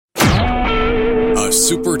A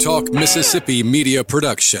SuperTalk Mississippi media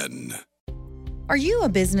production. Are you a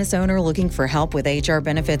business owner looking for help with HR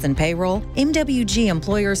benefits and payroll? MWG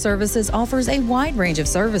Employer Services offers a wide range of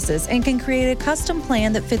services and can create a custom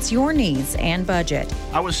plan that fits your needs and budget.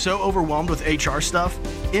 I was so overwhelmed with HR stuff.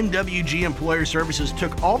 MWG Employer Services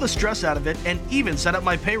took all the stress out of it and even set up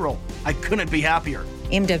my payroll. I couldn't be happier.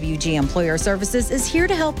 MWG Employer Services is here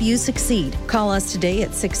to help you succeed. Call us today at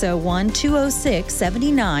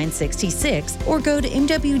 601-206-7966 or go to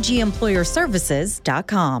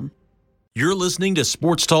MWGEmployerServices.com. You're listening to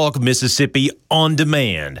Sports Talk Mississippi On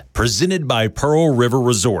Demand, presented by Pearl River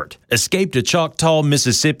Resort. Escape to Choctaw,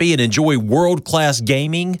 Mississippi and enjoy world-class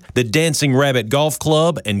gaming, the Dancing Rabbit Golf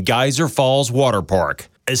Club, and Geyser Falls Water Park.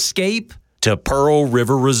 Escape to Pearl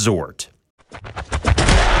River Resort.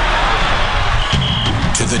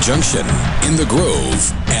 To the junction, in the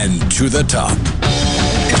Grove, and to the top.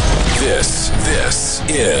 This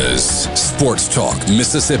is Sports Talk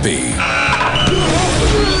Mississippi.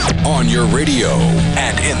 On your radio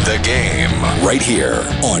and in the game, right here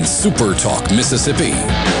on Super Talk Mississippi.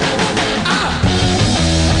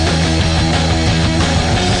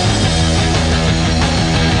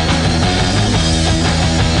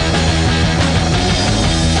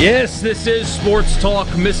 Yes, this is Sports Talk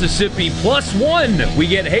Mississippi +1. We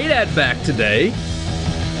get Haydad back today.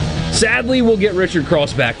 Sadly, we'll get Richard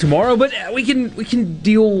Cross back tomorrow, but we can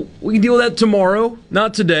deal with that tomorrow,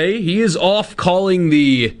 not today. He is off calling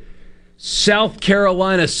the South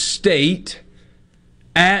Carolina State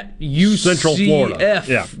at UCF Central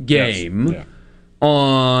Florida game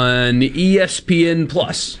on ESPN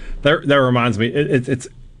Plus. That reminds me,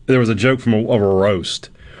 there was a joke from a roast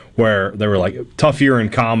where they were like, tough year in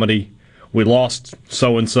comedy, we lost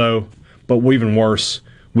so-and-so, but even worse,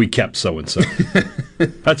 we kept so-and-so.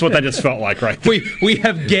 That's what that just felt like, right? We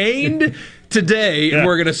have gained today, and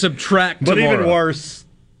we're going to subtract tomorrow. But even worse,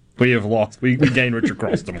 we have lost. We gained Richard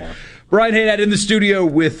Cross tomorrow. Brian Haydad in the studio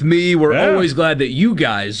with me. We're always glad that you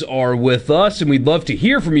guys are with us, and we'd love to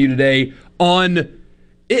hear from you today on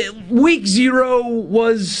Week 0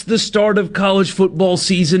 was the start of college football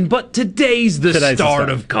season, but today's the start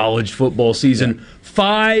of college football season. Yeah.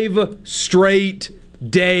 5 straight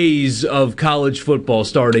days of college football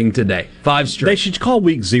starting today. 5 straight. They should call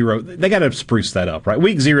Week 0. They got to spruce that up, right?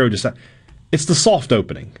 Week 0 it's the soft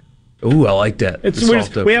opening. Ooh, I like that.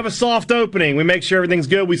 We have a soft opening. We make sure everything's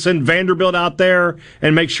good. We send Vanderbilt out there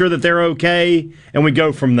and make sure that they're okay, and we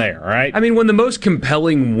go from there, right? I mean, when the most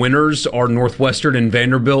compelling winners are Northwestern and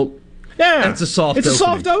Vanderbilt, that's a soft opening. It's a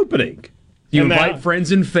soft opening. You invite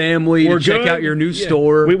friends and family to check out your new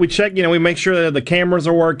store. We check, we make sure that the cameras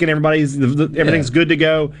are working, everything's good to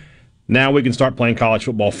go. Now we can start playing college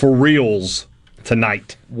football for reals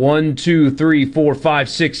tonight. 1, 2, 3, 4, 5,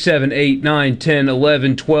 6, 7, 8, 9, 10,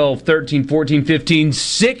 11, 12, 13, 14, 15,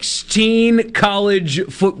 16 college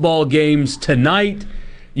football games tonight.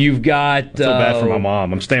 You've got... I feel bad for my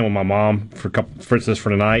mom. I'm staying with my mom for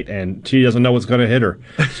tonight, and she doesn't know what's going to hit her.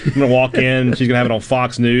 I'm going to walk in, she's going to have it on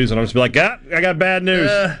Fox News, and I'm just going to be like, I got bad news.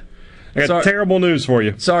 I got terrible news for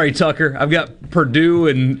you. Sorry, Tucker. I've got Purdue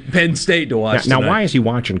and Penn State to watch now why is he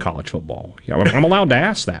watching college football? I'm allowed to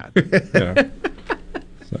ask that.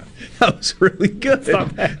 That was really good.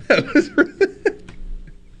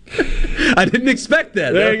 I didn't expect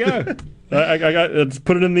that. There you go. I got. Let's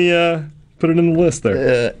put it in the list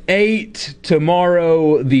there. 8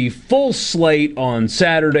 tomorrow. The full slate on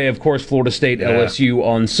Saturday. Of course, Florida State, LSU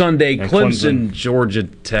on Sunday. And Clemson, Georgia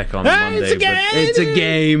Tech on Monday. It's a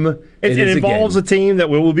game. It involves a team that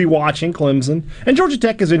we will be watching, Clemson. And Georgia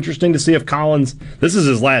Tech is interesting to see if Collins, this is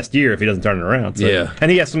his last year if he doesn't turn it around. So. Yeah. And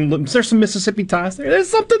he has there's some Mississippi ties there. There's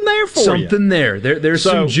something there for you. Something there. There's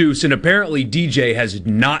some juice. And apparently DJ has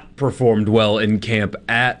not performed well in camp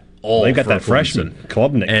at all. They've got that freshman,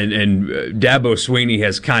 Klubnik. And Dabo Swinney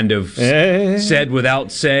has kind of said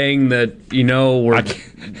without saying that, we're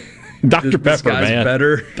Dr. Pepper, man.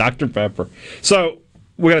 Better. Dr. Pepper. So,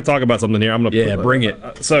 we got to talk about something here. I'm gonna bring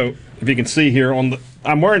it. So if you can see here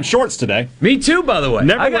I'm wearing shorts today. Me too, by the way.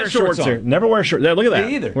 Never wear shorts here. Never wear shorts. Look at that.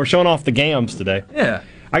 Me either. We're showing off the gams today. Yeah.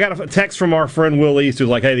 I got a text from our friend Will East who's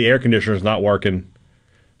like, "Hey, the air conditioner's not working."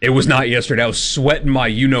 It was not yesterday. I was sweating my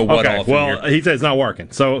what off. Well, he said it's not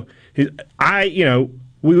working. So we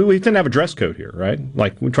tend to have a dress code here, right?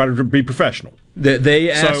 Like we try to be professional.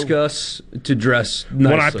 They ask us to dress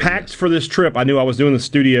nicely. When I packed for this trip, I knew I was doing the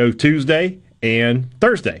studio Tuesday and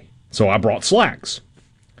Thursday. So I brought slacks.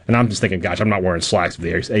 And I'm just thinking, gosh, I'm not wearing slacks if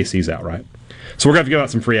the AC's out, right? So we're going to have to give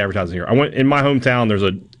out some free advertising here. I went in my hometown, there's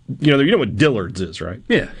you know what Dillard's is, right?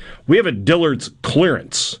 Yeah. We have a Dillard's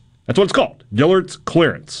clearance. That's what it's called. Dillard's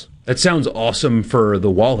clearance. That sounds awesome for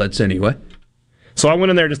the wallets anyway. So I went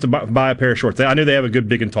in there just to buy a pair of shorts. I knew they have a good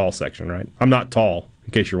big and tall section, right? I'm not tall,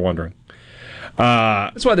 in case you're wondering.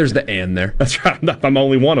 That's why there's the "and" there. That's right. I'm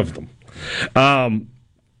only one of them.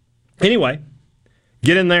 Anyway,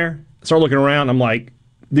 get in there, start looking around. I'm like,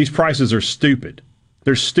 these prices are stupid.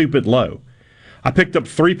 They're stupid low. I picked up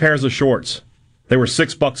 3 pairs of shorts. They were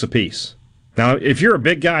 $6 a piece. Now, if you're a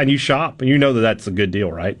big guy and you shop, you know that that's a good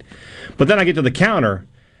deal, right? But then I get to the counter,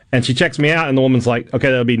 and she checks me out, and the woman's like, okay,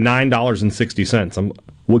 that'll be $9.60.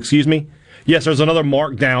 Well, excuse me? Yes, there's another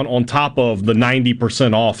markdown on top of the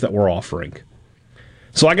 90% off that we're offering.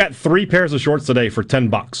 So I got 3 pairs of shorts today for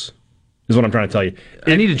 $10, is what I'm trying to tell you.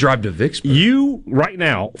 I need to drive to Vicksburg. You, right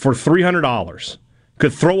now, for $300,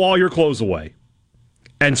 could throw all your clothes away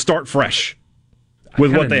and start fresh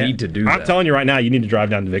with what they need to do. I'm telling you right now, you need to drive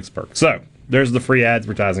down to Vicksburg. So there's the free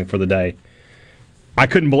advertising for the day. I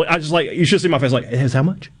couldn't believe. I just like, you should see my face. Like, it is how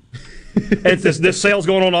much? It's this sale's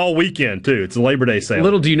going on all weekend too. It's a Labor Day sale.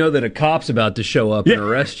 Little do you know that a cop's about to show up and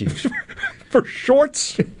arrest you. For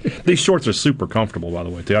shorts. These shorts are super comfortable, by the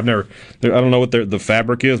way, too. I don't know what the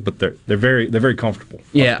fabric is, but they're very comfortable.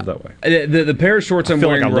 Yeah, that way. The pair of shorts I'm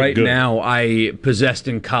wearing right good. now, I possessed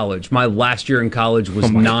in college. My last year in college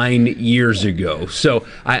was 9 years ago, so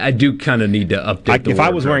I do kind of need to update. If I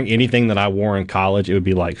was wearing anything that I wore in college, it would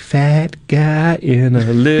be like fat guy in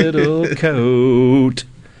a little coat,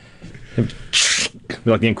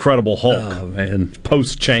 like the Incredible Hulk. Oh man,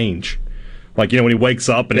 post change. Like, when he wakes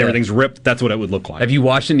up and everything's ripped, that's what it would look like. Have you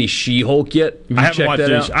watched any She-Hulk yet? I haven't watched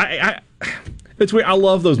any. It's weird. I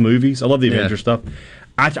love those movies. I love the Avengers stuff.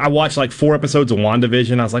 I watched like 4 episodes of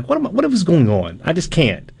WandaVision. I was like, what is going on? I just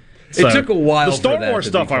can't. So, it took a while. The Star Wars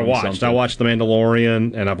stuff I watched. Something. I watched The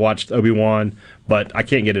Mandalorian and I've watched Obi-Wan, but I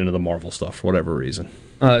can't get into the Marvel stuff for whatever reason.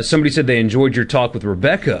 Somebody said they enjoyed your talk with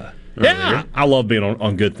Rebecca earlier. Yeah, I love being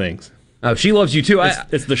on good things. She loves you too.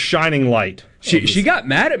 It's the shining light. She got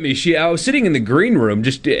mad at me. I was sitting in the green room.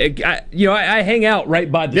 I hang out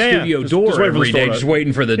right by the studio door every day, just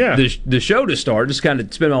waiting for the show to start. Just kind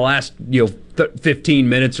of spend my last 15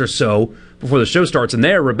 minutes or so before the show starts. And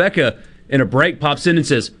there, Rebecca, in a break, pops in and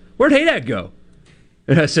says, "Where'd Haydad go?"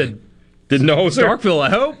 And I said, "Didn't know, sir. Starkville,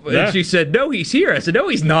 I hope." Yeah. And she said, "No, he's here." I said, "No,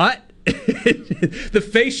 he's not." The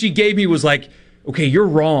face she gave me was like, "Okay, you're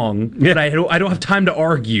wrong, but I don't have time to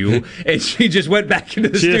argue." And she just went back into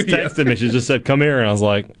the studio. She just texted me. She just said, "Come here," and I was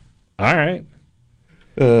like, "All right."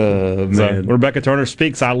 Man. So, Rebecca Turner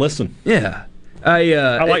speaks. I listen. Yeah,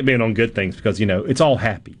 I like being on good things because it's all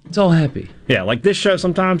happy. It's all happy. Yeah, like this show.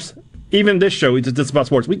 Sometimes, even this show, it's about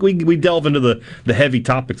sports. We delve into the heavy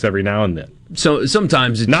topics every now and then. So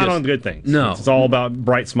sometimes it's not just, on good things. No, it's all about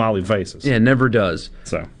bright, smiley faces. Yeah, it never does.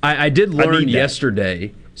 So I did learn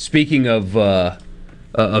yesterday. Speaking of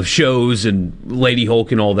shows and Lady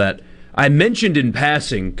Hulk and all that, I mentioned in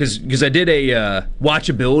passing, because I did a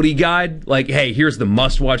watchability guide, like, hey, here's the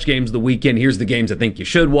must-watch games of the weekend, here's the games I think you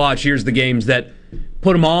should watch, here's the games that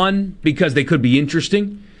put them on because they could be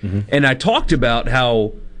interesting. Mm-hmm. And I talked about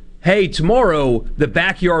how, hey, tomorrow the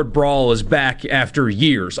Backyard Brawl is back after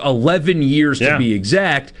years, 11 years to be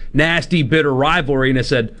exact, nasty, bitter rivalry. And I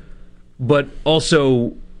said, but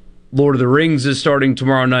also Lord of the Rings is starting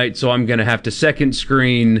tomorrow night, so I'm going to have to second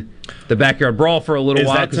screen the Backyard Brawl for a little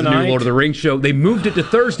while because the new Lord of the Rings show. They moved it to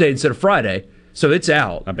Thursday instead of Friday, so it's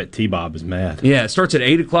out. I bet T-Bob is mad. Yeah, it starts at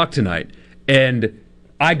 8 o'clock tonight. And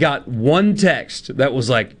I got one text that was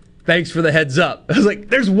like, "Thanks for the heads up." I was like,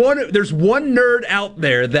 there's one nerd out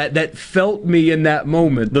there that felt me in that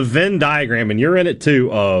moment. The Venn diagram, and you're in it too,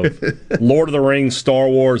 of Lord of the Rings, Star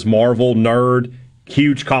Wars, Marvel, nerd,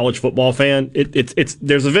 huge college football fan. It's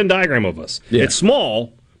there's a Venn diagram of us. Yeah. It's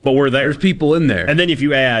small, but we're there. There's people in there. And then if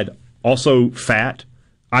you add also fat,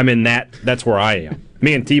 I'm in that. That's where I am.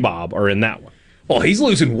 Me and T-Bob are in that one. Well, he's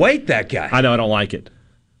losing weight, that guy. I know. I don't like it.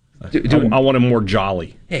 I want him more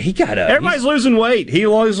jolly. Yeah, he got up. Everybody's losing weight. He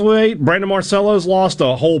lost weight. Brandon Marcello's lost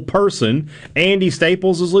a whole person. Andy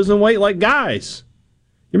Staples is losing weight. Like, guys,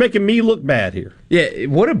 you're making me look bad here. Yeah,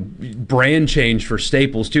 what a brand change for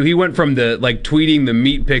Staples, too. He went from the tweeting the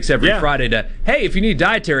meat pics every Friday to, hey, if you need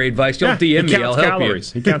dietary advice, don't DM me. I'll help you.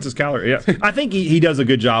 He counts his calories. Yeah. I think he does a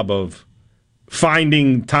good job of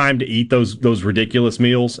finding time to eat those ridiculous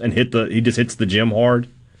meals and he just hits the gym hard.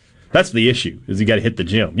 That's the issue, is you got to hit the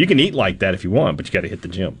gym. You can eat like that if you want, but you got to hit the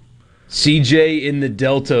gym. CJ in the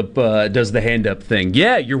Delta does the hand-up thing.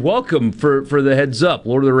 Yeah, you're welcome for the heads up.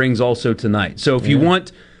 Lord of the Rings also tonight. So if you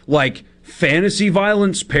want, like, fantasy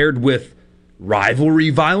violence paired with rivalry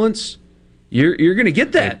violence, you're going to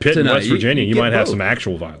get that Pitt tonight. in West Virginia, you might have some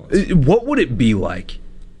actual violence. What would it be like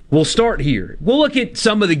We'll start here. We'll look at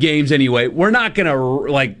some of the games anyway. We're not going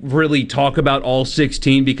to really talk about all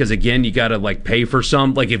 16 because, again, you got to pay for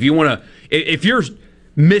some. If you're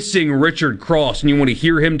missing Richard Cross and you want to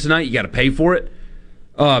hear him tonight, you got to pay for it.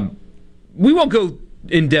 We won't go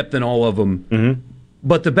in depth in all of them. Mm-hmm.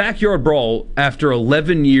 But the Backyard Brawl, after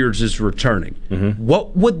 11 years, is returning. Mm-hmm.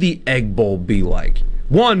 What would the Egg Bowl be like?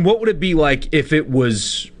 One, what would it be like if it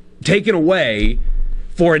was taken away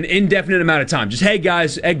for an indefinite amount of time? Just, hey,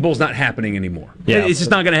 guys, Egg Bowl's not happening anymore. Yeah. It's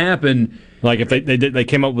just not going to happen. If they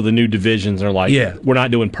came up with the new divisions and they're we're not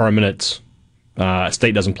doing permanents.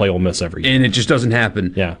 State doesn't play Ole Miss every year. And it just doesn't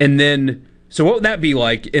happen. Yeah. And then, so what would that be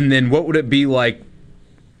like? And then what would it be like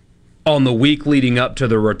on the week leading up to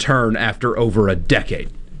the return after over a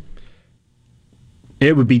decade?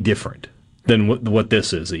 It would be different than what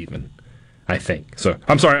this is even, I think. So,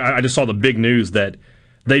 I'm sorry, I just saw the big news that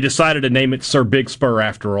they decided to name it Sir Big Spur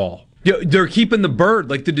after all. Yeah, they're keeping the bird.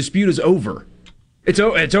 The dispute is over. It's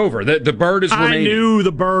over. The bird is remaining. I knew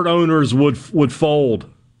the bird owners would fold.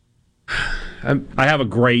 I have a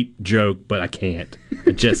great joke, but I can't.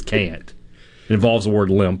 I just can't. It involves the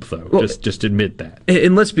word limp, though. Well, just admit that.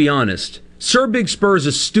 And let's be honest. Sir Big Spur is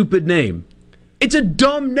a stupid name. It's a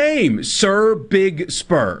dumb name, Sir Big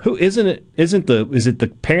Spur. Who isn't it? Is it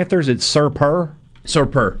the Panthers? It's Sir Purr. Sir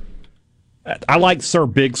Purr. I like Sir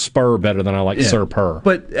Big Spur better than I like Sir Purr.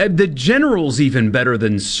 But the General's even better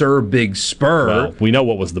than Sir Big Spur. Well, we know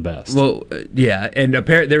what was the best. Well, yeah, and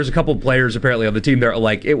there's a couple players apparently on the team that are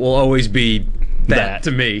like, it will always be that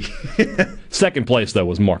to me. Second place, though,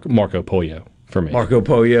 was Marco Pollo for me. Marco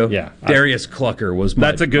Pollo? Yeah. Darius Clucker was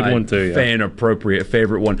my one, too. Yeah. Fan-appropriate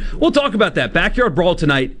favorite one. We'll talk about that. Backyard Brawl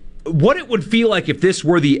tonight. What it would feel like if this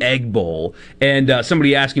were the Egg Bowl, and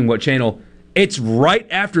somebody asking what channel. It's right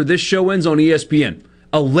after this show ends on ESPN.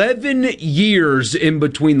 11 years in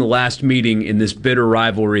between the last meeting in this bitter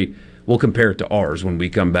rivalry. We'll compare it to ours when we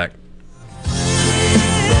come back.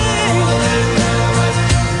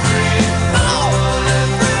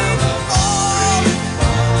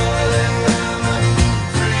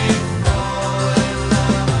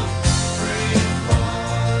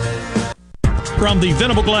 From the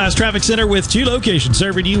Venable Glass Traffic Center with 2 locations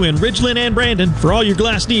serving you in Ridgeland and Brandon. For all your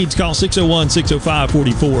glass needs, call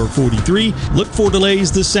 601-605-4443. Look for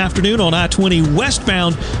delays this afternoon on I-20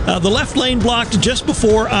 westbound. The left lane blocked just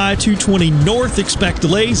before I-220 north. Expect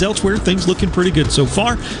delays. Elsewhere, things looking pretty good so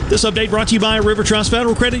far. This update brought to you by River Trust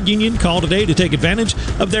Federal Credit Union. Call today to take advantage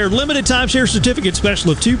of their limited timeshare certificate special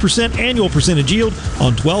of 2% annual percentage yield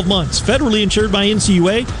on 12 months. Federally insured by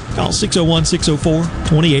NCUA. Call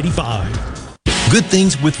 601-604-2085. Good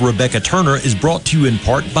Things with Rebecca Turner is brought to you in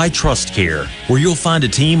part by TrustCare, where you'll find a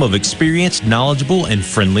team of experienced, knowledgeable, and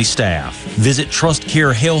friendly staff. Visit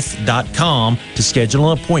TrustCareHealth.com to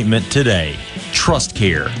schedule an appointment today.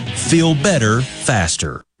 TrustCare. Feel better,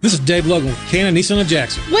 faster. This is Dave Logan with Cannon Nissan of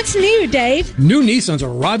Jackson. What's new, Dave? New Nissans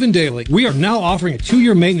are arriving daily. We are now offering a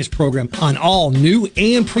 2-year maintenance program on all new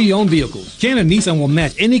and pre-owned vehicles. Cannon Nissan will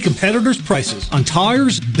match any competitor's prices on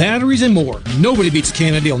tires, batteries, and more. Nobody beats a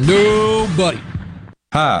Cannon deal. Nobody.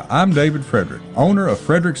 Hi, I'm David Frederick, owner of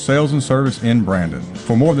Frederick Sales and Service in Brandon.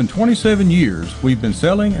 For more than 27 years, we've been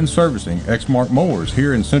selling and servicing Exmark mowers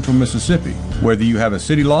here in central Mississippi. Whether you have a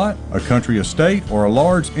city lot, a country estate, or a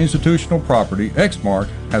large institutional property, Exmark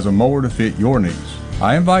has a mower to fit your needs.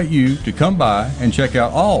 I invite you to come by and check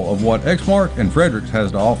out all of what Exmark and Fredericks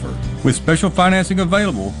has to offer. With special financing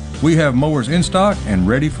available, we have mowers in stock and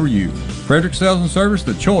ready for you. Frederick Sales and Service,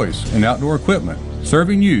 the choice in outdoor equipment,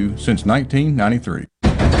 serving you since 1993.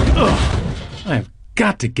 I've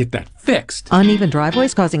got to get that fixed. Uneven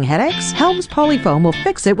driveways causing headaches? Helms Polyfoam will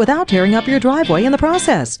fix it without tearing up your driveway in the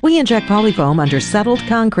process. We inject Polyfoam under settled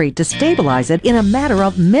concrete to stabilize it in a matter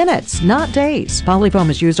of minutes, not days.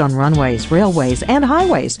 Polyfoam is used on runways, railways, and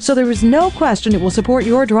highways, so there is no question it will support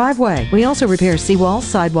your driveway. We also repair seawalls,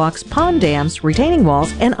 sidewalks, pond dams, retaining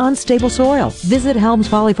walls, and unstable soil. Visit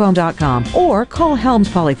HelmsPolyfoam.com or call Helms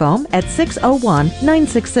Polyfoam at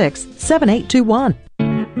 601-966-7821.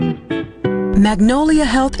 Magnolia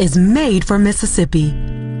Health is made for Mississippi.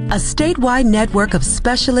 A statewide network of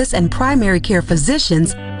specialists and primary care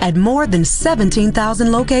physicians at more than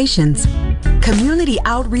 17,000 locations, community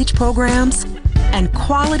outreach programs, and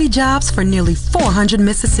quality jobs for nearly 400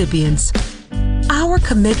 Mississippians. Our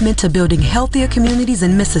commitment to building healthier communities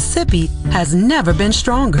in Mississippi has never been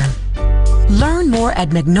stronger. Learn more at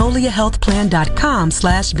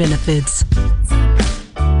magnoliahealthplan.com/benefits.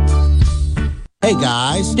 Hey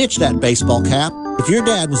guys, ditch that baseball cap. If your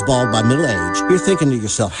dad was bald by middle age, you're thinking to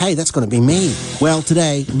yourself, hey, that's going to be me. Well,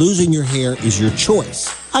 today, losing your hair is your choice.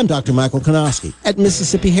 I'm Dr. Michael Konoski at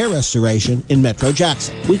Mississippi Hair Restoration in Metro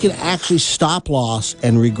Jackson. We can actually stop loss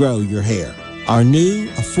and regrow your hair. Our new,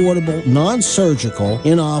 affordable, non-surgical,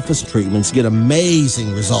 in-office treatments get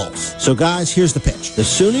amazing results. So guys, here's the pitch. The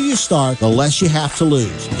sooner you start, the less you have to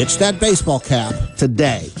lose. Ditch that baseball cap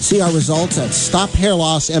today. See our results at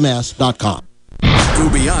stophairlossms.com. Go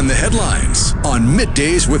beyond the headlines on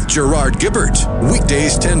Middays with Gerard Gibbert.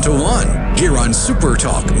 Weekdays 10 to 1 here on Super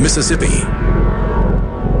Talk, Mississippi.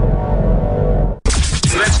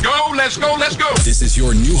 Let's go. This is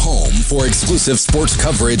your new home for exclusive sports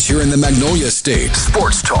coverage here in the Magnolia State.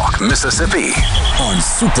 Sports Talk, Mississippi on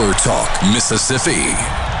Super Talk, Mississippi.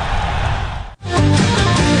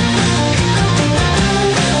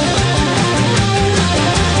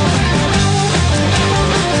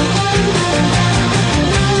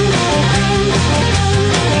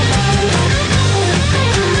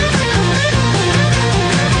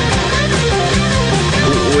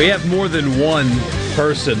 We have more than one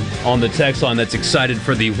person on the text line that's excited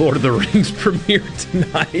for the Lord of the Rings premiere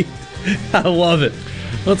tonight. I love it.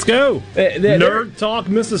 Let's go. Nerd Talk,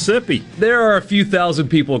 Mississippi. There are a few thousand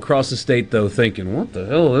people across the state, though, thinking, what the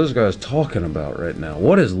hell are those guys talking about right now?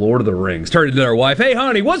 What is Lord of the Rings? Turning to their wife, hey,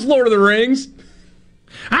 honey, what's Lord of the Rings?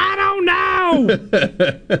 I don't know.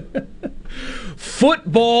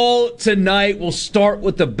 Football tonight will start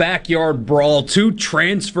with the backyard brawl. Two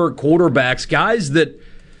transfer quarterbacks, guys that,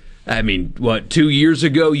 2 years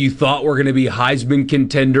ago you thought were going to be Heisman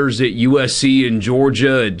contenders at USC and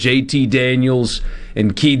Georgia, at JT Daniels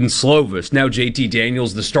and Keaton Slovis. Now JT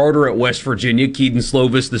Daniels, the starter at West Virginia, Keaton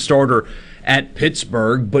Slovis, the starter at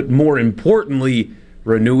Pittsburgh, but more importantly,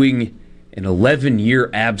 renewing an 11-year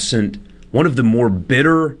absent, one of the more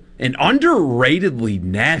bitter and underratedly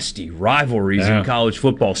nasty rivalries in college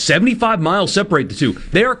football. 75 miles separate the two.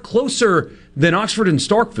 They are closer than Oxford and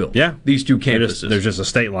Starkville. Yeah. These two campuses. There's just a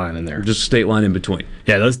state line in there. Just a state line in between.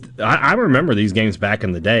 Yeah, I remember these games back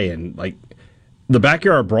in the day, and the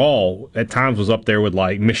backyard brawl at times was up there with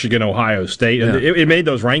Michigan, Ohio State. Yeah. It made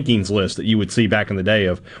those rankings lists that you would see back in the day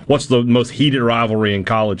of what's the most heated rivalry in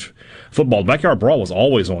college football. The backyard brawl was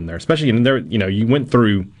always on there, especially in there. You went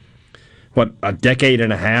through a decade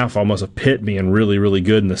and a half almost of Pitt being really, really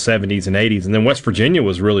good in the 70s and 80s, and then West Virginia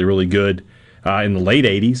was really, really good in the late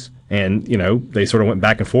 80s. And, they sort of went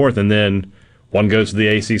back and forth, and then one goes to the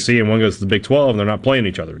ACC and one goes to the Big 12, and they're not playing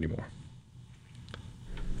each other anymore.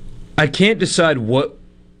 I can't decide what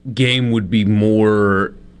game would be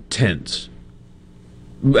more tense.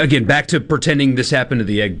 Again, back to pretending this happened to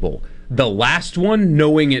the Egg Bowl. The last one,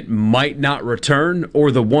 knowing it might not return, or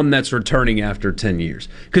the one that's returning after 10 years?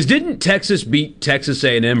 Because didn't Texas beat Texas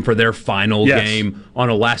A&M for their final game on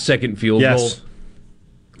a last-second field goal?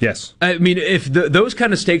 Yes. If those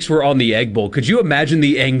kind of stakes were on the Egg Bowl, could you imagine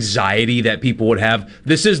the anxiety that people would have?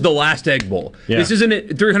 This is the last Egg Bowl. Yeah. This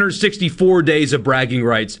isn't 364 days of bragging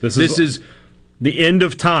rights. This is the end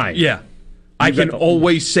of time. Yeah. I can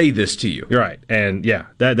always say this to you. You're right. And,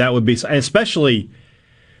 that would be, especially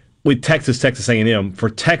with Texas A&M, for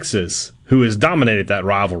Texas, who has dominated that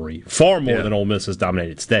rivalry far more than Ole Miss has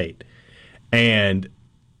dominated State. And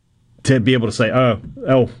to be able to say,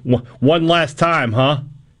 one last time, huh?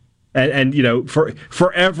 And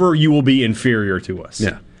forever you will be inferior to us.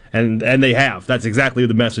 Yeah. And they have. That's exactly what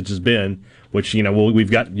the message has been, which, we've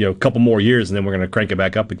got, a couple more years and then we're going to crank it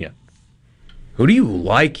back up again. Who do you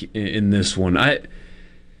like in this one?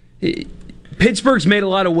 Pittsburgh's made a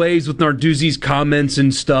lot of waves with Narduzzi's comments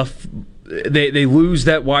and stuff. They lose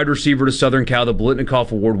that wide receiver to Southern Cal, the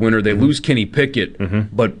Biletnikoff Award winner. They lose Kenny Pickett,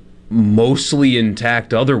 but mostly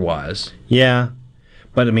intact otherwise. Yeah.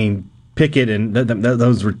 But, Pickett and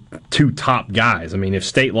those were two top guys. If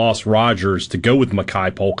State lost Rogers to go with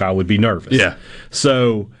Makai Polk, I would be nervous. Yeah.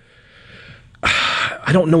 So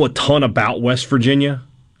I don't know a ton about West Virginia.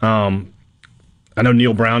 I know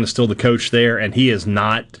Neil Brown is still the coach there, and he has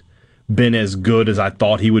not been as good as I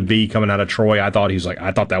thought he would be coming out of Troy. I thought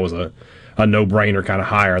that was a no-brainer kind of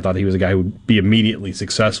hire. I thought he was a guy who would be immediately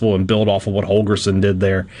successful and build off of what Holgorsen did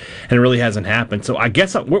there, and it really hasn't happened. So I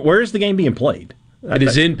guess where is the game being played? It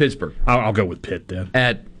is in Pittsburgh. I'll go with Pitt then.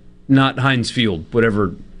 At not Heinz Field,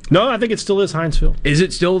 whatever. No, I think it still is Heinz Field. Is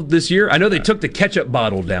it still this year? I know they took the ketchup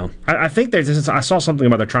bottle down. I think I saw something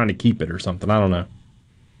about they're trying to keep it or something. I don't know.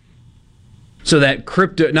 So that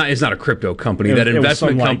it's not a crypto company, that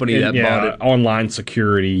investment company that bought it. Online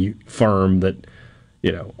security firm that,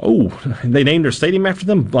 they named their stadium after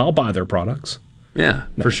them. I'll buy their products. Yeah,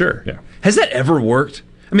 for sure. Yeah. Has that ever worked?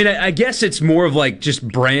 I guess it's more of just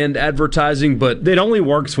brand advertising, but it only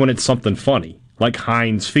works when it's something funny, like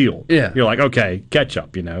Heinz Field. Yeah. You're like, okay,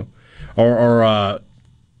 ketchup, or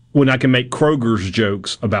when I can make Kroger's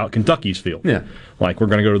jokes about Kentucky's field. Yeah. Like, we're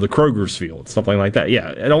going to go to the Kroger's field, something like that.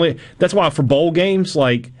 Yeah. That's why for bowl games,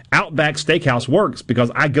 like, Outback Steakhouse works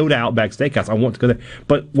because I go to Outback Steakhouse. I want to go there.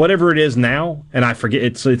 But whatever it is now, and I forget,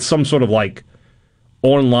 it's some sort of, like,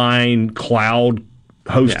 online cloud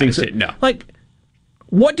hosting. No. Like,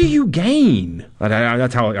 what do you gain?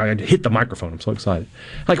 That's how I hit the microphone. I'm so excited.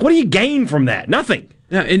 Like, what do you gain from that? Nothing.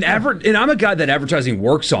 Yeah, and I'm a guy that advertising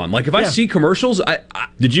works on. Like, if I see commercials,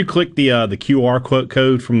 Did you click the QR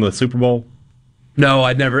code from the Super Bowl? No,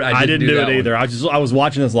 I didn't do it either. I was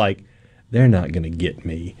watching this like, they're not going to get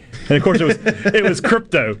me. And of course it was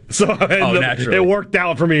crypto. So naturally. It worked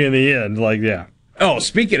out for me in the end. Like, yeah. Oh,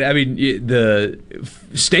 speaking of, the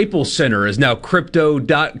Staples Center is now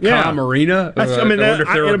Crypto.com Arena. I wonder if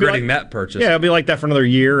they're regretting that purchase. Yeah, it'll be like that for another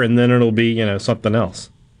year, and then it'll be, something else.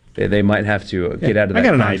 They might have to get out of that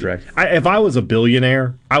contract. If I was a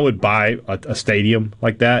billionaire, I would buy a stadium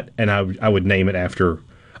like that, and I would name it after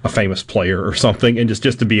a famous player or something, and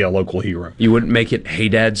just to be a local hero. You wouldn't make it Hey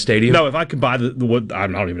Dad Stadium? No, if I could buy I don't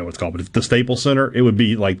even know what it's called, but the Staples Center, it would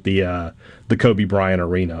be like the Kobe Bryant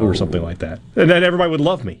Arena or something like that, and then everybody would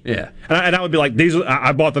love me. Yeah, and I would be like,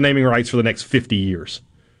 I bought the naming rights for the next 50 years.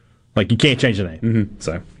 Like, you can't change the name,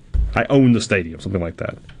 so I own the stadium, something like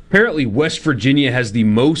that. Apparently, West Virginia has the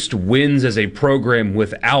most wins as a program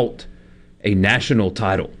without a national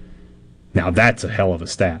title. Now, that's a hell of a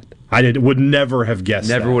stat. I would never have guessed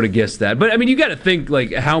that. Never would have guessed that. But, you got to think,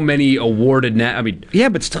 like, how many awarded... Yeah,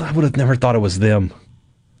 but still, I would have never thought it was them.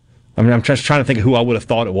 I'm just trying to think of who I would have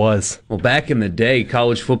thought it was. Well, back in the day,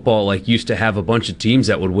 college football used to have a bunch of teams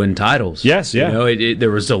that would win titles. Yes, yeah.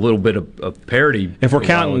 There was a little bit of parity. If we're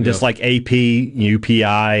counting just like AP,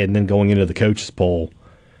 UPI, and then going into the coaches poll,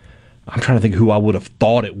 I'm trying to think who I would have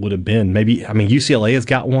thought it would have been. Maybe, UCLA has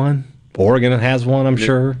got one. Oregon has one, I'm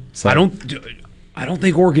sure. So. I don't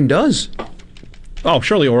think Oregon does. Oh,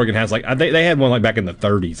 surely Oregon has they had one back in the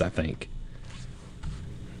 30s, I think.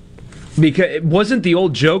 Because it wasn't the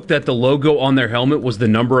old joke that the logo on their helmet was the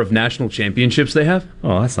number of national championships they have?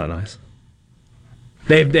 Oh, that's not nice.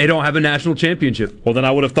 They don't have a national championship. Well, then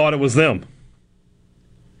I would have thought it was them.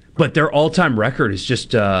 But their all-time record is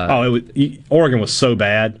just... Oregon was so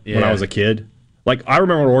bad when I was a kid. Like, I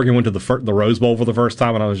remember when Oregon went to the Rose Bowl for the first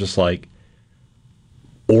time, and I was just like,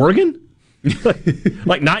 Oregon?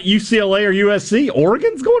 Like, not UCLA or USC?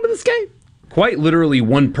 Oregon's going to this game? Quite literally,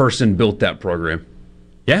 one person built that program.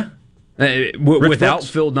 Yeah. Without Brooks?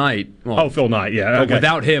 Phil Knight. Well, Phil Knight, yeah. Okay.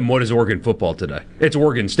 Without him, what is Oregon football today? It's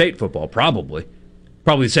Oregon State football, probably.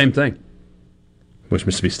 Probably the same thing. Wish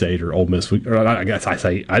Mississippi State or Ole Miss. I guess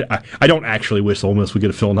I don't actually wish Ole Miss would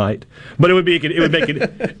get a Phil Knight, but it would make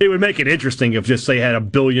it interesting if just they had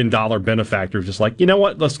 $1 billion benefactor, just like, you know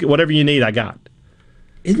what, let's get whatever you need, I got.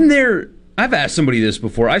 Isn't there? I've asked somebody this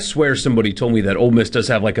before. I swear somebody told me that Ole Miss does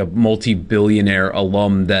have a multi-billionaire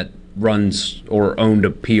alum that runs or owned a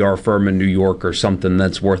PR firm in New York or something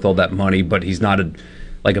that's worth all that money, but he's not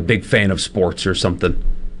a big fan of sports or something.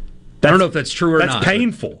 I don't know if that's true or not. That's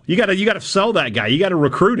painful. You got to sell that guy. You got to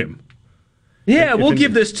recruit him. Yeah, we'll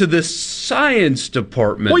give this to the science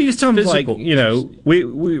department. Well, you just tell them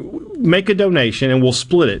we make a donation and we'll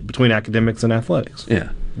split it between academics and athletics.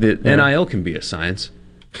 Yeah, the NIL can be a science.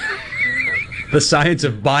 The science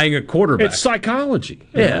of buying a quarterback. It's psychology.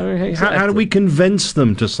 Yeah. Exactly. How do we convince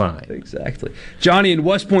them to sign? Exactly. Johnny in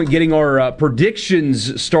West Point getting our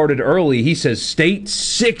predictions started early. He says State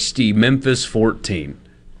 60, Memphis 14.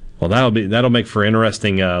 Well, that'll make for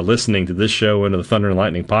interesting listening to this show and to the Thunder and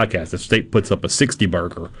Lightning podcast if State puts up a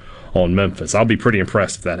 60-burger on Memphis. I'll be pretty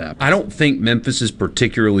impressed if that happens. I don't think Memphis is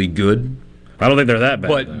particularly good. I don't think they're that bad,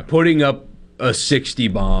 but putting up a 60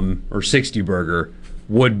 bomb or 60 burger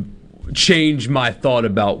would change my thought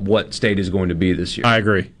about what State is going to be this year. I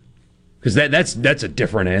agree. Because that's a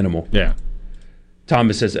different animal. Yeah.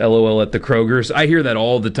 Thomas says, LOL at the Kroger's. I hear that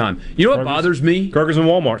all the time. You know what bothers me? Kroger's and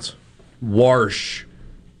Walmart's. Wash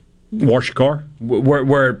your car?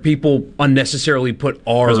 Where people unnecessarily put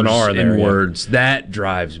R's an R in words. Yeah. That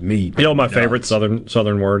drives me. You know what my favorite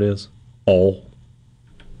southern word is? Ol.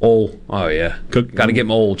 Ol. Oh, yeah. Got to get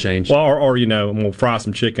my oil changed. Well, or I'm going to fry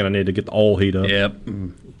some chicken. I need to get the oil heat up. Yep.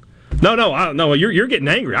 No, you're getting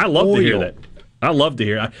angry. I love to hear that. I love to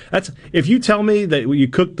hear that's if you tell me that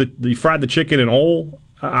you fried the chicken in oil,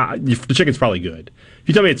 the chicken's probably good. If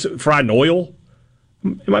you tell me it's fried in oil,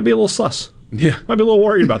 it might be a little sus. Yeah. Might be a little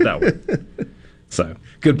worried about that one. So,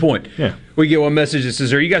 good point. Yeah. We get one message that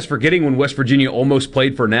says, are you guys forgetting when West Virginia almost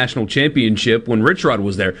played for a national championship when Rich Rod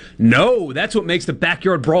was there? No, that's what makes the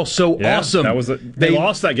backyard brawl so awesome. They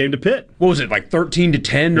lost that game to Pitt. What was it,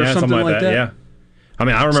 13-10 or something like that? Yeah. I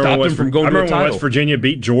mean, I remember Stopped when them from going to the when title. West Virginia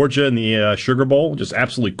beat Georgia in the Sugar Bowl, just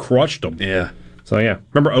absolutely crushed them. Yeah. So, yeah.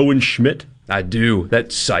 Remember Owen Schmidt? I do.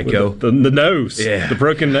 That psycho. The nose. Yeah. The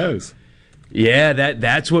broken nose. Yeah,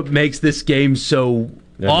 that's what makes this game so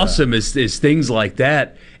awesome is things like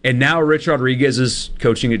that. And now Rich Rodriguez is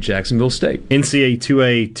coaching at Jacksonville State. NCAA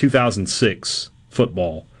 2A 2006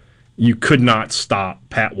 football. You could not stop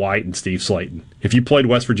Pat White and Steve Slayton. If you played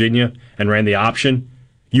West Virginia and ran the option,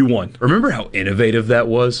 you won. Remember how innovative that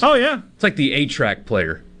was? Oh, yeah. It's like the 8-track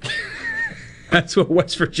player. That's what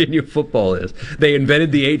West Virginia football is. They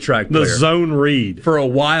invented the 8-track player. The zone read. For a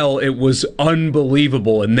while, it was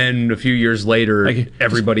unbelievable, and then a few years later,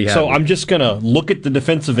 everybody had So one. I'm just going to look at the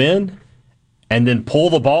defensive end and then pull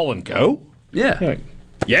the ball and go? Yeah.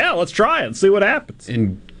 Yeah, let's try it and see what happens.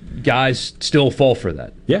 And guys still fall for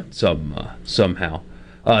that. Yeah. Somehow.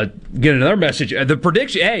 Get another message. The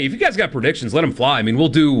prediction. Hey, if you guys got predictions, let them fly. I mean, we'll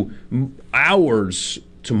do ours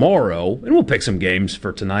tomorrow, and we'll pick some games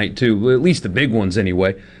for tonight, too. At least the big ones,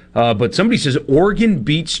 anyway. But somebody says Oregon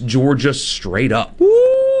beats Georgia straight up.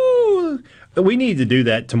 Woo! We need to do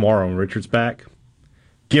that tomorrow when Richard's back.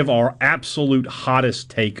 Give our absolute hottest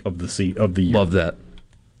take of the year. Love that.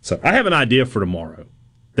 So I have an idea for tomorrow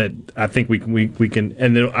that I think we can,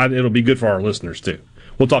 and it'll be good for our listeners too.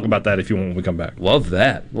 We'll talk about that if you want when we come back. Love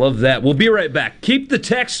that. We'll be right back. Keep the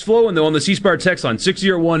text flowing, though, on the C Spire text line,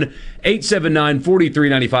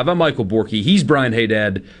 601-879-4395. I'm Michael Borky. He's Brian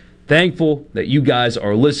Haydad. Thankful that you guys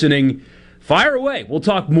are listening. Fire away. We'll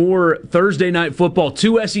talk more Thursday night football.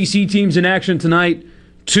 2 SEC teams in action tonight.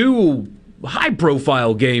 2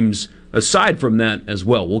 high-profile games aside from that as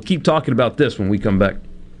well. We'll keep talking about this when we come back.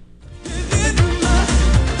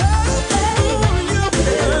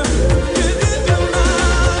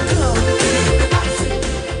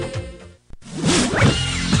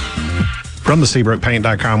 From the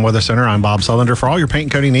SeabrookPaint.com Weather Center, I'm Bob Sullender. For all your paint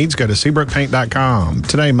and coating needs, go to SeabrookPaint.com.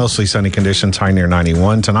 Today, mostly sunny conditions, high near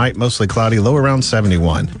 91. Tonight, mostly cloudy, low around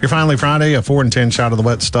 71. Your finally Friday, a 4 and 10 shot of the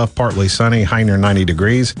wet stuff, partly sunny, high near 90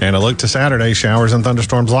 degrees. And a look to Saturday, showers and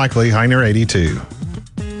thunderstorms likely, high near 82.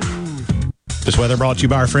 This weather brought to you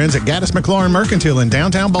by our friends at Gaddis McLaurin Mercantile in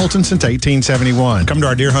downtown Bolton since 1871. Come to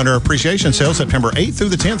our Deer Hunter Appreciation Sale September 8th through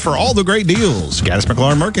the 10th for all the great deals. Gaddis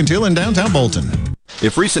McLaurin Mercantile in downtown Bolton.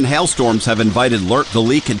 If recent hailstorms have invited Lurk the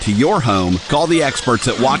Leak into your home, call the experts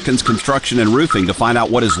at Watkins Construction and Roofing to find out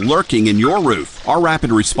what is lurking in your roof. Our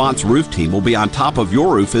rapid response roof team will be on top of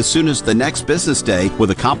your roof as soon as the next business day with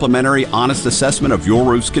a complimentary, honest assessment of your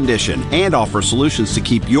roof's condition and offer solutions to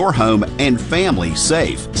keep your home and family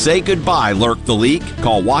safe. Say goodbye, Lurk the Leak.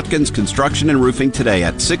 Call Watkins Construction and Roofing today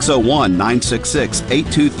at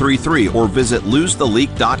 601-966-8233 or visit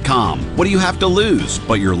losetheleak.com. What do you have to lose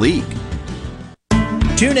but your leak?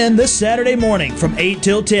 Tune in this Saturday morning from 8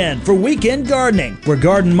 till 10 for Weekend Gardening, where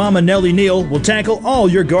Garden Mama Nellie Neal will tackle all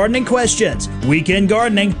your gardening questions. Weekend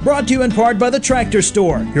Gardening brought to you in part by The Tractor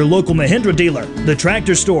Store, your local Mahindra dealer. The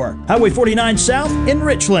Tractor Store, Highway 49 South in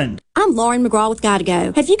Richland. I'm Lauren McGraw with Gotta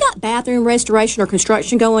Go. Have you got bathroom restoration or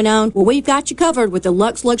construction going on? Well, we've got you covered with the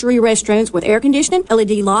Luxe Luxury Restrooms with air conditioning,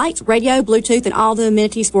 LED lights, radio, Bluetooth, and all the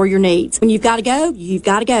amenities for your needs. When you've got to go, you've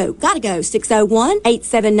got to go. Gotta Go,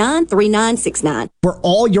 601-879-3969. For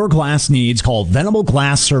all your glass needs, call Venable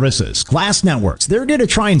Glass Services. Glass Networks. They're going to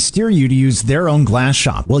try and steer you to use their own glass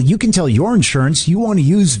shop. Well, you can tell your insurance you want to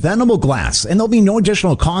use Venable Glass, and there'll be no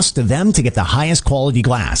additional cost to them to get the highest quality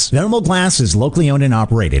glass. Venable Glass is locally owned and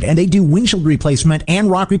operated, and they do windshield replacement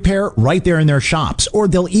and rock repair right there in their shops, or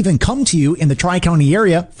they'll even come to you in the Tri-County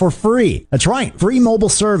area for free. That's right, free mobile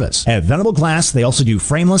service. At Venable Glass, they also do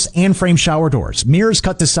frameless and frame shower doors, mirrors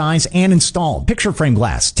cut to size and installed, picture frame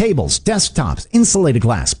glass, tables, desktops, insulated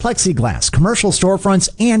glass, plexiglass, commercial storefronts,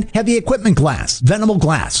 and heavy equipment glass. Venable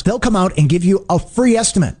Glass. They'll come out and give you a free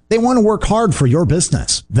estimate. They want to work hard for your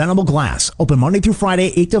business. Venable Glass. Open Monday through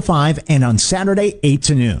Friday, 8 to 5, and on Saturday, 8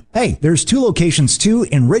 to noon. Hey, there's 2 locations too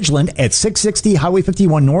in Ridgeland at 660 Highway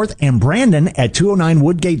 51 North and Brandon at 209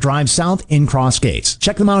 Woodgate Drive South in Crossgates.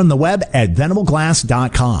 Check them out on the web at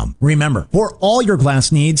venableglass.com. Remember, for all your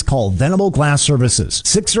glass needs, call Venable Glass Services,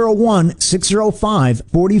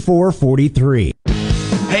 601-605-4443.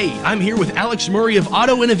 Hey, I'm here with Alex Murray of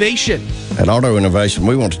Auto Innovation. At Auto Innovation,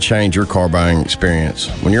 we want to change your car buying experience.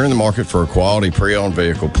 When you're in the market for a quality pre-owned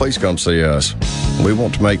vehicle, please come see us. We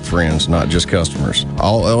want to make friends, not just customers.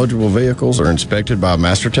 All eligible vehicles are inspected by a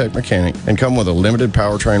MasterTech mechanic and come with a limited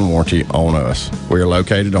powertrain warranty on us. We are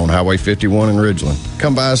located on Highway 51 in Ridgeland.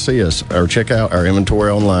 Come by and see us or check out our inventory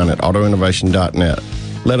online at autoinnovation.net.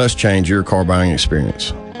 Let us change your car buying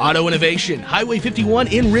experience. Auto Innovation, Highway 51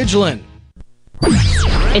 in Ridgeland.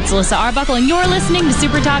 It's Alyssa Arbuckle, and you're listening to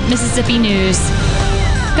Super Talk Mississippi News.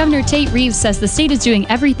 Governor Tate Reeves says the state is doing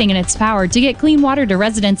everything in its power to get clean water to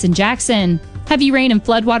residents in Jackson. Heavy rain and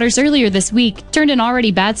floodwaters earlier this week turned an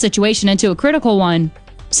already bad situation into a critical one.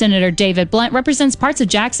 Senator David Blunt represents parts of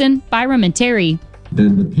Jackson, Byram, and Terry.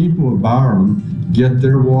 And the people of Byram get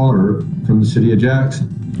their water from the city of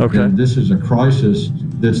Jackson. Okay. And this is a crisis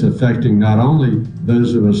that's affecting not only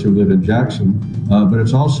those of us who live in Jackson, but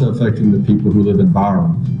it's also affecting the people who live in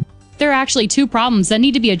Byram. There are actually two problems that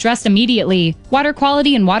need to be addressed immediately: water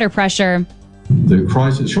quality and water pressure. The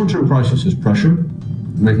short-term crisis is pressure,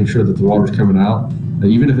 making sure that the water's coming out,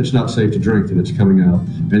 even if it's not safe to drink, that it's coming out.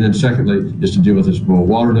 And then secondly is to deal with this boil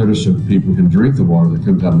water notice so people can drink the water that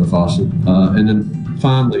comes out of the faucet. And then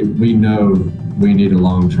finally, we know we need a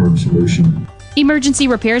long-term solution. Emergency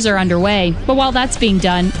repairs are underway, but while that's being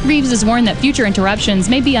done, Reeves has warned that future interruptions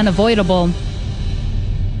may be unavoidable.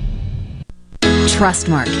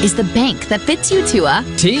 Trustmark is the bank that fits you to a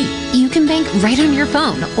T. You can bank right on your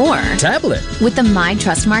phone or tablet with the My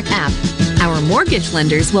Trustmark app. Our mortgage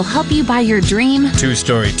lenders will help you buy your dream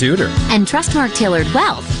 2-story Tudor. And Trustmark Tailored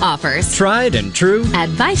Wealth offers tried and true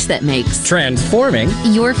advice that makes transforming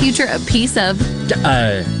your future a piece of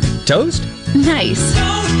toast. Nice.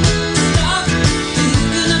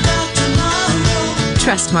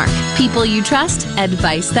 Trustmark. People you trust.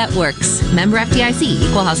 Advice that works. Member FDIC.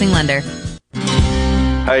 Equal housing lender.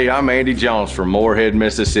 Hey, I'm Andy Jones from Moorhead,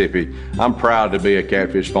 Mississippi. I'm proud to be a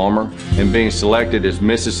catfish farmer, and being selected as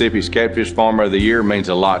Mississippi's Catfish Farmer of the Year means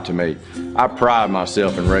a lot to me. I pride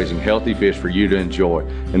myself in raising healthy fish for you to enjoy,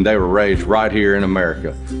 and they were raised right here in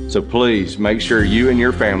America. So please make sure you and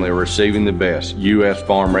your family are receiving the best U.S.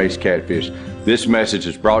 farm-raised catfish. This message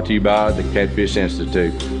is brought to you by the Catfish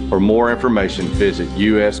Institute. For more information, visit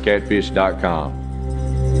uscatfish.com.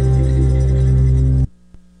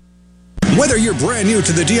 Whether you're brand new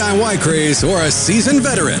to the DIY craze or a seasoned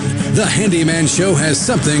veteran, the Handyman Show has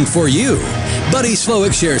something for you. Buddy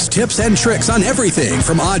Slowick shares tips and tricks on everything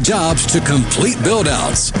from odd jobs to complete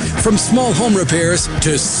build-outs, from small home repairs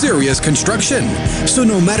to serious construction. So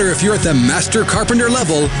no matter if you're at the master carpenter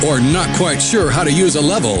level or not quite sure how to use a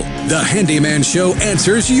level, the Handyman Show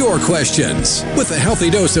answers your questions with a healthy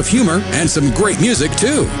dose of humor and some great music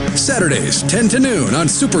too. Saturdays, 10 to noon on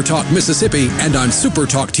Super Talk Mississippi and on Super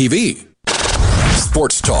Talk TV.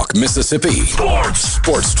 Sports Talk Mississippi.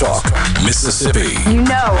 Sports Talk Mississippi. You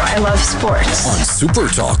know I love sports. On Super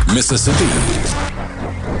Talk Mississippi.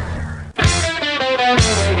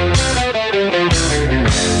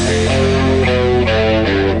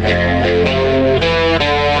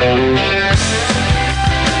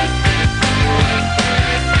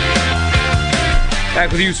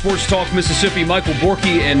 Back with you, Sports Talk Mississippi. Michael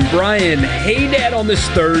Borky and Brian Haydad on this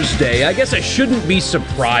Thursday. I guess I shouldn't be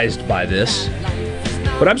surprised by this,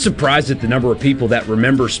 but I'm surprised at the number of people that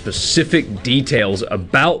remember specific details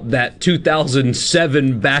about that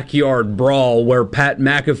 2007 backyard brawl where Pat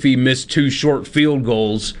McAfee missed 2 short field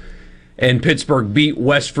goals and Pittsburgh beat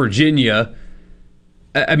West Virginia.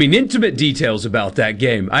 I mean, intimate details about that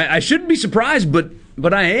game. I shouldn't be surprised,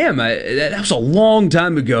 but I am. That was a long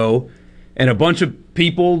time ago, and a bunch of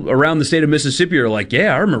people around the state of Mississippi are like,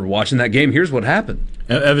 yeah, I remember watching that game. Here's what happened.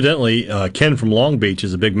 Evidently, Ken from Long Beach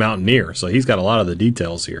is a big mountaineer, so he's got a lot of the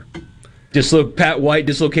details here. Pat White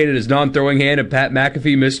dislocated his non-throwing hand, and Pat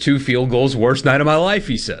McAfee missed 2 field goals. Worst night of my life,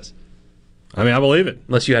 he says. I mean, I believe it.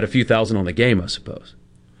 Unless you had a few thousand on the game, I suppose.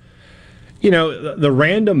 You know, the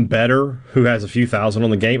random bettor who has a few thousand on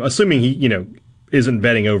the game, assuming he, isn't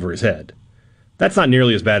betting over his head, that's not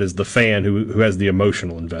nearly as bad as the fan who has the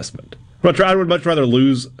emotional investment. I would much rather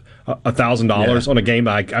lose $1,000 on a game.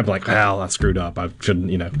 I'm like, I screwed up. I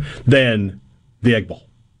shouldn't, than the Egg Bowl.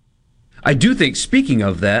 I do think, speaking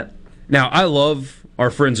of that, now I love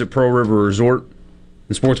our friends at Pearl River Resort.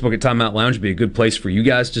 The Sportsbook at Timeout Lounge would be a good place for you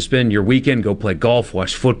guys to spend your weekend. Go play golf,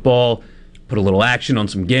 watch football, put a little action on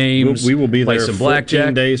some games. We will be play there some blackjack.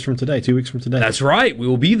 14 days from today, 2 weeks from today. That's right. We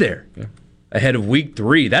will be there. Yeah. Ahead of week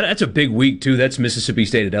 3. That's a big week, too. That's Mississippi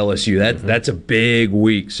State at LSU. That's a big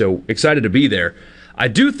week. So excited to be there. I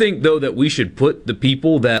do think, though, that we should put the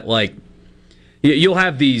people that, you'll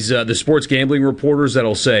have these the sports gambling reporters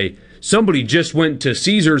that'll say, somebody just went to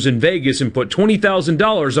Caesars in Vegas and put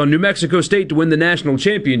 $20,000 on New Mexico State to win the national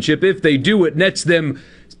championship. If they do, it nets them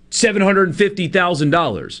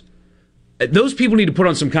 $750,000. Those people need to put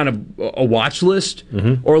on some kind of a watch list,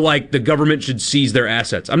 or the government should seize their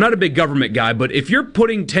assets. I'm not a big government guy, but if you're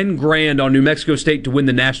putting $10,000 on New Mexico State to win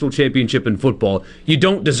the national championship in football, you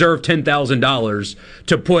don't deserve $10,000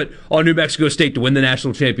 to put on New Mexico State to win the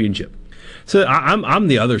national championship. So I'm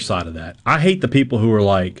the other side of that. I hate the people who are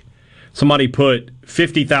like, somebody put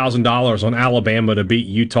 $50,000 on Alabama to beat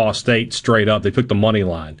Utah State straight up. They took the money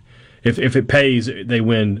line. If it pays, they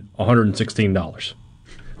win $116.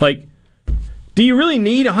 Like, do you really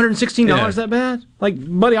need $116 that bad? Like,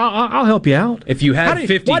 buddy, I'll help you out. If you had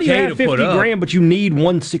 $50K why do you have to put up, $50,000, but you need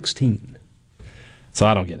 $116? So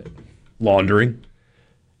I don't get it. Laundering.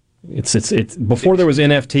 It's before there was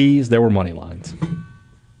NFTs, there were money lines.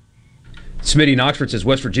 Smitty in Oxford says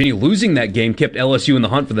West Virginia losing that game kept LSU in the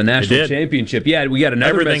hunt for the national championship. Yeah, we got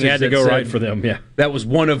another Everything message had to that go said right for them. Yeah, that was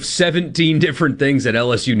one of 17 different things that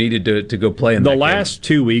LSU needed to go play in. The last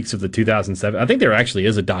 2 weeks of the 2007, I think there actually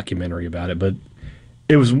is a documentary about it, but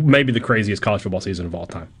it was maybe the craziest college football season of all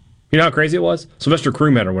time. You know how crazy it was? Sylvester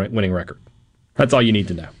Crew had a winning record. That's all you need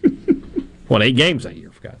to know. Won 8 games that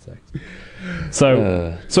year, for God's sakes.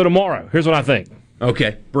 So tomorrow, here's what I think.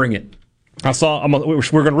 Okay, bring it. We're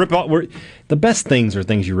going to rip off. The best things are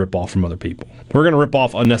things you rip off from other people. We're going to rip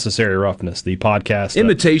off Unnecessary Roughness, the podcast.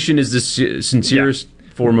 Imitation is the sincerest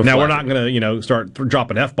form of. Now flattery. we're not going to start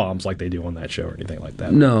dropping F-bombs like they do on that show or anything like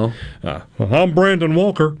that. No. I'm Brandon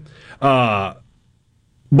Walker, but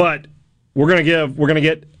we're going to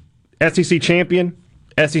get SEC champion,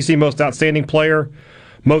 SEC most outstanding player,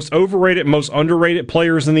 most overrated, most underrated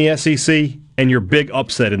players in the SEC, and your big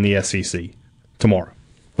upset in the SEC tomorrow.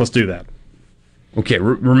 Let's do that. Okay,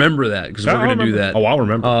 remember that, because we're going to do that. Oh, I'll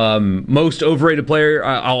remember. Most overrated player,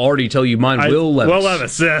 I'll already tell you mine, Will Levis. Will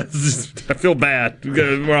Levis. I feel bad.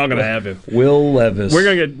 We're all going to have him. Will Levis. We're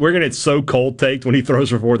going to get so cold taked when he throws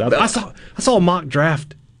for 4,000. I saw a mock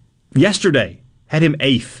draft yesterday. Had him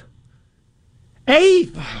 8th.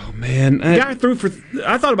 8th. Oh, man. The guy threw for,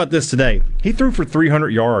 I thought about this today. He threw for 300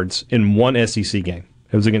 yards in one SEC game.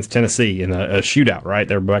 It was against Tennessee in a shootout, right?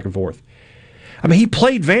 They were back and forth. I mean, he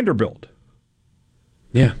played Vanderbilt.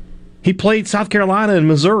 Yeah. He played South Carolina and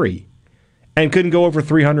Missouri and couldn't go over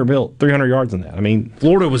 300 yards in that. I mean,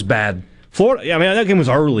 Florida was bad. Florida, I mean, that game was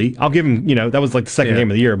early. I'll give him, that was like the second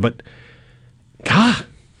game of the year. But, God,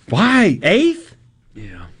 why? 8th?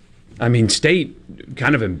 Yeah. I mean, State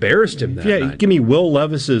kind of embarrassed him that night. Give me Will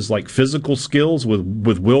Levis's physical skills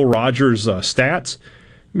with Will Rogers' stats.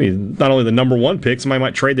 I mean, not only the number 1 pick, somebody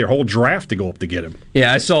might trade their whole draft to go up to get him.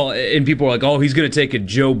 Yeah, I saw, and people were like, oh, he's going to take a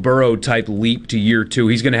Joe Burrow type leap to year 2.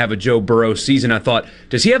 He's going to have a Joe Burrow season. I thought,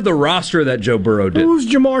 does he have the roster that Joe Burrow did? Who's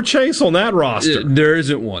Jamar Chase on that roster? There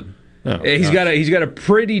isn't one. Oh, he's got a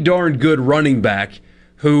pretty darn good running back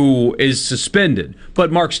who is suspended.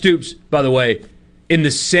 But Mark Stoops, by the way, in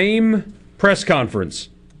the same press conference,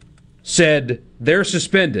 said they're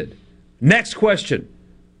suspended. Next question,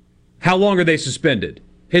 how long are they suspended?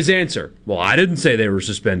 His answer, well, I didn't say they were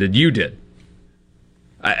suspended. You did.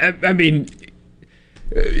 I mean,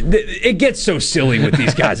 it gets so silly with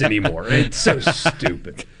these guys anymore. It's so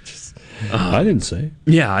stupid. I didn't say.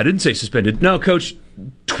 Yeah, I didn't say suspended. No, Coach,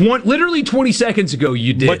 literally 20 seconds ago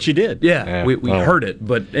you did. But you did. Yeah, we heard it.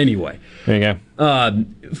 But anyway. There you go.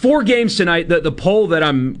 4 games tonight. The poll that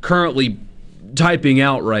I'm currently typing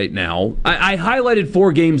out right now, I highlighted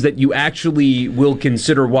 4 games that you actually will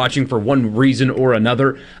consider watching for one reason or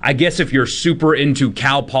another. I guess if you're super into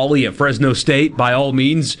Cal Poly at Fresno State, by all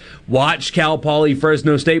means, watch Cal Poly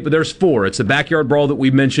Fresno State, but there's 4. It's the backyard brawl that we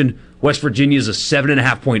mentioned. West Virginia is a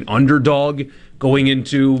 7.5-point underdog going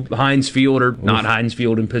into Heinz Field, or not Heinz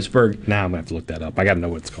Field in Pittsburgh. Now I'm going to have to look that up. I got to know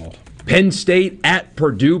what it's called. Penn State at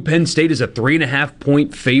Purdue. Penn State is a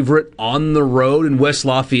 3.5-point favorite on the road in West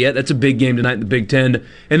Lafayette. That's a big game tonight in the Big Ten.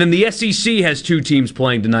 And then the SEC has 2 teams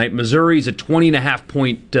playing tonight. Missouri's a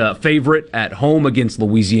 20.5-point favorite at home against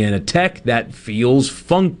Louisiana Tech. That feels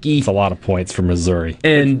funky. It's a lot of points for Missouri.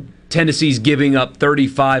 And Tennessee's giving up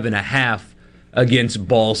 35.5 against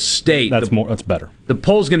Ball State. That's better. The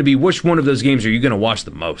poll's going to be, which one of those games are you going to watch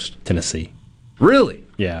the most? Tennessee. Really?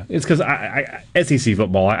 Yeah, it's because SEC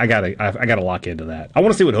football. I gotta lock into that. I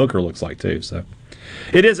want to see what Hooker looks like too. So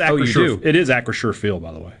it is Acrisure. It is Acrisure Field,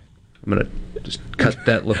 by the way. I'm gonna just cut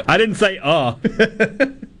that. I didn't say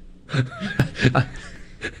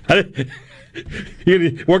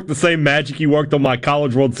You work the same magic you worked on my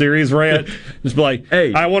College World Series rant. Just be like,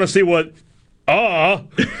 hey, I want to see what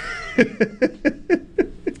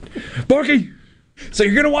Barky. So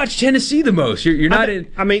you're going to watch Tennessee the most. You're not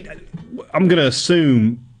in. I mean, I'm going to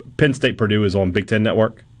assume Penn State Purdue is on Big Ten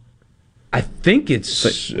Network. I think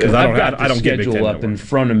it's. Because I don't get Big Ten up Network. in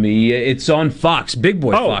front of me. It's on Fox, Big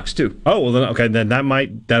Boy Fox too. Oh well, then okay, then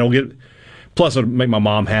that'll get. Plus, it'll make my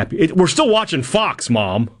mom happy. We're still watching Fox,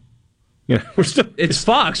 Mom. We're still. It's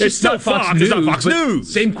Fox. It's still Fox. News, it's not Fox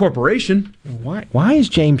News. Same corporation. Why is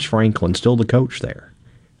James Franklin still the coach there?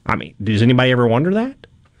 I mean, does anybody ever wonder that?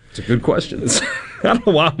 It's a good question. I don't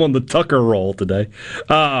know why I'm on the Tucker roll today.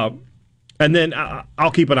 And then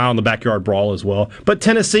I'll keep an eye on the backyard brawl as well. But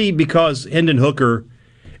Tennessee, because Hendon Hooker,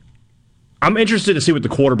 I'm interested to see what the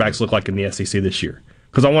quarterbacks look like in the SEC this year.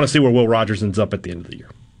 Because I want to see where Will Rogers ends up at the end of the year.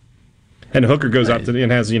 And Hooker goes out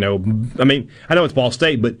and has, I know it's Ball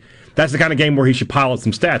State, but that's the kind of game where he should pile up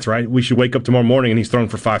some stats, right? We should wake up tomorrow morning and he's thrown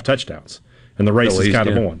for 5 touchdowns. And the race is kind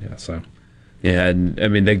of on. Yeah, so. Yeah, and I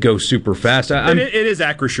mean, they go super fast. And it is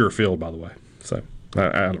Acrisure Field, by the way. So,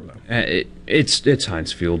 I don't know. It's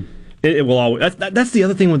Heinz Field. It will always. That's the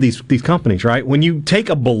other thing with these companies, right? When you take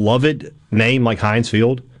a beloved name like Heinz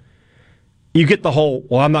Field, you get the whole,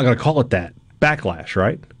 well, I'm not going to call it that, backlash,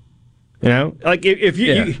 right? You know, like if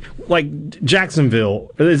you like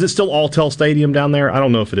Jacksonville, is it still Alltel Stadium down there? I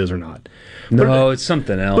don't know if it is or not. No, it's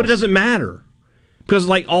something else. But it doesn't matter because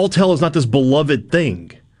like Alltel is not this beloved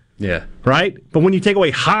thing. Yeah. Right? But when you take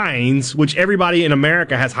away Heinz, which everybody in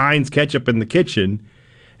America has Heinz ketchup in the kitchen,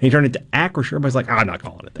 and you turn it to Acrisure, everybody's like, I'm not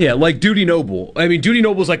calling it that. Yeah, like Duty Noble. I mean, Duty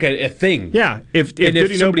Noble's like a thing. Yeah. If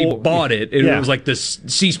somebody bought it, it was like the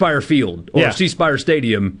C-Spire Field or C-Spire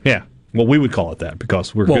Stadium. Yeah. Well, we would call it that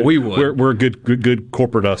because we're good. We would. We're good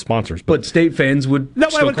corporate sponsors. But State fans would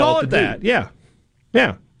nobody would call it that. Yeah.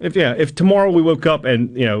 Yeah. If tomorrow we woke up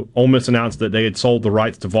and, Ole Miss announced that they had sold the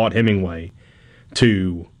rights to Vaught Hemingway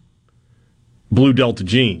to Blue Delta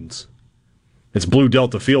Jeans, it's Blue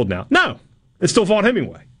Delta Field now. No, it's still Vaught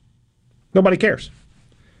Hemingway. Nobody cares.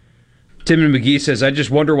 Tim and McGee says, I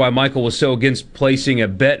just wonder why Michael was so against placing a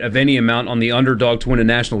bet of any amount on the underdog to win a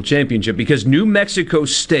national championship, because New Mexico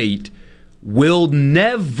State will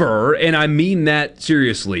never, and I mean that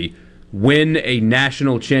seriously, win a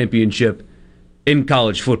national championship in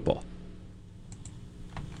college football.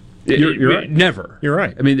 You're right. Never. You're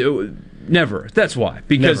right. I mean, never. That's why.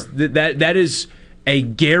 Because that is a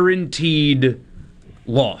guaranteed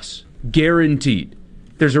loss. Guaranteed.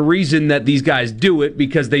 There's a reason that these guys do it,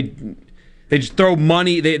 because they just throw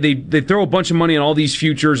money. They throw a bunch of money on all these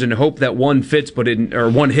futures and hope that one hits. But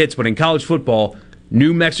in college football,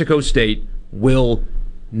 New Mexico State will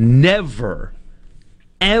never,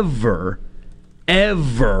 ever,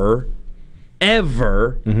 ever,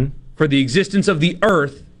 ever, for the existence of the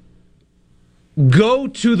earth, go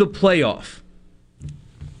to the playoff.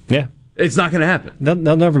 Yeah. It's not going to happen. They'll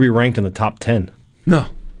never be ranked in the top 10. No,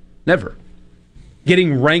 never.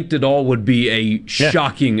 Getting ranked at all would be a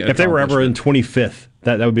shocking If they were ever in 25th,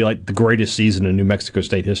 that would be like the greatest season in New Mexico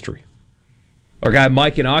State history. Our guy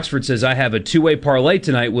Mike in Oxford says, I have a two-way parlay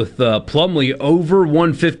tonight with Plumlee over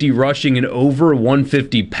 150 rushing and over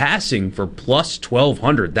 150 passing for plus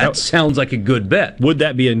 1,200. That sounds like a good bet. Would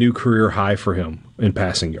that be a new career high for him in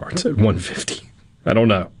passing yards at 150? I don't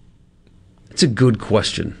know. It's a good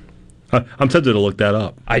question. I'm tempted to look that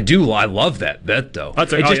up. I do. I love that bet, though. It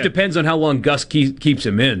just depends on how long Gus keeps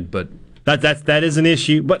him in. But that is an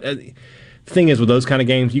issue. But the thing is, with those kind of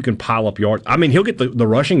games, you can pile up yards. I mean, he'll get the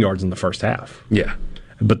rushing yards in the first half. Yeah.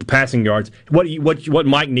 But the passing yards, what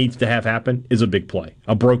Mike needs to have happen is a big play.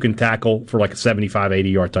 A broken tackle for like a 75,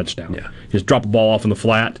 80-yard touchdown. Yeah. Just drop a ball off in the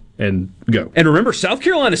flat and go. And remember, South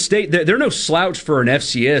Carolina State, they're no slouch for an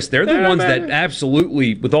FCS. They're the ones that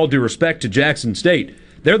absolutely, with all due respect to Jackson State,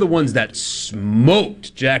 they're the ones that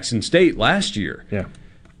smoked Jackson State last year. Yeah.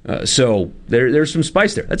 So there's some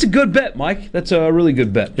spice there. That's a good bet, Mike. That's a really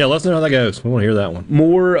good bet. Yeah, let us know how that goes. We want to hear that one.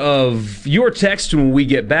 More of your text when we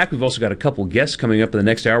get back. We've also got a couple guests coming up in the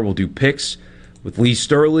next hour. We'll do picks with Lee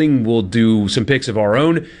Sterling. We'll do some picks of our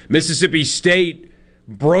own. Mississippi State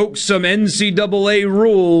broke some NCAA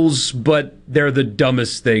rules, but they're the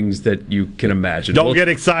dumbest things that you can imagine. Don't get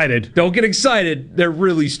excited. Don't get excited. They're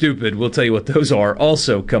really stupid. We'll tell you what those are.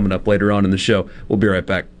 Also coming up later on in the show. We'll be right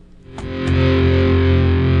back.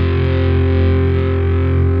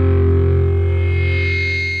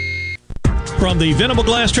 From the Venable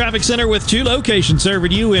Glass Traffic Center with two locations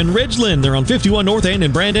serving you in Ridgeland. They're on 51 North and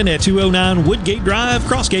in Brandon at 209 Woodgate Drive,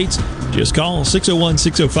 Crossgates. Just call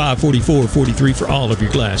 601-605-4443 for all of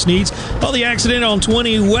your glass needs. Well, the accident on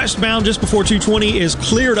 20 westbound just before 220 is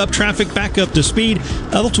cleared up. Traffic back up to speed.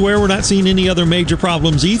 Elsewhere, we're not seeing any other major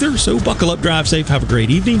problems either. So buckle up, drive safe, have a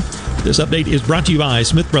great evening. This update is brought to you by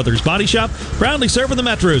Smith Brothers Body Shop, proudly serving the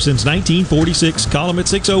Metro since 1946. Call them at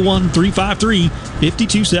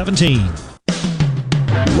 601-353-5217.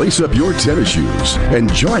 Lace up your tennis shoes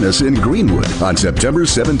and join us in Greenwood on September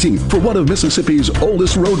 17th for one of Mississippi's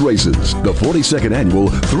oldest road races. The 42nd annual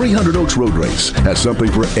 300 Oaks Road Race has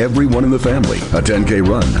something for everyone in the family. A 10K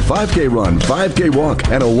run, 5K walk,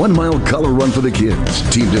 and a 1 mile color run for the kids.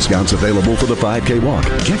 Team discounts available for the 5K walk.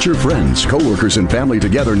 Get your friends, coworkers, and family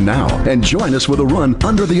together now and join us with a run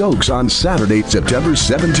under the Oaks on Saturday, September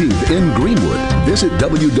 17th in Greenwood. Visit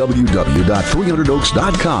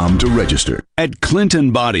www.300oaks.com to register. At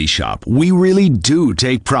Clinton Body Shop, we really do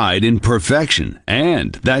take pride in perfection,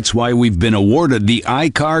 and that's why we've been awarded the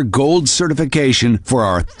ICAR Gold certification for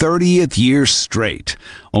our 30th year straight.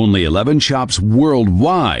 Only 11 shops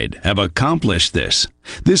worldwide have accomplished this.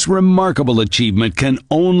 This remarkable achievement can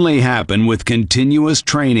only happen with continuous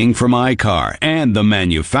training from ICAR and the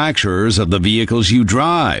manufacturers of the vehicles you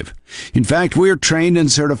drive. In fact, we're trained and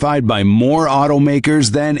certified by more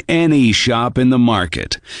automakers than any shop in the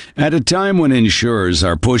market. At a time when insurers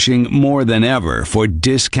are pushing more than ever for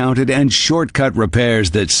discounted and shortcut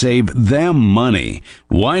repairs that save them money,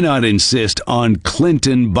 why not insist on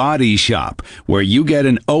Clinton Body Shop, where you get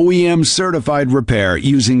an OEM certified repair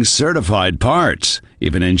using certified parts?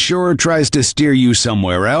 If an insurer tries to steer you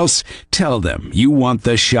somewhere else, tell them you want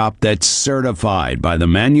the shop that's certified by the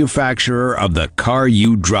manufacturer of the car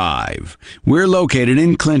you drive. We're located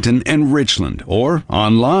in Clinton and Richland, or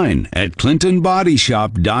online at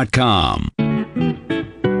clintonbodyshop.com.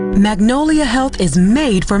 Magnolia Health is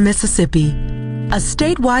made for Mississippi. A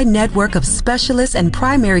statewide network of specialists and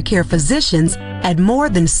primary care physicians at more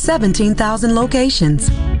than 17,000 locations.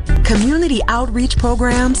 Community outreach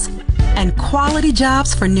programs, and quality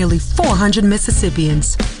jobs for nearly 400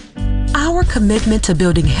 Mississippians. Our commitment to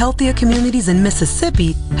building healthier communities in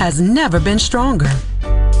Mississippi has never been stronger.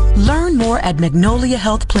 Learn more at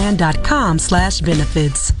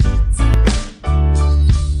magnoliahealthplan.com/benefits.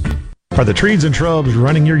 Are the trees and shrubs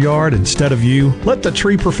running your yard instead of you? Let the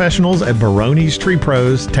tree professionals at Barone's Tree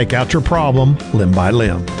Pros take out your problem limb by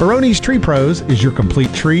limb. Barone's Tree Pros is your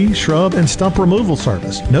complete tree, shrub, and stump removal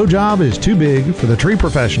service. No job is too big for the tree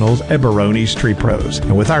professionals at Barone's Tree Pros.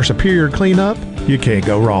 And with our superior cleanup, you can't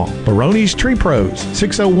go wrong. Barone's Tree Pros,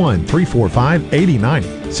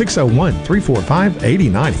 601-345-8090.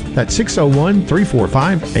 601-345-8090. That's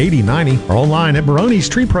 601-345-8090 or online at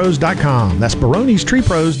baronestreepros.com. That's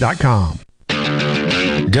baronestreepros.com.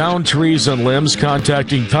 Downed trees and limbs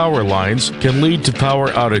contacting power lines can lead to power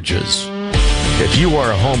outages. If you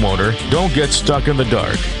are a homeowner, don't get stuck in the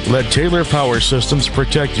dark. Let Taylor Power Systems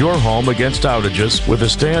protect your home against outages with a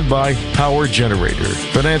standby power generator.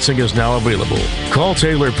 Financing is now available. Call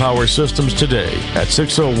Taylor Power Systems today at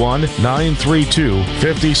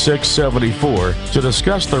 601-932-5674 to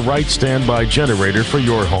discuss the right standby generator for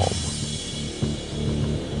your home.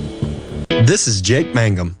 This is Jake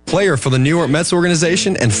Mangum, player for the New York Mets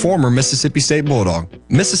organization and former Mississippi State Bulldog.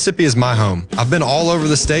 Mississippi is my home. I've been all over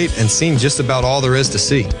the state and seen just about all there is to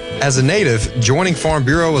see. As a native, joining Farm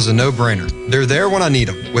Bureau was a no-brainer. They're there when I need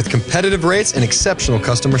them, with competitive rates and exceptional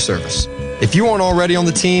customer service. If you aren't already on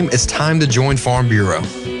the team, it's time to join Farm Bureau.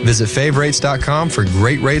 Visit favrates.com for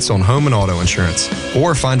great rates on home and auto insurance,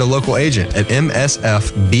 or find a local agent at msfbins.com.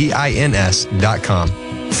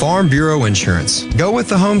 Farm Bureau Insurance. Go with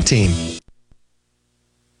the home team.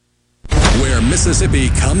 Where Mississippi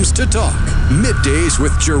comes to talk. Middays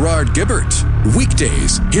with Gerard Gibbert.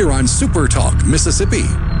 Weekdays here on Super Talk Mississippi.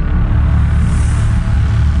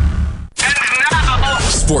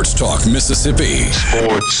 Sports Talk Mississippi.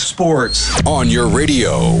 Sports. On your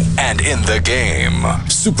radio and in the game.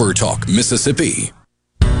 Super Talk Mississippi.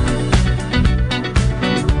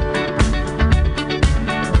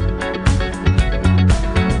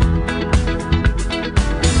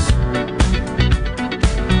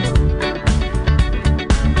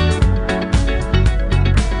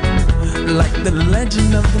 Like the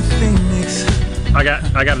legend of the Phoenix. I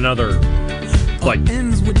got another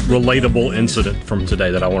relatable incident from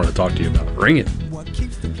today that I wanted to talk to you about. Bring it.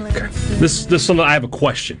 Okay. This is something I have a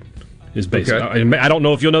question. Is basically I don't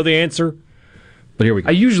know if you'll know the answer, but here we go.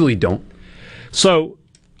 I usually don't. So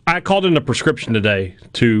I called in a prescription today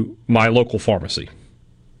to my local pharmacy.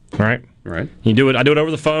 All right. You do it. I do it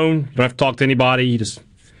over the phone. You don't have to talk to anybody. You just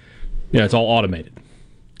it's all automated.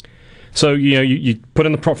 So, you put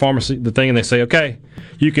in the pharmacy, the thing, and they say, okay,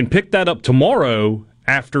 you can pick that up tomorrow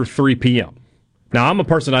after 3 p.m. Now, I'm a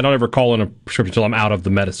person, I don't ever call in a prescription until I'm out of the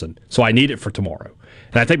medicine. So I need it for tomorrow.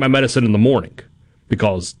 And I take my medicine in the morning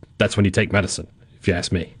because that's when you take medicine, if you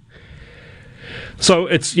ask me. So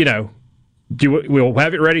it's, we'll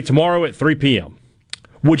have it ready tomorrow at 3 p.m.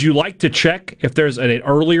 Would you like to check if there's an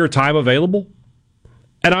earlier time available?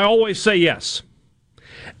 And I always say yes.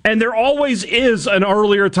 And there always is an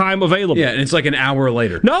earlier time available. Yeah, and it's like an hour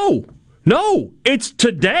later. No, it's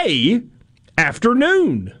today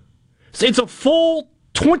afternoon. It's a full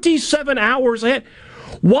 27 hours ahead.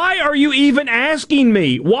 Why are you even asking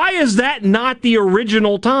me? Why is that not the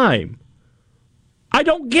original time? I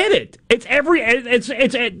don't get it.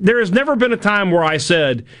 There has never been a time where I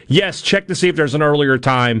said, yes, check to see if there's an earlier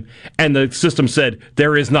time, and the system said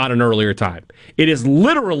there is not an earlier time. It is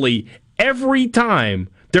literally every time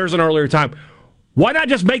there's an earlier time. Why not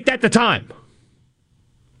just make that the time?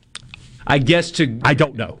 I guess I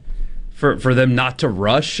don't know. For them not to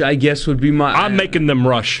rush, I guess would be my... I'm making them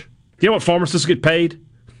rush. You know what pharmacists get paid?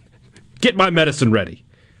 Get my medicine ready.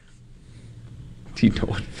 Do you know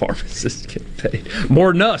what pharmacists get paid?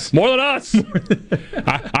 More than us. More than us.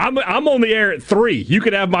 I'm on the air at 3. You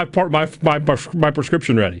could have my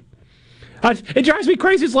prescription ready. It drives me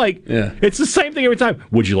crazy. It's like, It's the same thing every time.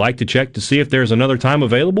 Would you like to check to see if there's another time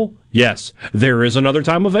available? Yes, there is another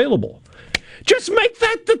time available. Just make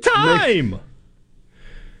that the time.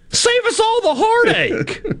 Save us all the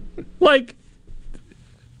heartache. Like,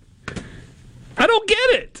 I don't get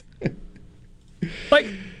it. Like,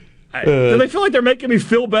 do they feel like they're making me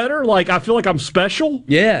feel better? Like I feel like I'm special?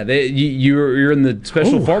 Yeah, you're in the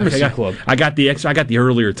special pharmacy club. I got the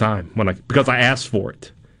earlier time because I asked for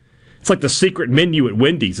it. It's like the secret menu at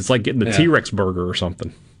Wendy's. It's like getting the T-Rex burger or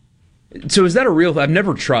something. So is that a real? I've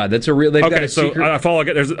never tried. That's a real. Okay, so I follow. I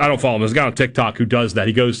don't follow him. There's a guy on TikTok who does that.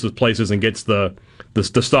 He goes to places and gets the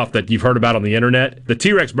stuff that you've heard about on the internet. The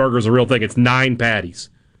T-Rex burger is a real thing. It's 9 patties.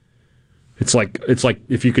 It's like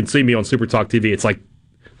if you can see me on Super Talk TV, it's like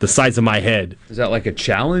the size of my head. Is that like a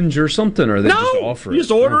challenge or something, or they just offer it? You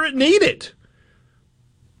just order it and eat it.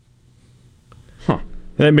 Huh.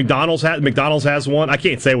 And then McDonald's has one. I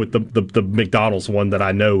can't say what the McDonald's one that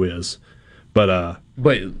I know is, but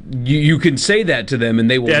you can say that to them and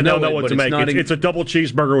they will know what to make. It's a double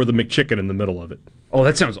cheeseburger with a McChicken in the middle of it. Oh,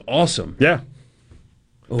 that sounds awesome. Yeah.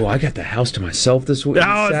 Oh, I got the house to myself this week.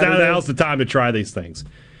 Now's the time to try these things.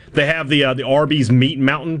 They have the Arby's Meat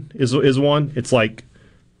Mountain is one. It's like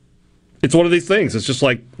it's one of these things. It's just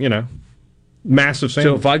like massive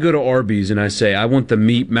sandwich. So if I go to Arby's and I say I want the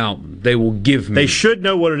Meat Mountain, they will give me. They should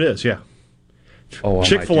know what it is. Yeah. Oh,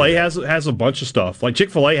 Chick-fil-A has a bunch of stuff. Like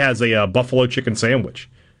Chick-fil-A has a buffalo chicken sandwich.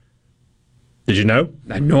 Did you know?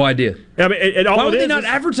 I had no idea. I mean, why would they not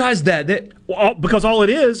advertise that? Because all it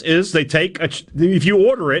is they take if you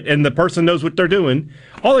order it and the person knows what they're doing,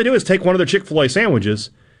 all they do is take one of their Chick-fil-A sandwiches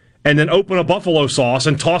and then open a buffalo sauce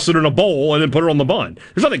and toss it in a bowl and then put it on the bun.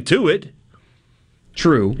 There's nothing to it.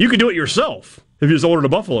 True. You can do it yourself if you just ordered a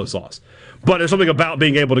buffalo sauce. But there's something about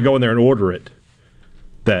being able to go in there and order it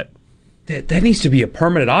that needs to be a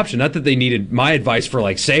permanent option. Not that they needed my advice for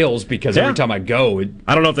like sales, because every time I go,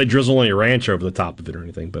 I don't know if they drizzle any ranch over the top of it or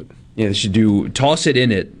anything, but they should toss it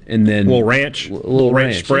in it and then a little ranch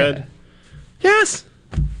spread. Yeah. Yes.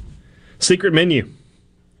 Secret menu.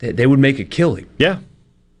 They would make a killing. Yeah.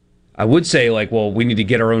 I would say we need to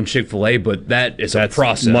get our own Chick-fil-A, but that's a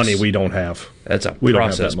process. Money we don't have. That's a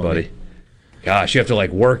process, buddy. Gosh, you have to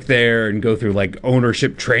work there and go through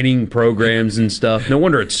ownership training programs and stuff. No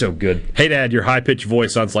wonder it's so good. Hey, Dad, your high-pitched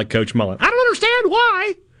voice sounds like Coach Mullen. I don't understand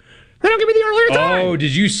why. They don't give me the earlier time. Oh,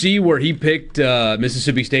 did you see where he picked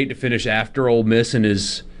Mississippi State to finish after Ole Miss in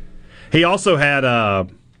his... He also had, I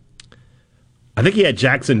think he had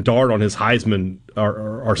Jackson Dart on his Heisman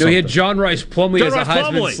or something. No, he had John Rice Plumlee as a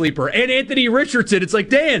Heisman sleeper. And Anthony Richardson. It's like,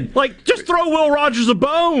 Dan. Just throw Will Rogers a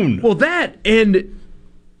bone. Well, that and...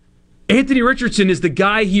 Anthony Richardson is the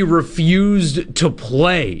guy he refused to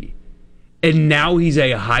play, and now he's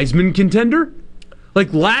a Heisman contender?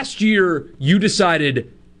 Last year, you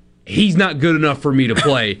decided he's not good enough for me to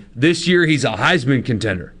play. This year, he's a Heisman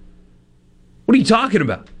contender. What are you talking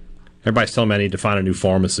about? Everybody's telling me I need to find a new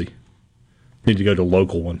pharmacy. Need to go to a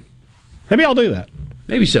local one. Maybe I'll do that.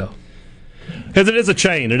 Maybe so. Because it is a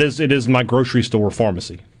chain. It is my grocery store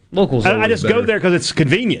pharmacy. Locals. I just go there because it's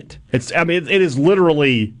convenient. It is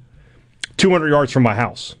literally 200 yards from my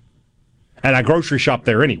house, and I grocery shop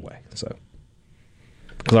there anyway. So,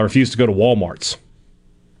 because I refuse to go to Walmart's.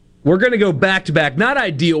 We're going to go back-to-back. Not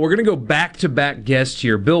ideal. We're going to go back-to-back guests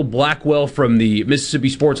here. Bill Blackwell from the Mississippi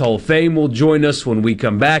Sports Hall of Fame will join us when we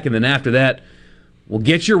come back, and then after that, we'll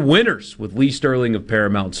get your winners with Lee Sterling of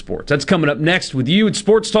Paramount Sports. That's coming up next with you at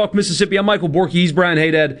Sports Talk Mississippi. I'm Michael Borky. He's Brian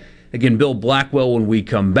Haydad. Again, Bill Blackwell when we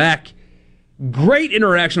come back. Great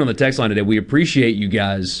interaction on the text line today. We appreciate you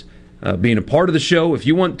guys being a part of the show. If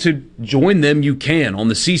you want to join them, you can on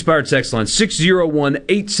the C Spire text line,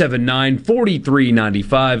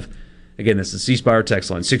 601-879-4395. Again, that's the C Spire text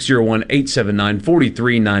line,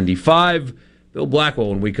 601-879-4395. Bill Blackwell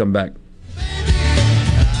when we come back.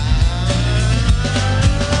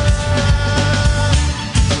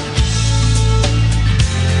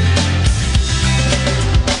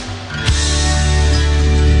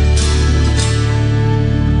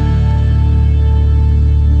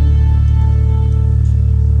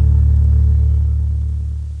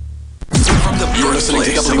 You're listening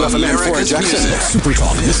to WFMN Florida Jackson. Super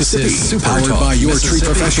Talk Mississippi. Powered by your tree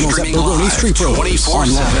professionals at Baroni's Tree Pros.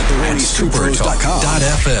 Online at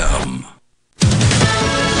Baroni'sTreePros.com.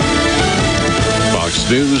 Fox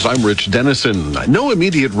News, I'm Rich Dennison. No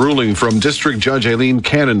immediate ruling from District Judge Aileen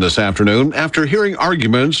Cannon this afternoon after hearing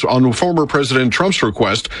arguments on former President Trump's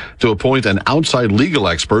request to appoint an outside legal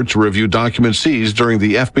expert to review documents seized during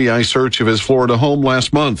the FBI search of his Florida home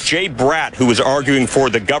last month. Jay Bratt, who was arguing for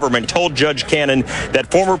the government, told Judge Cannon that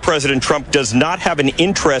former President Trump does not have an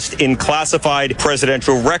interest in classified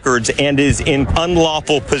presidential records and is in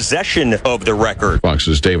unlawful possession of the record.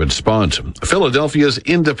 Fox's David Spunt. Philadelphia's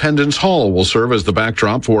Independence Hall will serve as the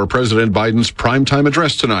backdrop for President Biden's primetime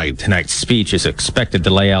address tonight. Tonight's speech is expected to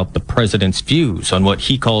lay out the president's views on what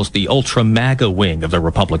he calls the ultra-MAGA wing of the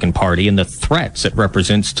Republican Party and the threats it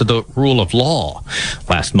represents to the rule of law.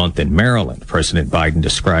 Last month in Maryland, President Biden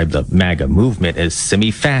described the MAGA movement as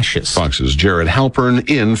semi-fascist. Fox's Jared Halpern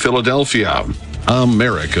in Philadelphia.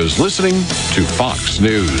 America's listening to Fox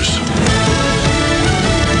News.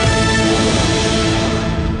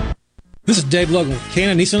 This is Dave Logan with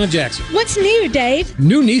Cannon Nissan of Jackson. What's new, Dave?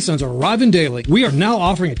 New Nissans are arriving daily. We are now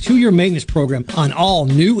offering a 2-year maintenance program on all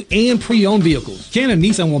new and pre-owned vehicles. Cannon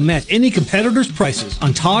Nissan will match any competitor's prices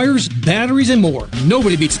on tires, batteries, and more.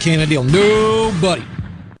 Nobody beats a Cannon deal. Nobody.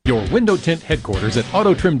 Your window tint headquarters at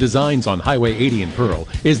Auto Trim Designs on Highway 80 in Pearl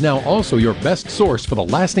is now also your best source for the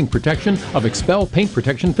lasting protection of Expel paint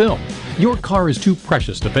protection film. Your car is too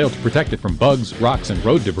precious to fail to protect it from bugs, rocks, and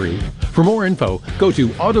road debris. For more info, go to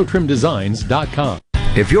autotrimdesigns.com.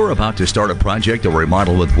 If you're about to start a project or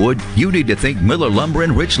remodel with wood, you need to think Miller Lumber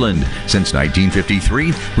in Richland. Since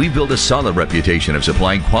 1953, we've built a solid reputation of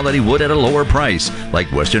supplying quality wood at a lower price,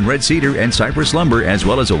 like Western Red Cedar and Cypress Lumber, as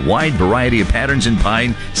well as a wide variety of patterns in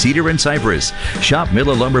pine, cedar, and cypress. Shop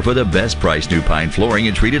Miller Lumber for the best price new pine flooring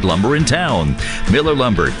and treated lumber in town. Miller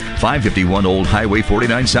Lumber, 551 Old Highway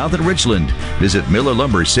 49 South in Richland. Visit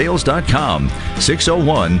MillerLumberSales.com,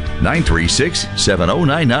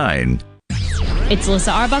 601-936-7099. It's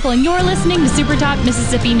Alyssa Arbuckle, and you're listening to Super Talk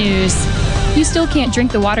Mississippi News. You still can't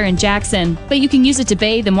drink the water in Jackson, but you can use it to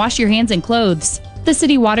bathe and wash your hands and clothes. The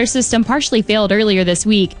city water system partially failed earlier this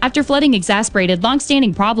week after flooding exacerbated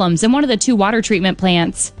long-standing problems in one of the 2 water treatment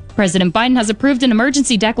plants. President Biden has approved an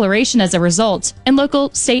emergency declaration as a result, and local,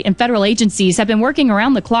 state, and federal agencies have been working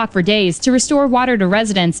around the clock for days to restore water to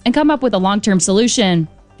residents and come up with a long-term solution.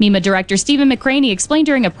 MEMA Director Stephen McCraney explained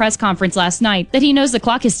during a press conference last night that he knows the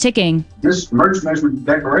clock is ticking. This emergency management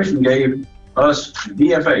declaration gave us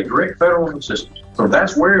DFA, direct federal assistance. So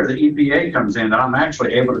that's where the EPA comes in. I'm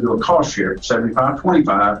actually able to do a cost share,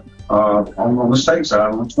 75-25 on the state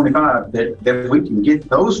side, on 25, that we can get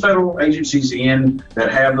those federal agencies in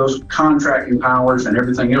that have those contracting powers and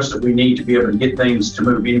everything else that we need to be able to get things to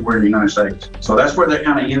move anywhere in the United States. So that's where that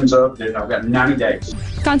kind of ends up. That I've got 90 days.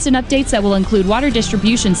 Constant updates that will include water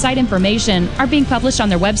distribution site information are being published on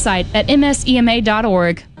their website at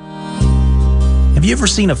msema.org. Have you ever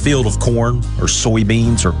seen a field of corn or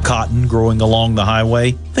soybeans or cotton growing along the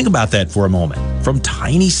highway? Think about that for a moment. From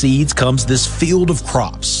tiny seeds comes this field of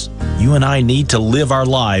crops. You and I need to live our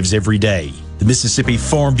lives every day. The Mississippi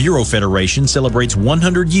Farm Bureau Federation celebrates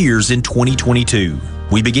 100 years in 2022.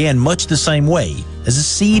 We began much the same way, as a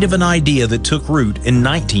seed of an idea that took root in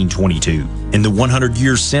 1922. In the 100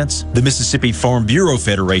 years since, the Mississippi Farm Bureau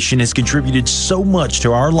Federation has contributed so much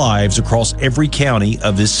to our lives across every county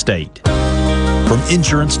of this state. From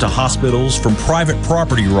insurance to hospitals, from private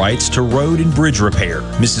property rights to road and bridge repair,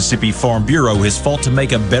 Mississippi Farm Bureau has fought to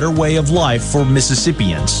make a better way of life for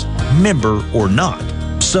Mississippians, member or not.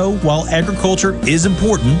 So, while agriculture is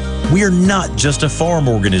important, we are not just a farm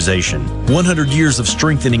organization. 100 years of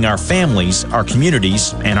strengthening our families, our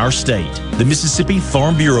communities, and our state. The Mississippi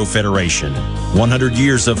Farm Bureau Federation. 100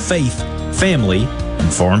 years of faith, family,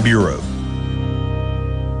 and Farm Bureau.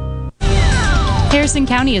 Harrison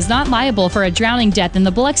County is not liable for a drowning death in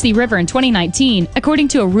the Biloxi River in 2019, according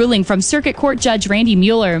to a ruling from Circuit Court Judge Randy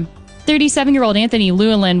Mueller. 37-year-old Anthony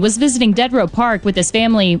Llewellyn was visiting Dead Row Park with his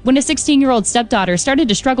family when a 16-year-old stepdaughter started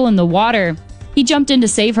to struggle in the water. He jumped in to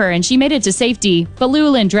save her and she made it to safety, but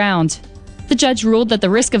Llewellyn drowned. The judge ruled that the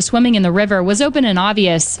risk of swimming in the river was open and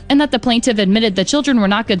obvious, and that the plaintiff admitted the children were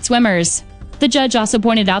not good swimmers. The judge also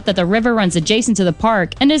pointed out that the river runs adjacent to the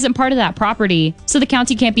park and isn't part of that property, so the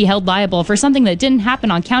county can't be held liable for something that didn't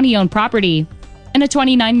happen on county-owned property. And a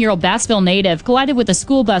 29-year-old Bassville native collided with a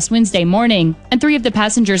school bus Wednesday morning, and 3 of the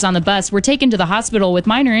passengers on the bus were taken to the hospital with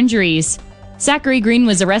minor injuries. Zachary Green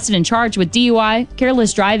was arrested and charged with DUI,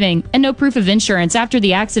 careless driving, and no proof of insurance after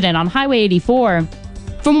the accident on Highway 84.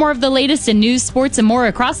 For more of the latest in news, sports, and more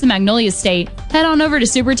across the Magnolia State, head on over to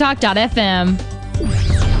supertalk.fm.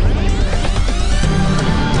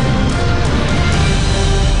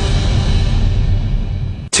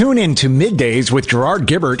 Tune in to Middays with Gerard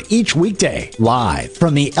Gibbert each weekday, live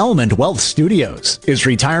from the Element Wealth Studios. Is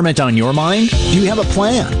retirement on your mind? Do you have a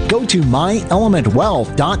plan? Go to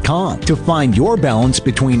myelementwealth.com to find your balance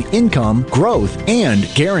between income, growth,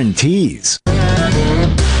 and guarantees.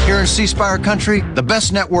 Here in C Spire Country, the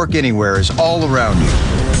best network anywhere is all around you.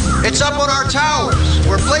 It's up on our towers,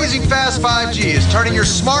 where blazing fast 5G is turning your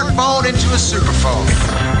smartphone into a superphone.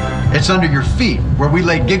 It's under your feet, where we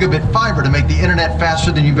lay gigabit fiber to make the internet faster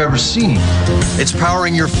than you've ever seen. It's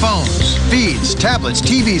powering your phones, feeds, tablets,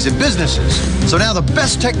 TVs, and businesses. So now the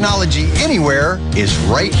best technology anywhere is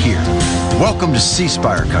right here. Welcome to C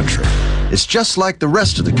Spire Country. It's just like the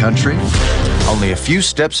rest of the country, only a few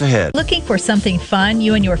steps ahead. Looking for something fun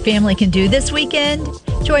you and your family can do this weekend?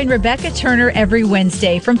 Join Rebecca Turner every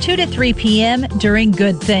Wednesday from 2 to 3 p.m. during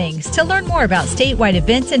Good Things to learn more about statewide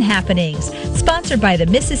events and happenings. Sponsored by the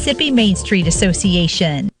Mississippi Main Street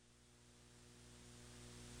Association.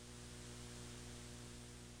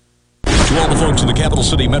 To all the folks in the Capital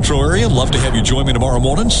City metro area, love to have you join me tomorrow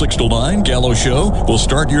morning, 6 to 9, Gallo Show. We'll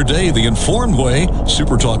start your day the informed way.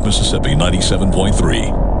 Super Talk Mississippi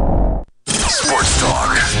 97.3.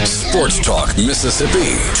 Sports Talk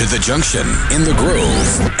Mississippi. To the junction, in the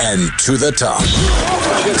Grove, and to the top.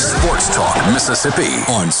 Sports Talk Mississippi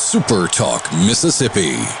on Super Talk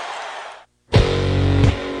Mississippi.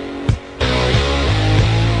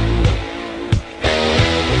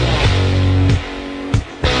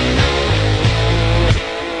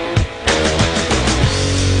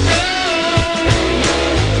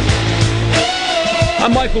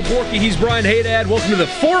 I'm Michael Borky. He's Brian Haydad. Welcome to the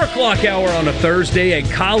 4 o'clock hour on a Thursday, a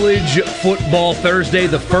college football Thursday,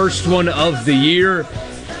 the first one of the year.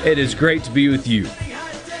 It is great to be with you.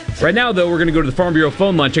 Right now, though, we're going to go to the Farm Bureau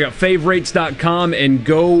phone line. Check out favorites.com and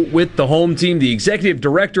go with the home team. The executive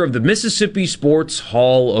director of the Mississippi Sports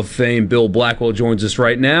Hall of Fame, Bill Blackwell, joins us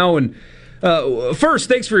right now. And first,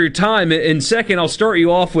 thanks for your time. And second, I'll start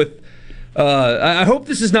you off with, I hope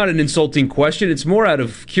this is not an insulting question. It's more out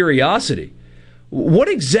of curiosity. What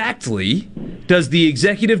exactly does the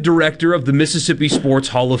executive director of the Mississippi Sports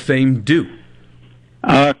Hall of Fame do?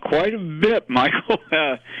 Quite a bit, Michael.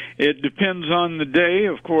 It depends on the day,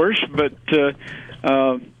 of course, but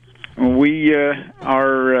we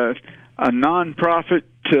are a nonprofit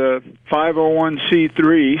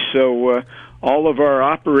 501c3, so all of our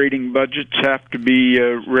operating budgets have to be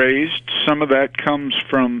raised. Some of that comes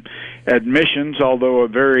from admissions, although a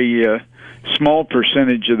very small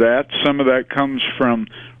percentage of that. Some of that comes from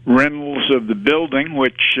rentals of the building,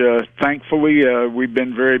 which thankfully we've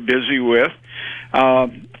been very busy with.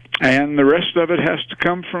 And the rest of it has to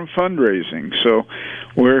come from fundraising. So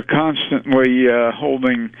we're constantly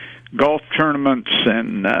holding golf tournaments,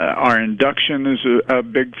 and our induction is a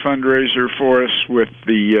big fundraiser for us with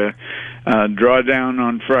the drawdown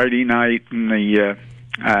on Friday night and the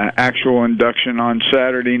actual induction on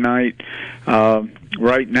Saturday night.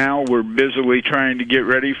 Right now, we're busily trying to get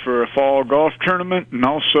ready for a fall golf tournament and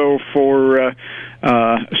also for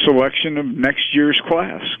selection of next year's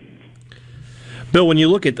class. Bill, when you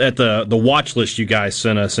look at the watch list you guys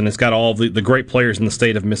sent us, and it's got all the great players in the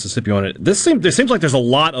state of Mississippi on it, it seems like there's a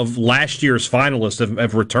lot of last year's finalists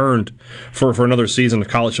have returned for another season of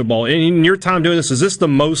college football. In your time doing this, is this the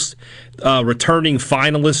most returning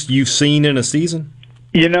finalists you've seen in a season?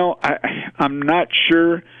 You know, I'm not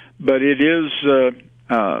sure, but it is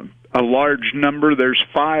a large number. There's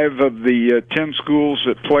 5 of the 10 schools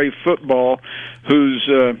that play football whose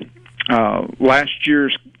last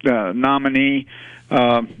year's nominee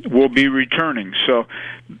will be returning. So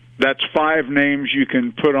that's 5 names you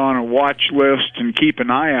can put on a watch list and keep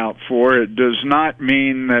an eye out for. It does not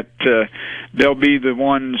mean that they'll be the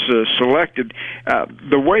ones selected.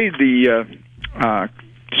 The way the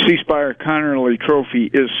C. Spire Connerly Trophy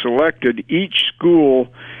is selected, each school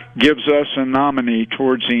gives us a nominee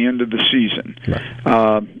towards the end of the season.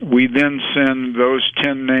 Right. We then send those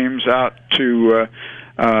 10 names out to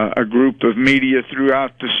a group of media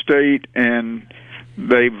throughout the state, and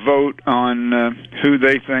they vote on who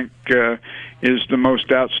they think is the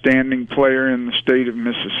most outstanding player in the state of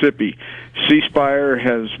Mississippi. C Spire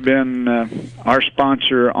has been our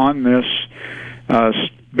sponsor on this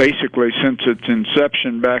basically since its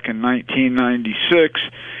inception back in 1996,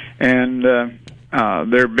 and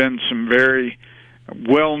there have been some very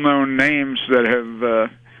well-known names that have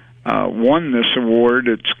won this award.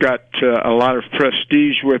 It's got a lot of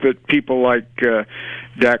prestige with it. People like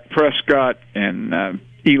Dak Prescott and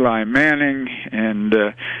Eli Manning and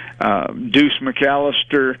Deuce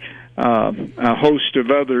McAllister, a host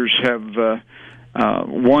of others have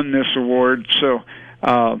won this award. So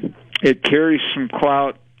it carries some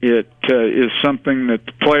clout. It is something that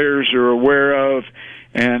the players are aware of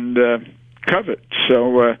and covet.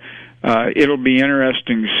 So it'll be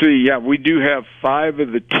interesting to see. Yeah, we do have 5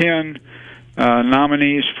 of the 10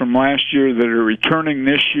 nominees from last year that are returning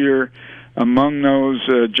this year. Among those,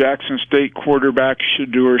 Jackson State quarterback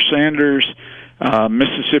Shedeur Sanders,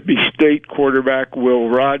 Mississippi State quarterback Will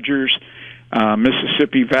Rogers,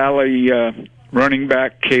 Mississippi Valley running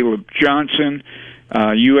back Caleb Johnson,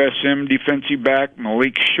 USM defensive back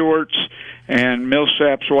Malik Shorts, and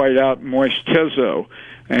Millsaps wideout Moise Tezo.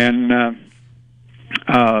 And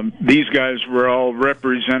these guys were all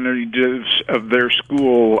representatives of their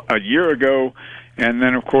school a year ago, and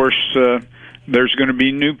then, of course, there's going to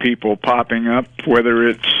be new people popping up, whether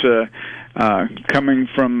it's coming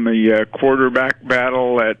from the quarterback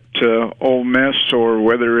battle at Ole Miss or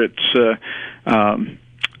whether it's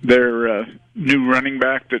their new running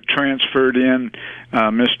back that transferred in,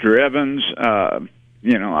 Mr. Evans.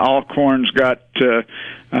 Alcorn's got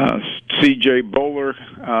C.J. Bowler,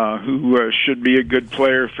 who should be a good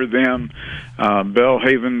player for them.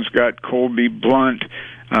 Belhaven's got Colby Blunt.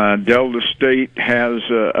 Delta State has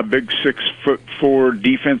a big 6'4"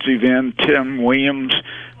 defensive end, Tim Williams,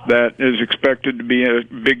 that is expected to be a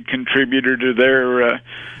big contributor to their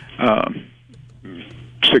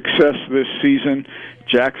success this season.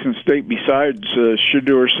 Jackson State, besides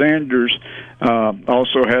Shedeur Sanders,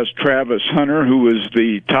 also has Travis Hunter, who was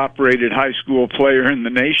the top-rated high school player in the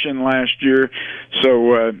nation last year.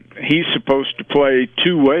 So he's supposed to play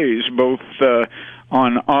 2 ways, both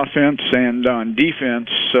on offense and on defense.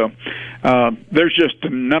 So there's just a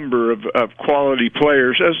number of quality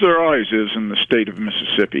players, as there always is in the state of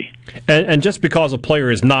Mississippi. And just because a player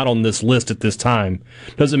is not on this list at this time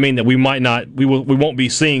doesn't mean that we won't be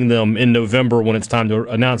seeing them in November when it's time to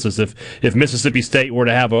announce this. If Mississippi State were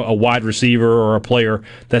to have a wide receiver or a player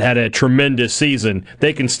that had a tremendous season,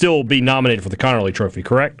 they can still be nominated for the Connerly Trophy,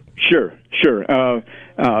 correct? Sure.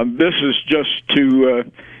 This is just to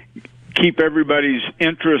keep everybody's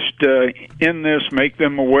interest in this, make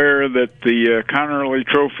them aware that the Connerly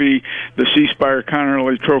Trophy, the C Spire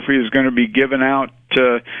Connerly Trophy, is going to be given out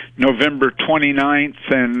November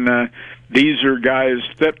 29th, and these are guys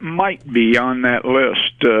that might be on that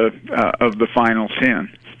list of the final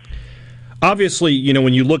 10. Obviously,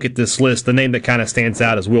 when you look at this list, the name that kind of stands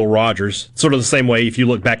out is Will Rogers. Sort of the same way if you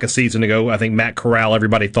look back a season ago, I think Matt Corral,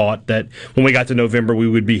 everybody thought that when we got to November, we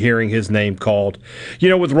would be hearing his name called.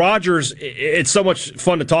 With Rogers, it's so much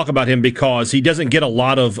fun to talk about him because he doesn't get a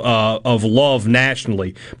lot of love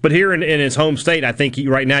nationally. But here in his home state, I think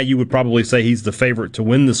right now you would probably say he's the favorite to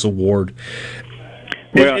win this award.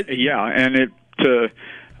 Well, and it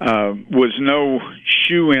was no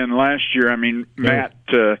shoe-in last year. I mean, Matt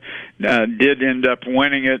did end up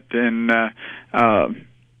winning it, and I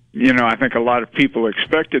think a lot of people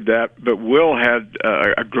expected that. But Will had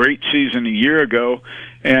a great season a year ago,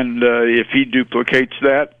 and if he duplicates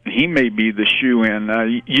that, he may be the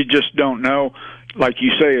shoe-in. You just don't know. Like you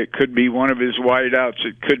say, it could be one of his wideouts.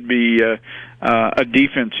 It could be a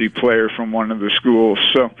defensive player from one of the schools.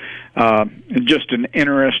 So just an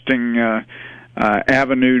interesting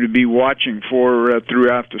avenue to be watching for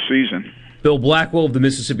throughout the season. Bill Blackwell of the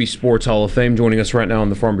Mississippi Sports Hall of Fame joining us right now on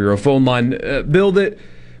the Farm Bureau phone line. Bill,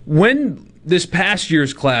 when this past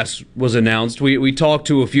year's class was announced, we talked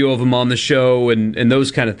to a few of them on the show and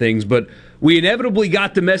those kind of things, but we inevitably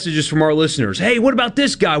got the messages from our listeners. Hey, what about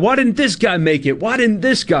this guy? Why didn't this guy make it? Why didn't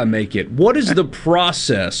this guy make it? What is the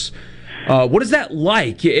process? What is that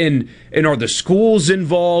like? And are the schools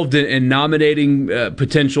involved in nominating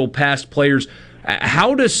potential past players?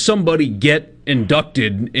 How does somebody get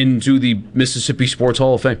inducted into the Mississippi Sports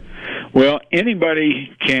Hall of Fame? Well,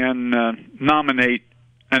 anybody can nominate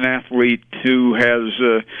an athlete who has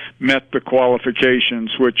met the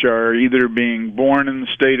qualifications, which are either being born in the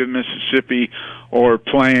state of Mississippi or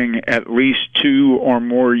playing at least 2 or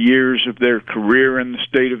more years of their career in the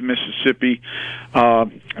state of Mississippi.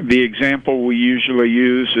 The example we usually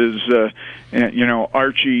use is,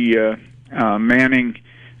 Archie Manning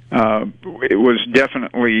it was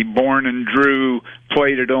definitely born and drew,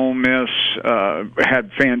 played at Ole Miss,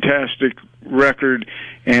 had fantastic record,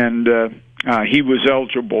 and he was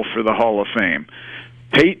eligible for the Hall of Fame.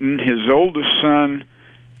 Peyton, his oldest son,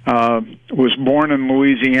 was born in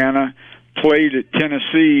Louisiana, played at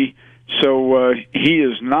Tennessee, so he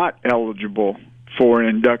is not eligible for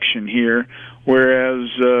induction here, whereas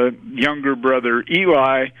younger brother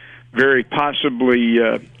Eli very possibly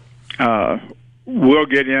will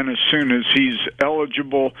get in as soon as he's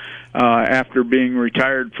eligible after being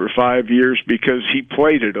retired for 5 years because he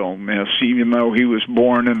played at Ole Miss, even though he was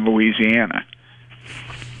born in Louisiana.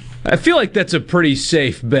 I feel like that's a pretty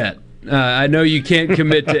safe bet. I know you can't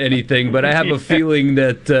commit to anything, but I have a feeling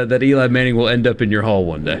that that Eli Manning will end up in your hall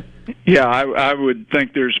one day. Yeah, I would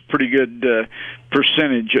think there's a pretty good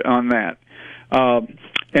percentage on that.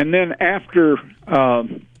 And then after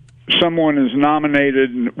someone is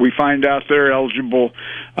nominated and we find out they're eligible,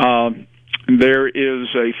 there is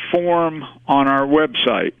a form on our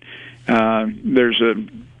website. There's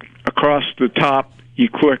across the top, you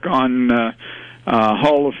click on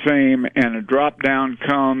Hall of Fame, and a drop-down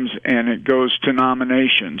comes, and it goes to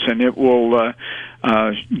nominations, and it will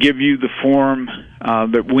give you the form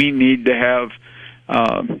that we need to have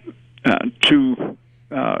to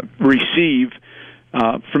receive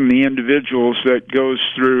from the individuals that goes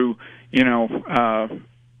through,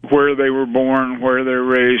 where they were born, where they're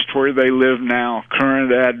raised, where they live now,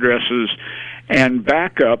 current addresses, and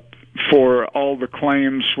backup for all the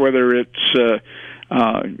claims, whether it's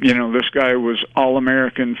this guy was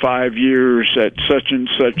All-American 5 years at such and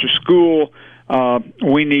such a school.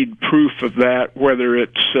 We need proof of that, whether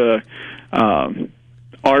it's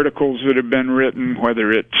articles that have been written,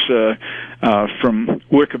 whether it's from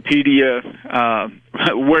Wikipedia,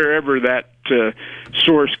 wherever that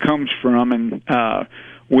source comes from, and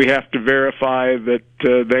we have to verify that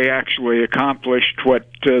they actually accomplished what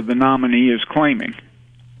the nominee is claiming.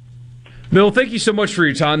 Bill, thank you so much for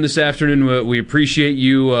your time this afternoon. We appreciate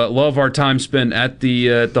you. Love our time spent at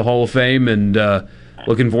the Hall of Fame, and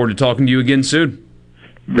looking forward to talking to you again soon.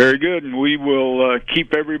 Very good, and we will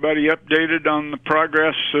keep everybody updated on the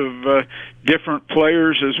progress of different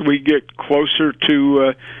players as we get closer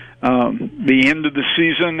to the end of the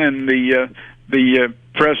season and the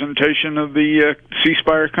presentation of the C.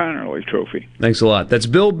 Spire Conerly Trophy. Thanks a lot. That's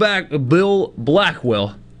Bill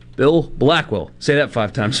Blackwell. Bill Blackwell. Say that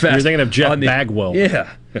 5 times fast. You're thinking of Jeff Bagwell.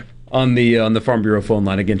 Yeah. on the Farm Bureau phone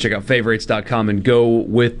line. Again, check out favorites.com and go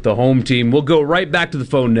with the home team. We'll go right back to the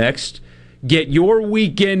phone next. Get your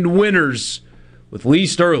weekend winners with Lee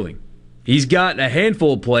Sterling. He's got a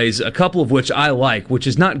handful of plays, a couple of which I like, which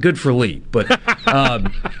is not good for Lee, but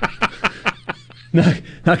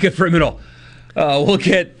not good for him at all. We'll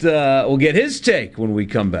get his take when we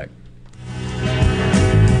come back.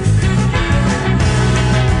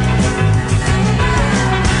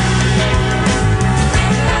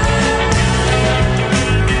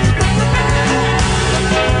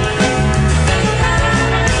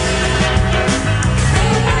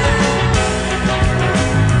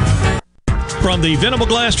 From the Venable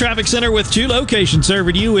Glass Traffic Center with 2 locations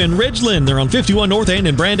serving you in Ridgeland. They're on 51 North and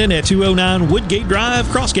in Brandon at 209 Woodgate Drive,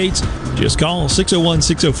 Crossgates. Just call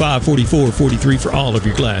 601-605-4443 for all of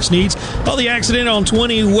your glass needs. Well, the accident on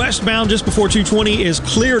 20 westbound just before 220 is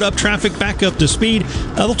cleared up. Traffic back up to speed.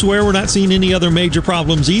 Elsewhere, we're not seeing any other major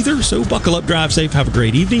problems either, so buckle up, drive safe, have a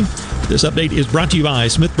great evening. This update is brought to you by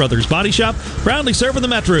Smith Brothers Body Shop, proudly serving the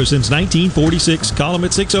Metro since 1946. Call them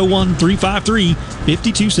at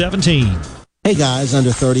 601-353-5217. Hey guys,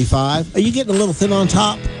 under 35, are you getting a little thin on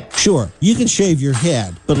top? Sure, you can shave your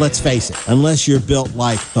head, but let's face it, unless you're built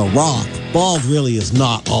like The Rock, bald really is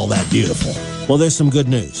not all that beautiful. Well, there's some good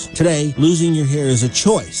news. Today, losing your hair is a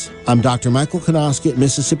choice. I'm Dr. Michael Konoski at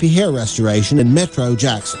Mississippi Hair Restoration in Metro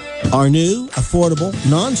Jackson. Our new, affordable,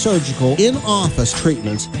 non-surgical, in-office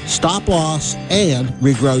treatments stop loss and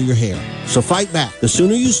regrow your hair. So fight back. The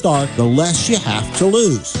sooner you start, the less you have to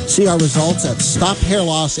lose. See our results at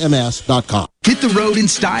stophairlossms.com. Hit the road in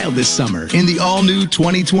style this summer in the all-new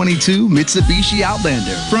 2022 Mitsubishi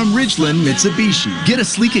Outlander from Ridgeland Mitsubishi. Get a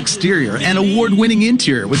sleek exterior and award-winning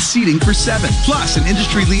interior with seating for 7, plus an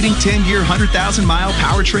industry-leading 10-year, 100,000-mile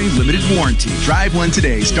powertrain limited warranty. Drive one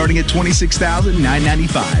today starting at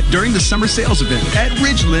 $26,995 during the summer sales event at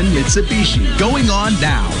Ridgeland Mitsubishi. Going on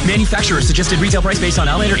now. Manufacturer suggested retail price based on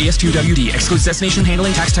Outlander ES2WD. Excludes destination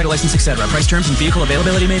handling, tax, title, license, etc. Price, terms, and vehicle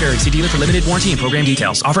availability may vary. See dealer for limited warranty and program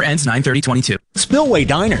details. Offer ends 9/30/22. Spillway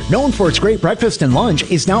Diner, known for its great breakfast and lunch,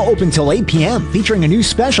 is now open till 8 p.m., featuring a new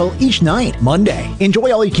special each night. Monday,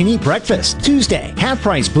 enjoy all-you-can-eat breakfast. Tuesday,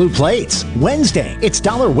 half-price blue plates. Wednesday, it's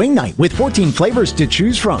Dollar Wing Night with 14 flavors to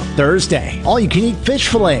choose from. Thursday, all-you-can-eat fish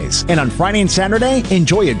fillets. And on Friday and Saturday,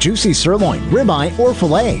 enjoy a juicy sirloin, ribeye, or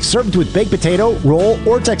filet served with baked potato, roll,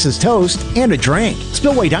 or Texas toast, and a drink.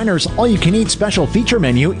 Spillway Diner's all-you-can-eat special feature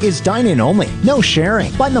menu is dine-in only, no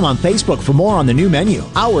sharing. Find them on Facebook for more on the new menu,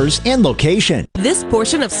 hours, and location. This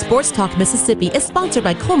portion of Sports Talk Mississippi is sponsored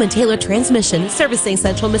by Coleman Taylor Transmission, servicing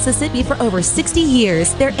Central Mississippi for over 60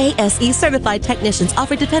 years. Their ASE certified technicians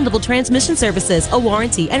offer dependable transmission services, a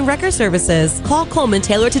warranty, and record services. Call Coleman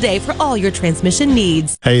Taylor today for all your transmission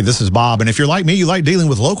needs. Hey, this is Bob, and if you're like me, you like dealing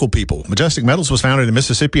with local people. Majestic Metals was founded in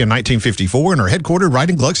Mississippi in 1954 and are headquartered right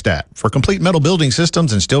in Gluckstadt. For complete metal building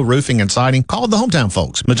systems and steel roofing and siding, call the hometown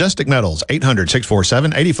folks. Majestic Metals,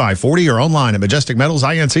 800-647-8540 or online at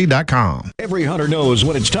majesticmetalsinc.com. Every hunter knows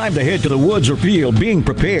when it's time to head to the woods or field, being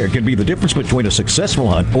prepared can be the difference between a successful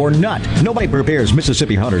hunt or not. Nobody prepares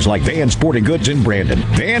Mississippi hunters like Vans Sporting Goods in Brandon.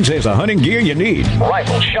 Vans has the hunting gear you need.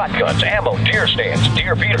 Rifles, shotguns, ammo, deer stands,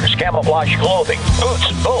 deer feeders, camouflage clothing,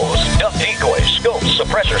 boots, bows, duck decoys, scopes,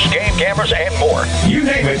 suppressors, game cameras, and more. You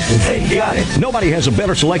name it, they got it. Nobody has a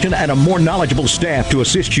better selection and a more knowledgeable staff to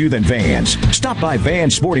assist you than Vans. Stop by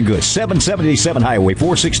Vans Sporting Goods, 777 Highway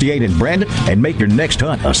 468 in Brandon, and make your next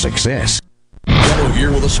hunt a success. Gallo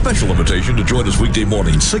here with a special invitation to join us weekday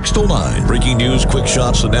morning, 6 to 9. Breaking news, quick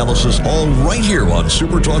shots, analysis, all right here on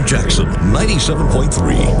Super Talk Jackson 97.3.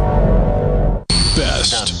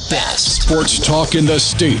 The best sports talk in the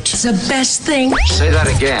state. It's the best thing. Say that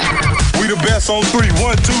again. We the best on 3.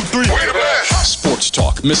 1, 2, 3. We the best. Sports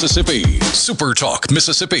Talk Mississippi. Super Talk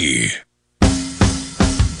Mississippi.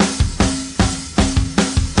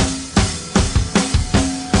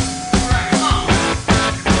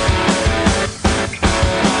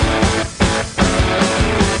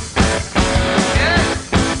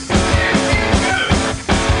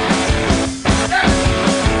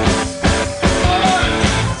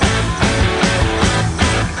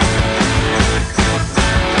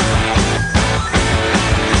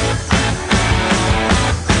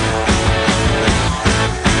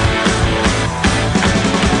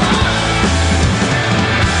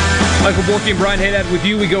 Michael Borky and Brian Haydad with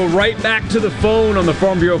you. We go right back to the phone on the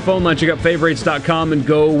Farm Bureau phone line. Check out favorites.com and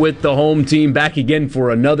go with the home team back again for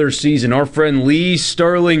another season. Our friend Lee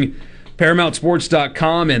Sterling,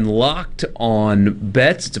 ParamountSports.com and Locked On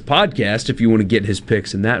Bets. It's a podcast if you want to get his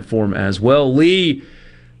picks in that form as well. Lee,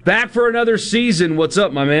 back for another season. What's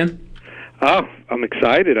up, my man? Oh, I'm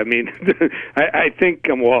excited. I mean, I think,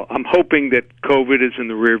 I'm hoping that COVID is in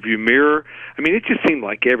the rearview mirror. I mean, it just seemed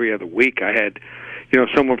like every other week I had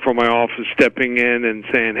someone from my office stepping in and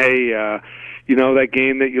saying, hey, that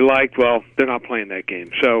game that you liked, well, they're not playing that game.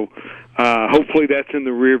 So hopefully that's in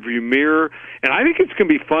the rearview mirror. And I think it's going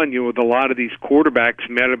to be fun, with a lot of these quarterbacks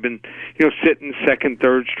might have been, sitting second,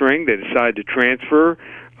 third string. They decided to transfer.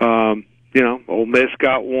 Ole Miss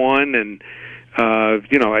got one. And,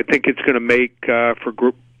 I think it's going to make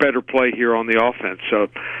for better play here on the offense. So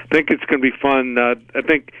I think it's going to be fun. I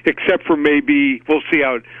think, except for maybe, we'll see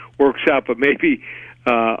how it works out, but maybe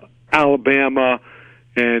Alabama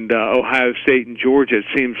and Ohio State and Georgia. It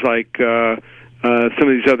seems like some of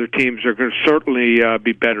these other teams are going to certainly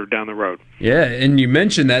be better down the road. Yeah, and you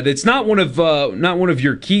mentioned that it's not one of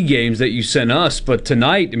your key games that you sent us, but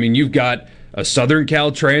tonight, I mean, you've got a Southern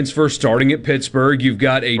Cal transfer starting at Pittsburgh. You've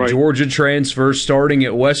got a Georgia transfer starting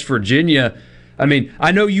at West Virginia. I mean,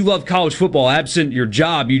 I know you love college football. Absent your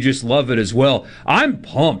job, you just love it as well. I'm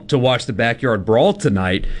pumped to watch the Backyard Brawl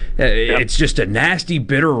tonight. It's just a nasty,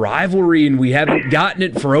 bitter rivalry, and we haven't gotten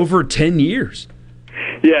it for over 10 years.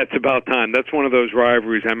 Yeah, it's about time. That's one of those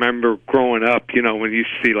rivalries. I remember growing up, when you used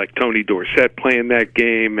to see like Tony Dorsett playing that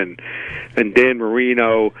game and Dan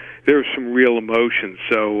Marino. There was some real emotion.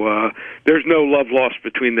 So there's no love lost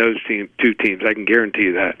between those two teams. I can guarantee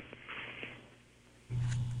you that.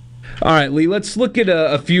 All right, Lee, let's look at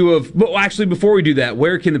a few of... Well, actually, before we do that,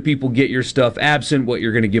 where can the people get your stuff, absent what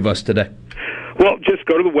you're going to give us today? Well, just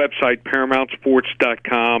go to the website,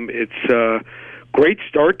 ParamountSports.com. It's a great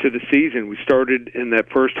start to the season. We started in that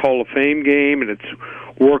first Hall of Fame game, and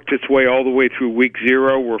it's worked its way all the way through week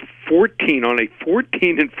 0. We're 14 on a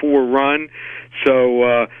 14-4 run,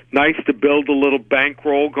 so nice to build a little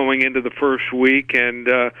bankroll going into the first week, and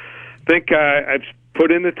I think I've put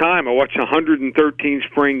in the time. I watched 113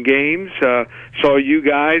 spring games, saw you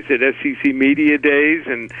guys at SEC Media Days,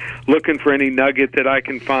 and looking for any nugget that I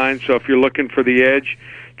can find. So if you're looking for the edge,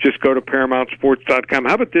 just go to ParamountSports.com.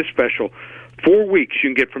 How about this special? 4 weeks. You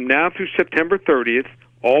can get from now through September 30th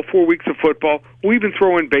all 4 weeks of football. We'll even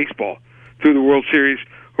throw in baseball through the World Series,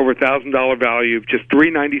 over $1,000 value of just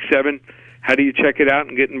 $397. How do you check it out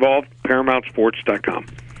and get involved? ParamountSports.com.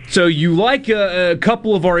 So you like a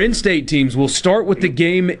couple of our in-state teams. We'll start with the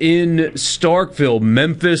game in Starkville.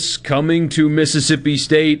 Memphis coming to Mississippi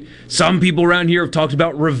State. Some people around here have talked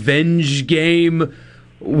about revenge game.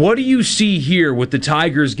 What do you see here with the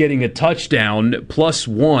Tigers getting a touchdown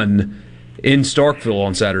 +1 in Starkville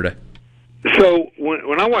on Saturday? So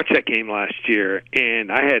when I watched that game last year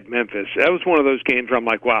and I had Memphis, that was one of those games where I'm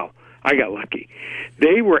like, wow, I got lucky.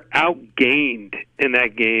 They were outgained in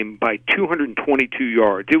that game by 222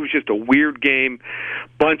 yards. It was just a weird game.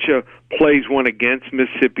 Bunch of plays went against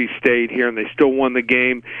Mississippi State here, and they still won the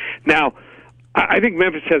game. Now, I think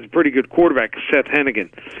Memphis has a pretty good quarterback, Seth Hennigan.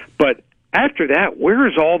 But after that, where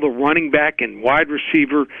is all the running back and wide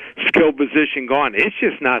receiver skill position gone? It's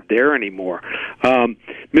just not there anymore.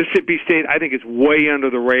 Mississippi State, I think, is way under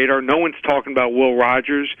the radar. No one's talking about Will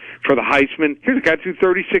Rogers for the Heisman. Here's a guy who threw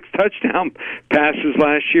 36 touchdown passes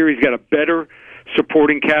last year. He's got a better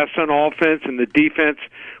supporting cast on offense, and the defense,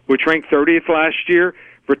 which ranked 30th last year,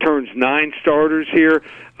 returns 9 starters here.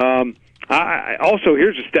 Also,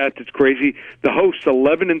 here's a stat that's crazy. The hosts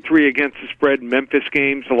 11-3 against the spread in Memphis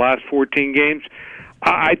games, the last 14 games.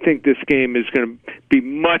 I think this game is going to be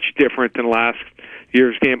much different than last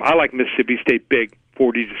year's game. I like Mississippi State big,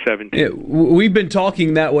 40-17. We've been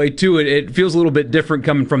talking that way, too. It feels a little bit different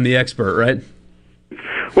coming from the expert, right?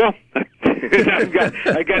 Well,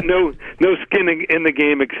 I got no skin in the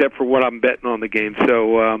game except for what I'm betting on the game.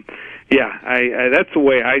 So, yeah, that's the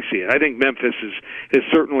way I see it. I think Memphis has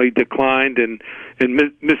certainly declined, and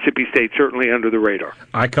Mississippi State certainly under the radar.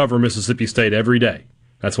 I cover Mississippi State every day.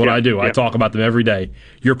 That's what I do. I talk about them every day.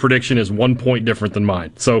 Your prediction is 1 point different than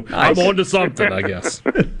mine. So I'm on to something, I guess.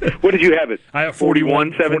 What did you have it? I have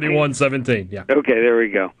 41-17. Yeah. Okay, there we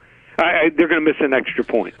go. They're going to miss an extra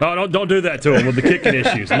point. Oh, don't do that to them with the kicking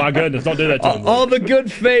issues. My goodness, don't do that to them. All the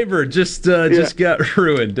good favor just got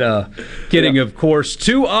ruined. Kidding, of course.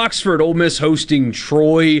 To Oxford, Ole Miss hosting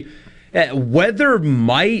Troy. Weather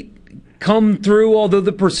might come through, although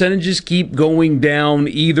the percentages keep going down.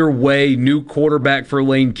 Either way, new quarterback for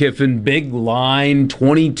Lane Kiffin. Big line,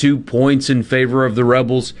 22 points in favor of the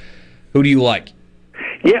Rebels. Who do you like?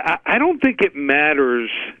 Yeah, I don't think it matters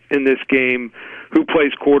in this game who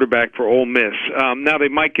plays quarterback for Ole Miss. Now, they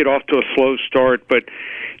might get off to a slow start, but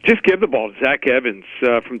just give the ball to Zach Evans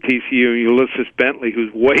from TCU and Ulysses Bentley,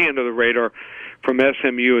 who's way under the radar from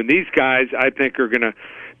SMU. And these guys, I think, are going to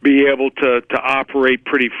be able to operate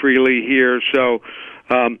pretty freely here. So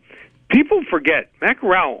people forget, Matt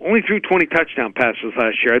Corral only threw 20 touchdown passes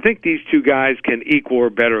last year. I think these two guys can equal or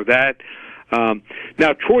better that.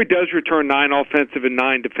 Now, Troy does return 9 offensive and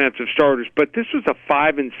 9 defensive starters, but this was a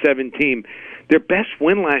 5-7 team. Their best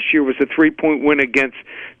win last year was a 3-point win against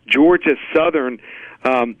Georgia Southern.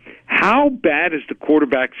 How bad is the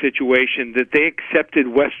quarterback situation that they accepted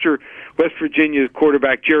West Virginia's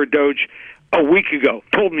quarterback, Jared Doge, a week ago?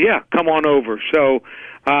 Told him, yeah, come on over. So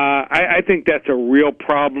I think that's a real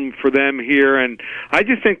problem for them here, and I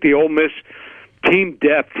just think the Ole Miss team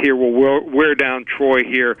depth here will wear down Troy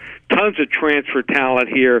here. Tons of transfer talent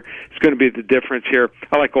here. It's going to be the difference here.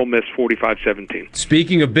 I like Ole Miss 45-17.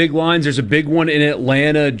 Speaking of big lines, there's a big one in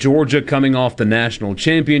Atlanta. Georgia coming off the national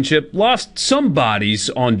championship. Lost some bodies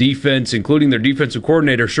on defense, including their defensive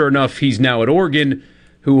coordinator. Sure enough, he's now at Oregon,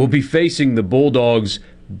 who will be facing the Bulldogs.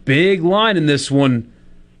 Big line in this one.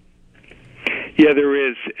 Yeah, there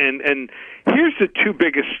is. And here's the 2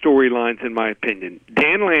 biggest storylines, in my opinion.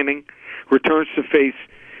 Dan Lanning returns to face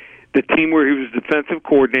the team where he was defensive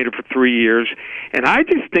coordinator for 3 years, and I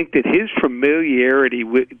just think that his familiarity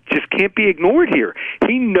just can't be ignored here.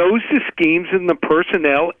 He knows the schemes and the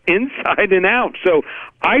personnel inside and out, so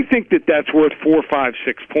I think that that's worth 4, 5,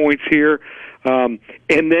 6 points here. And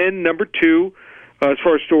then number 2, as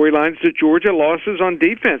far as storylines, the Georgia losses on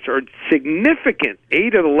defense are significant,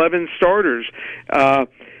 8 of 11 starters.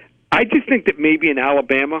 I just think that maybe in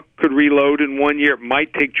Alabama could reload in 1 year. It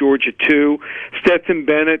might take Georgia 2. Stetson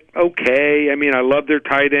Bennett, okay. I mean, I love their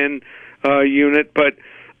tight end unit, but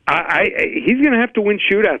he's going to have to win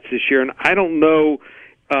shootouts this year, and I don't know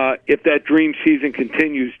if that dream season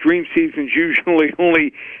continues. Dream seasons usually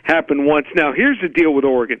only happen once. Now, here's the deal with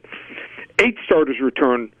Oregon. 8 starters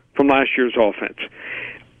return from last year's offense.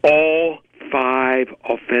 All 5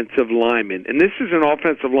 offensive linemen. And this is an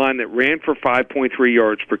offensive line that ran for 5.3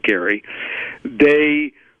 yards per carry.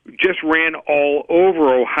 They just ran all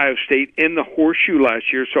over Ohio State in the horseshoe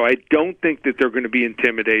last year, so I don't think that they're going to be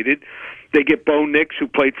intimidated. They get Bo Nix, who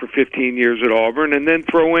played for 15 years at Auburn, and then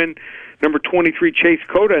throw in number 23, Chase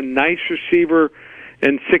Cota, a nice receiver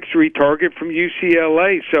and 6-3 target from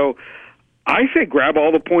UCLA. So I say grab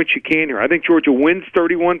all the points you can here. I think Georgia wins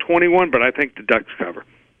 31-21, but I think the Ducks cover.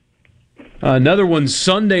 Another one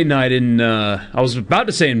Sunday night in, I was about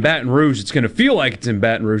to say in Baton Rouge. It's going to feel like it's in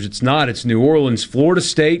Baton Rouge. It's not. It's New Orleans. Florida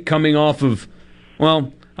State coming off of,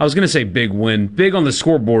 well, I was going to say big win. Big on the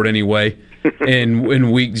scoreboard anyway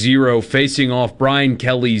in week 0, facing off Brian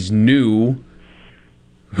Kelly's new,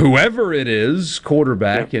 whoever it is,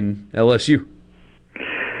 quarterback in LSU.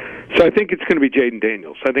 So I think it's going to be Jaden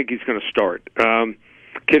Daniels. I think he's going to start.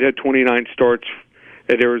 Kid had 29 starts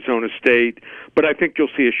at Arizona State, but I think you'll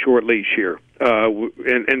see a short leash here.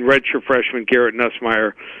 And redshirt freshman Garrett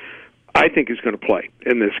Nussmeier, I think, is going to play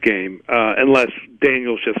in this game, unless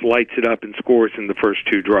Daniels just lights it up and scores in the first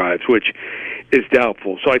 2 drives, which is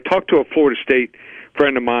doubtful. So I talked to a Florida State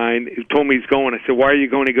friend of mine who told me he's going. I said, "Why are you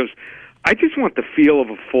going?" He goes, "I just want the feel of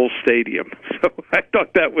a full stadium." So I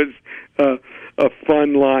thought that was a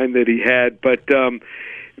fun line that he had. But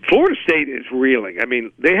Florida State is reeling. I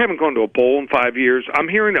mean, they haven't gone to a bowl in 5 years. I'm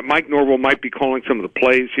hearing that Mike Norvell might be calling some of the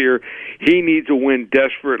plays here. He needs a win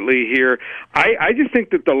desperately here. I just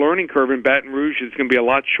think that the learning curve in Baton Rouge is going to be a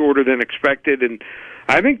lot shorter than expected, and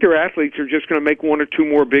I think their athletes are just going to make 1 or 2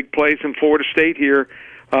 more big plays in Florida State here,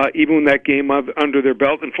 even with that game under their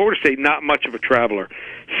belt. And Florida State, not much of a traveler.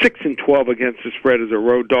 6-12 against the spread as a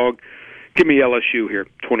road dog. Give me LSU here,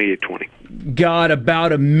 28-20. Got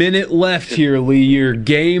about a minute left here, Lee. Your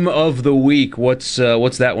game of the week. What's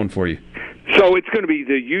that one for you? So it's going to be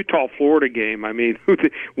the Utah-Florida game. I mean,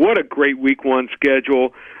 what a great Week 1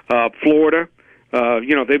 schedule. Florida,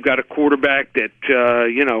 they've got a quarterback that,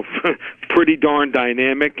 pretty darn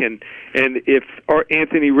dynamic. And if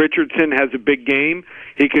Anthony Richardson has a big game,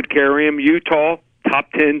 he could carry him. Utah, top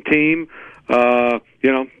 10 team.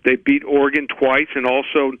 They beat Oregon twice and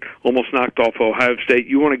also almost knocked off Ohio State.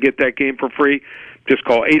 You want to get that game for free? Just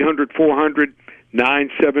call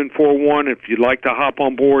 800-400-9741. If you'd like to hop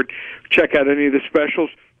on board, check out any of the specials,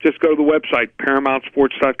 just go to the website,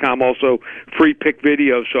 ParamountSports.com. Also, free pick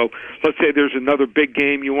videos. So let's say there's another big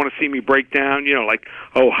game you want to see me break down, like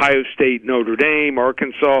Ohio State, Notre Dame,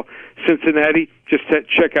 Arkansas, Cincinnati. Just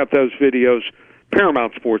check out those videos.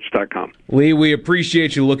 ParamountSports.com. Lee, we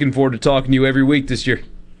appreciate you. Looking forward to talking to you every week this year.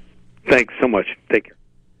 Thanks so much. Take care.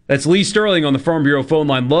 That's Lee Sterling on the Farm Bureau phone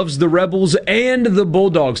line. Loves the Rebels and the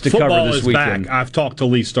Bulldogs to cover this weekend. Back. I've talked to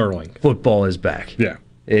Lee Sterling. Football is back. Yeah.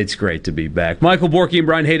 It's great to be back. Michael Borky and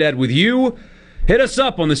Brian Haydad with you. Hit us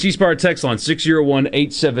up on the C Spire text line,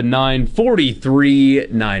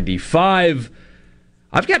 601-879-4395.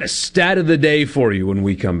 I've got a stat of the day for you when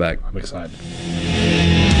we come back. I'm excited.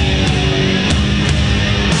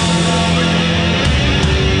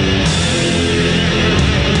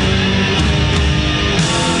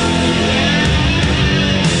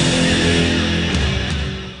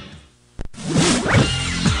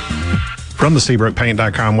 From the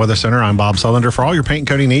SeabrookPaint.com Weather Center, I'm Bob Sullender. For all your paint and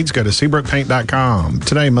coating needs, go to SeabrookPaint.com.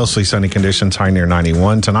 Today, mostly sunny conditions, high near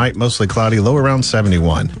 91. Tonight, mostly cloudy, low around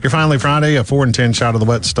 71. Your finally Friday, a 4 and 10 shot of the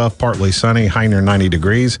wet stuff, partly sunny, high near 90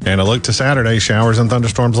 degrees. And a look to Saturday, showers and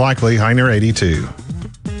thunderstorms likely, high near 82.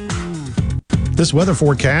 This weather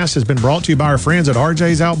forecast has been brought to you by our friends at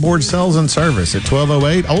RJ's Outboard Sales and Service at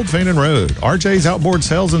 1208 Old Fannin Road. RJ's Outboard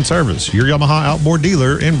Sales and Service, your Yamaha outboard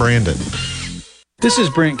dealer in Brandon. This is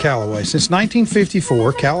Brent Calloway. Since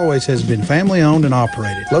 1954, Calloway's has been family-owned and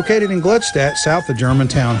operated. Located in Gluckstadt, south of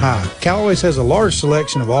Germantown High. Calloway's has a large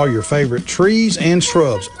selection of all your favorite trees and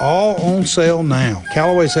shrubs, all on sale now.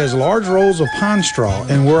 Calloway's has large rolls of pine straw,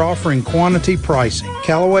 and we're offering quantity pricing.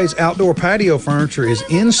 Calloway's outdoor patio furniture is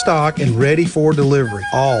in stock and ready for delivery.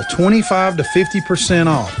 All 25 to 50%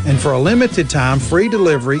 off. And for a limited time, free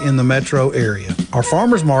delivery in the metro area. Our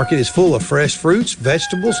farmers market is full of fresh fruits,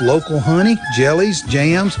 vegetables, local honey, jellies,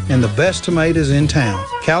 jams, and the best tomatoes in town.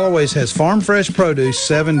 Calloway's has farm fresh produce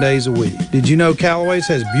 7 days a week. Did you know Calloway's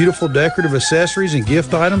has beautiful decorative accessories and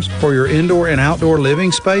gift items for your indoor and outdoor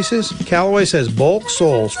living spaces? Calloway's has bulk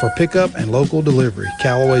soils for pickup and local delivery.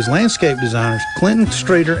 Calloway's landscape designers, Clinton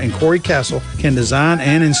Streeter and Corey Castle, can design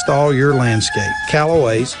and install your landscape.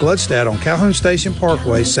 Calloway's, Gluckstadt on Calhoun Station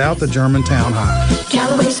Parkway, south of Germantown High.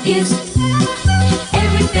 Calloway's is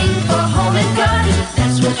everything for home and garden.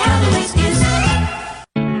 That's what Calloway's is.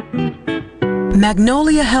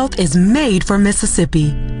 Magnolia Health is made for Mississippi.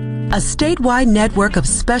 A statewide network of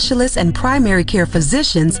specialists and primary care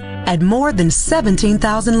physicians at more than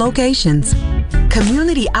 17,000 locations.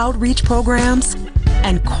 Community outreach programs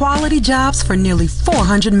and quality jobs for nearly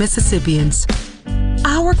 400 Mississippians.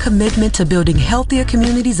 Our commitment to building healthier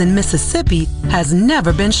communities in Mississippi has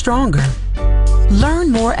never been stronger. Learn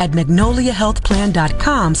more at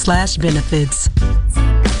magnoliahealthplan.com/benefits.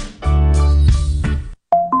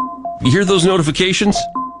 You hear those notifications?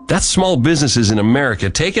 That's small businesses in America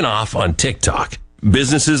taking off on TikTok.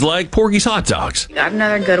 Businesses like Porgy's Hot Dogs. Got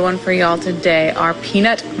another good one for y'all today. Our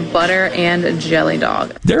peanut butter and jelly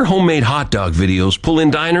dog. Their homemade hot dog videos pull in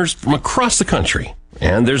diners from across the country.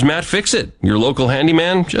 And there's Matt Fixit, your local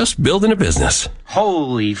handyman, just building a business.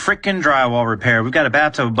 Holy frickin' drywall repair. We've got a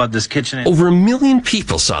bathtub above this kitchen. Over 1 million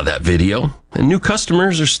people saw that video, and new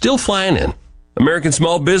customers are still flying in. American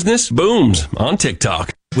small business booms on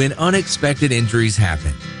TikTok. When unexpected injuries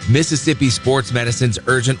happen, Mississippi Sports Medicine's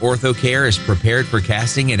Urgent Ortho Care is prepared for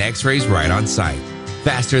casting and x-rays right on site.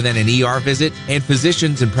 Faster than an ER visit, and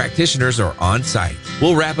physicians and practitioners are on site.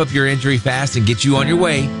 We'll wrap up your injury fast and get you on your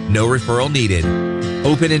way. No referral needed.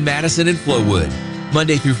 Open in Madison and Flowood,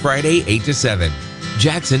 Monday through Friday, 8 to 7.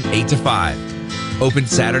 Jackson, 8 to 5. Open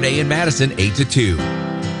Saturday in Madison, 8 to 2.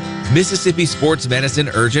 Mississippi Sports Medicine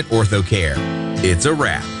Urgent Ortho Care. It's a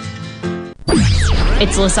wrap.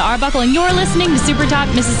 It's Alyssa Arbuckle, and you're listening to Super Talk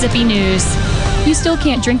Mississippi News. You still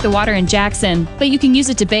can't drink the water in Jackson, but you can use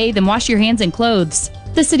it to bathe and wash your hands and clothes.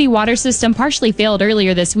 The city water system partially failed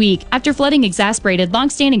earlier this week after flooding exacerbated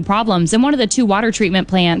long-standing problems in one of the 2 water treatment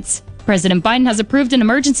plants. President Biden has approved an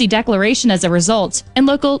emergency declaration as a result, and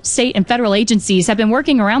local, state, and federal agencies have been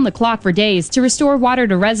working around the clock for days to restore water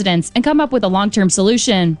to residents and come up with a long-term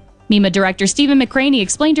solution. MEMA Director Stephen McCraney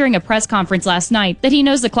explained during a press conference last night that he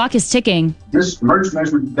knows the clock is ticking. This emergency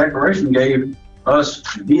management declaration gave us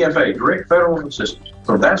DFA, direct federal assistance.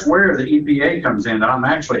 So that's where the EPA comes in. I'm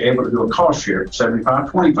actually able to do a cost share,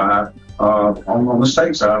 75-25 on the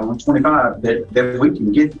state side, on 25, that we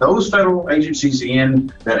can get those federal agencies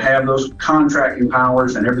in that have those contracting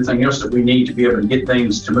powers and everything else that we need to be able to get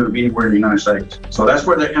things to move anywhere in the United States. So that's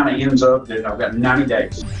where that kind of ends up. That I've got 90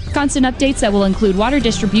 days. Constant updates that will include water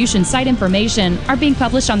distribution site information are being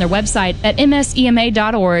published on their website at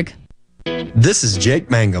msema.org. This is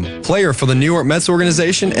Jake Mangum, player for the New York Mets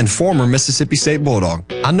organization and former Mississippi State Bulldog.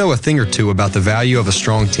 I know a thing or two about the value of a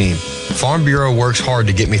strong team. Farm Bureau works hard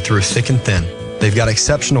to get me through thick and thin. They've got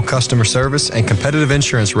exceptional customer service and competitive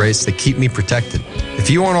insurance rates that keep me protected.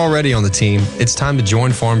 If you aren't already on the team, it's time to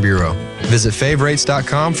join Farm Bureau. Visit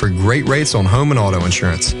favrates.com for great rates on home and auto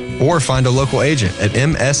insurance, or find a local agent at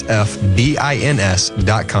msfbins.com.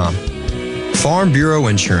 Farm Bureau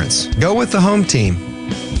Insurance. Go with the home team.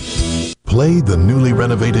 Play the newly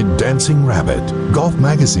renovated Dancing Rabbit. Golf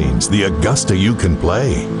Magazine's The Augusta You Can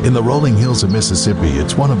Play. In the rolling hills of Mississippi,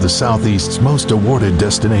 it's one of the Southeast's most awarded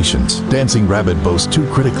destinations. Dancing Rabbit boasts 2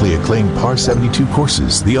 critically acclaimed par 72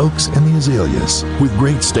 courses, the Oaks and the Azaleas. With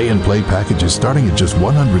great stay and play packages starting at just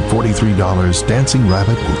 $143, Dancing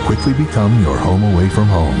Rabbit will quickly become your home away from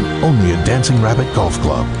home. Only at Dancing Rabbit Golf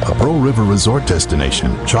Club, a Pearl River resort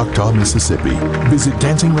destination, Choctaw, Mississippi. Visit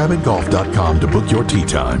DancingRabbitGolf.com to book your tee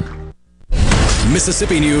time.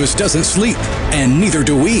 Mississippi news doesn't sleep, and neither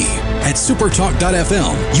do we. At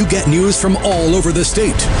supertalk.fm, you get news from all over the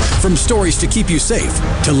state. From stories to keep you safe,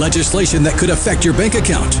 to legislation that could affect your bank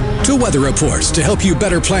account, to weather reports to help you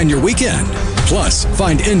better plan your weekend. Plus,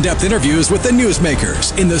 find in-depth interviews with the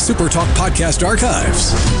newsmakers in the Supertalk podcast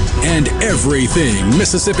archives. And everything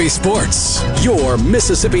Mississippi sports. Your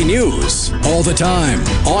Mississippi news. All the time,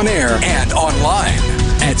 on air and online.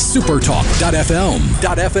 At supertalk.fm.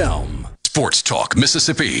 Sports Talk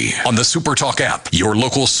Mississippi on the Supertalk app, your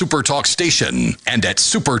local Supertalk station, and at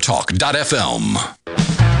supertalk.fm.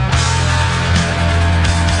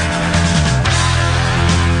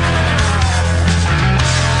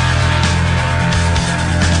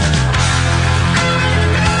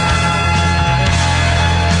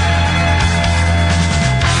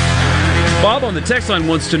 Bob on the text line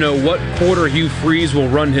wants to know what quarter Hugh Freeze will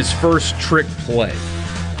run his first trick play.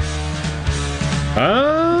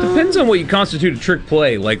 Depends on what you constitute a trick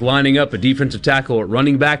play, like lining up a defensive tackle at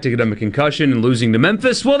running back to get him a concussion and losing to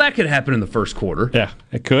Memphis. Well, that could happen in the first quarter. Yeah,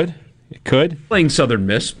 it could. It could. Playing Southern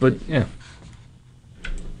Miss, but yeah.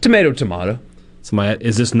 Tomato.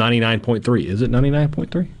 Is this 99.3? Is it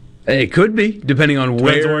 99.3? It could be, depending on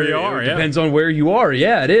where you are. Depends on where you are.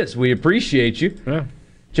 Yeah, it is. We appreciate you. Yeah.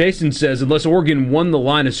 Jason says, unless Oregon won the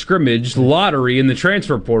line of scrimmage, lottery, in the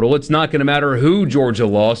transfer portal, it's not going to matter who Georgia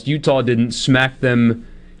lost. Utah didn't smack them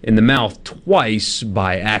in the mouth twice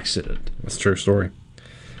by accident. That's a true story.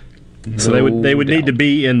 So they would need to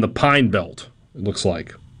be in the Pine Belt, it looks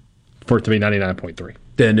like, for it to be 99.3.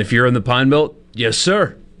 Then if you're in the Pine Belt, yes,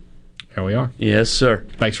 sir. Here we are. Yes, sir.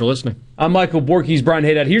 Thanks for listening. I'm Michael Bork. He's Brian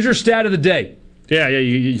Haydad. Here's your stat of the day. Yeah,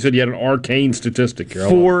 you said you had an arcane statistic here.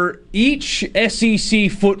 For each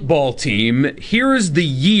SEC football team, here is the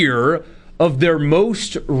year of their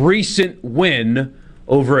most recent win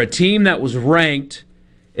over a team that was ranked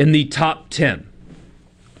in the top 10.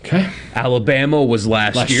 Okay. Alabama was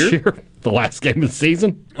last year. The last game of the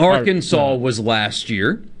season. Arkansas was last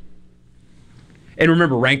year. And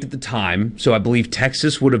remember, ranked at the time, so I believe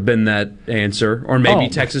Texas would have been that answer, or maybe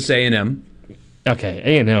Texas A&M.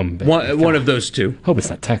 Okay, A&M. One of those two. Hope it's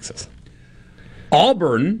not Texas.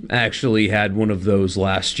 Auburn actually had one of those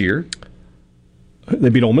last year. They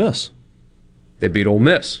beat Ole Miss. They beat Ole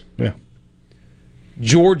Miss. Yeah.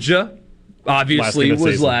 Georgia, obviously, was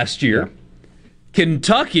season. last year. Yeah.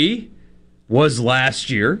 Kentucky was last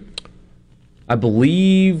year. I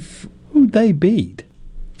believe... Who'd they beat?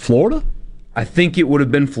 Florida? I think it would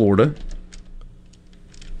have been Florida.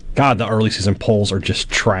 God, the early season polls are just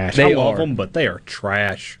trash. I love them, but they are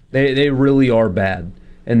trash. They really are bad.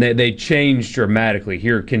 And they changed dramatically.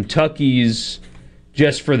 Here, Kentucky's,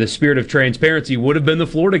 just for the spirit of transparency, would have been the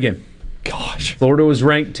Florida game. Gosh. Florida was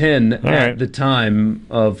ranked 10 at the time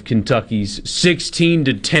of Kentucky's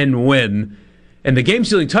 16-10 win. And the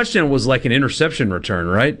game-sealing touchdown was like an interception return,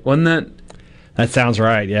 right? Wasn't that? That sounds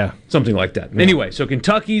right, yeah. Something like that. Yeah. Anyway, so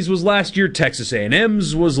Kentucky's was last year. Texas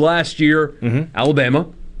A&M's was last year. Alabama.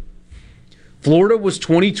 Florida was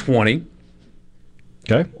 2020.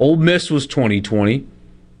 Okay. Ole Miss was 2020.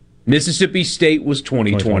 Mississippi State was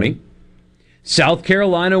 2020. South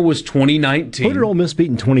Carolina was 2019. Who did Ole Miss beat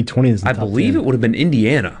in 2020? I believe it would have been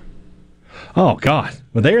Indiana. Oh, God.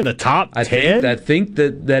 Well, they're in the top 10? I think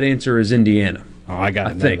that answer is Indiana. Oh, I got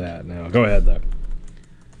to know that now. Go ahead, though.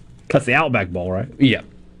 That's the Outback Bowl, right? Yeah.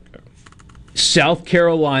 South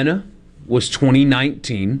Carolina was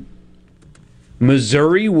 2019.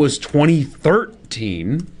 Missouri was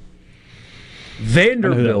 2013.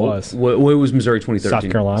 Vanderbilt. What was Missouri 2013? South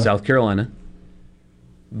Carolina. South Carolina.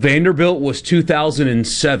 Vanderbilt was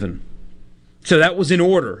 2007. So that was in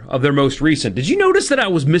order of their most recent. Did you notice that I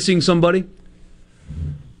was missing somebody?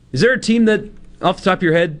 Is there a team that, off the top of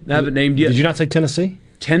your head, I haven't named yet? Did you not say Tennessee?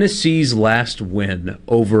 Tennessee's last win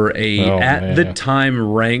over the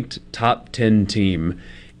time ranked top 10 team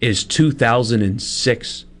is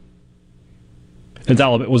 2006.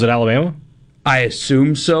 Was it Alabama? I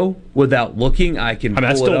assume so. Without looking, I can pull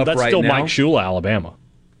it up right now. That's still Mike Shula, Alabama.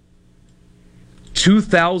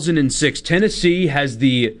 2006. Tennessee has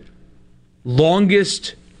the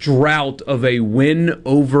longest drought of a win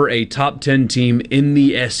over a top 10 team in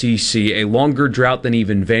the SEC. A longer drought than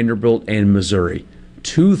even Vanderbilt and Missouri.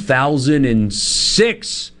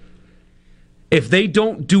 2006. If they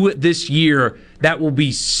don't do it this year, that will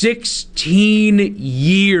be 16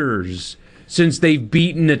 years since they've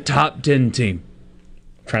beaten a top 10 team.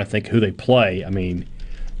 I'm trying to think who they play. I mean,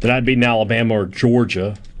 they're not beating Alabama or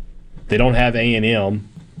Georgia. They don't have A&M.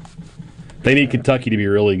 They need Kentucky to be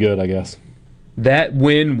really good, I guess. That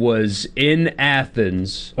win was in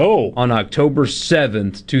Athens on October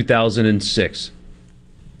 7th, 2006.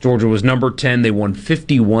 Georgia was number 10. They won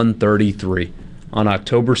 51-33 on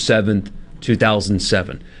October 7th,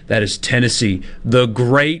 2007. That is Tennessee, the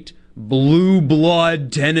great blue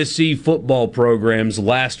blood Tennessee football program's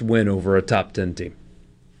last win over a top 10 team.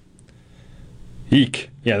 Eek.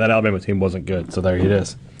 Yeah, that Alabama team wasn't good, so there it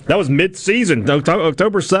is. That was mid-season,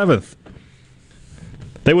 October 7th.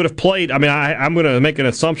 They would have played, I'm going to make an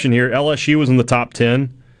assumption here. LSU was in the top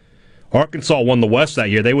 10. Arkansas won the West that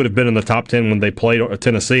year. They would have been in the top 10 when they played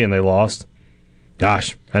Tennessee and they lost.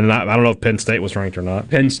 Gosh, and I don't know if Penn State was ranked or not.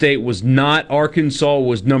 Penn State was not. Arkansas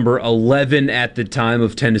was number 11 at the time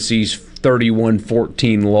of Tennessee's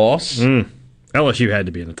 31-14 loss. LSU had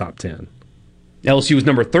to be in the top 10. LSU was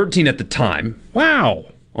number 13 at the time. Wow.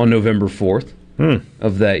 On November 4th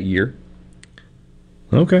of that year.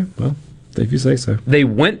 Okay, well, if you say so. They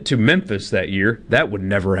went to Memphis that year. That would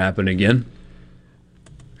never happen again.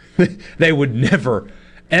 They would never,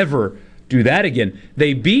 ever do that again.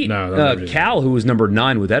 They beat Cal, who was number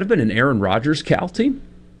 9. Would that have been an Aaron Rodgers Cal team?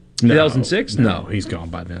 2006? No, he's gone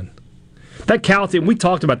by then. That Cal team, we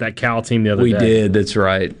talked about that Cal team the other day. We did, that's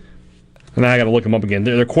right. And I got to look them up again.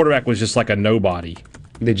 Their quarterback was just like a nobody.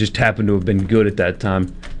 They just happened to have been good at that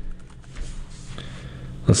time.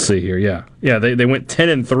 Let's see here. Yeah, they went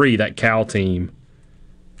 10-3, that Cal team,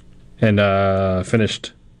 and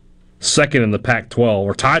finished second in the Pac-12,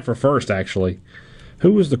 or tied for first, actually.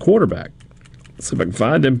 Who was the quarterback? Let's see if I can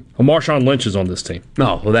find him. Marshawn Lynch is on this team.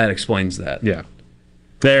 Oh, well, that explains that. Yeah.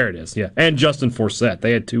 There it is, yeah. And Justin Forsett.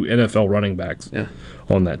 They had 2 NFL running backs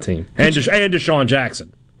on that team. And Deshaun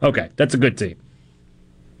Jackson. Okay, that's a good team.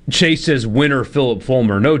 Chase says winner Philip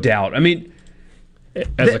Fulmer, no doubt. I mean,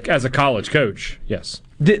 as a college coach, yes.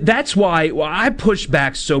 That's why I push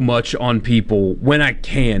back so much on people when I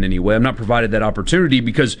can anyway. I'm not provided that opportunity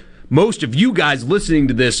because most of you guys listening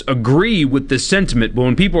to this agree with this sentiment. But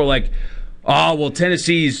when people are like, Oh, well,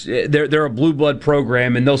 Tennessee's, they're a blue blood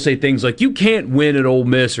program, and they'll say things like, you can't win at Ole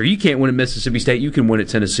Miss or you can't win at Mississippi State, you can win at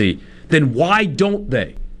Tennessee. Then why don't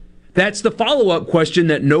they? That's the follow-up question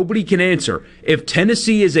that nobody can answer. If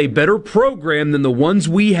Tennessee is a better program than the ones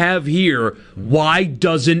we have here, why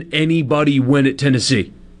doesn't anybody win at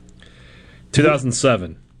Tennessee?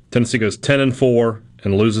 2007, Tennessee goes 10-4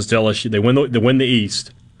 and loses to LSU. They win the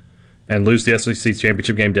East and lose the SEC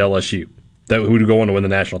championship game to LSU. Who would go on to win the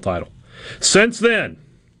national title? Since then,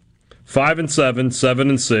 5-7,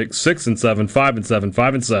 7-6, 6-7, 5-7,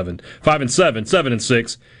 5-7, 5-7,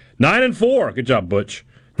 7-6, 9-4. Good job, Butch.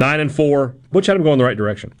 9-4. Butch had him going in the right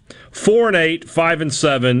direction. 4-8,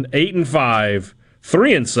 5-7, 8-5, 3-7,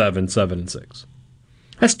 7-6.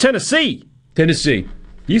 That's Tennessee. Tennessee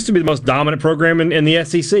used to be the most dominant program in the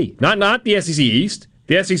SEC. Not the SEC East,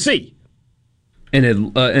 the SEC.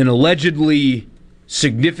 And an allegedly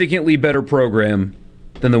significantly better program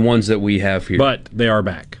than the ones that we have here. But they are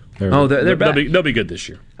back. They're back. They'll be good this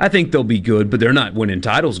year. I think they'll be good, but they're not winning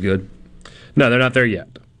titles good. No, they're not there yet.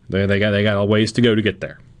 They got a ways to go to get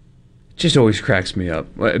there. It just always cracks me up.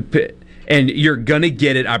 And you're going to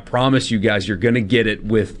get it, I promise you guys, you're going to get it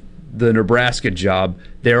with the Nebraska job.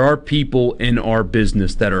 There are people in our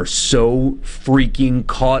business that are so freaking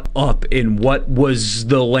caught up in what was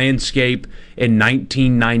the landscape in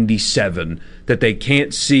 1997 that they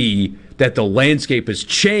can't see that the landscape has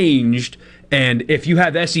changed. And if you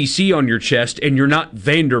have SEC on your chest and you're not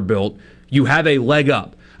Vanderbilt, you have a leg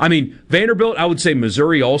up. I mean, Vanderbilt, I would say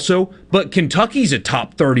Missouri also, but Kentucky's a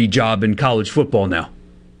top 30 job in college football now.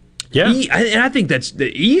 Yeah. And I think that's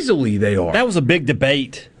easily they are. That was a big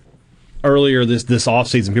debate earlier this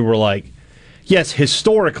offseason. People were like, yes,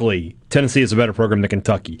 historically, Tennessee is a better program than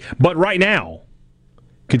Kentucky. But right now,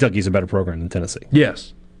 Kentucky's a better program than Tennessee.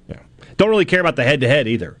 Yes. Yeah. Don't really care about the head-to-head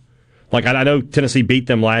either. Like, I know Tennessee beat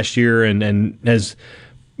them last year and has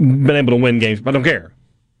been able to win games, but I don't care.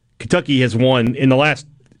 Kentucky has won, in the last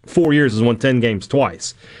 4 years, has won 10 games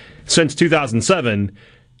twice. Since 2007,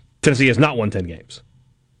 Tennessee has not won 10 games.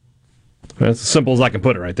 That's as simple as I can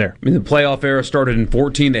put it right there. I mean, the playoff era started in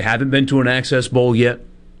 2014. They haven't been to an Access Bowl yet.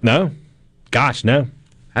 No. Gosh, no.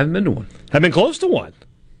 Haven't been to one. Have been close to one.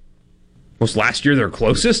 Was last year their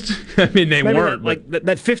closest? I mean, they weren't. Like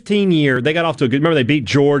that 15 year, they got off to a good. Remember, they beat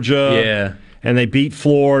Georgia. Yeah. And they beat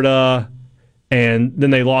Florida, and then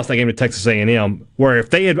they lost that game to Texas A&M. Where if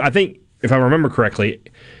they had, I think, if I remember correctly,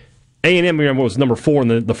 A&M was number 4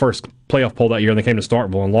 in the first playoff poll that year, and they came to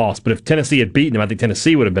Starkville and lost. But if Tennessee had beaten them, I think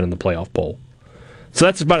Tennessee would have been in the playoff poll. So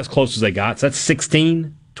that's about as close as they got. So that's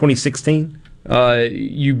 2016.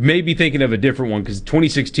 You may be thinking of a different one because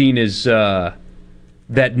 2016 is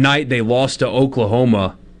that night they lost to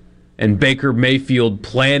Oklahoma, and Baker Mayfield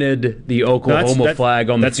planted the Oklahoma flag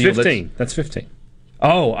on the field. That's 15. That's 15.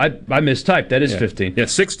 Oh, I mistyped. That is 15. Yeah,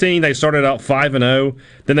 16. They started out 5-0.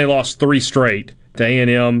 Then they lost 3 straight to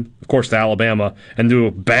A&M, of course, to Alabama, and to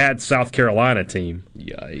a bad South Carolina team.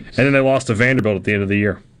 Yikes. And then they lost to Vanderbilt at the end of the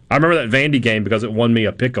year. I remember that Vandy game because it won me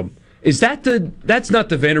a pick'em. Is that's not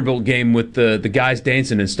the Vanderbilt game with the guys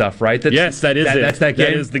dancing and stuff, right? Yes, that is it. That's that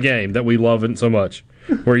game? That is the game that we love it so much,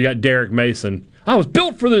 where you got Derek Mason. I was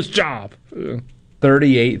built for this job.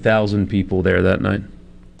 38,000 people there that night.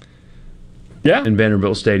 Yeah. In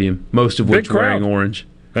Vanderbilt Stadium, most of which wearing orange.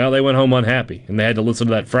 Well, they went home unhappy, and they had to listen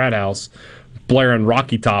to that frat house blaring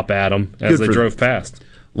Rocky Top at them as they drove past.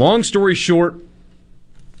 Long story short,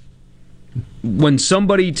 when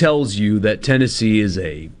somebody tells you that Tennessee is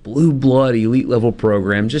a blue blood elite level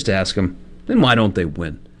program, just ask them, then why don't they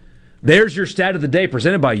win? There's your stat of the day,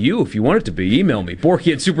 presented by you. If you want it to be, email me,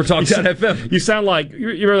 Borky@supertalk.fm. You sound like, you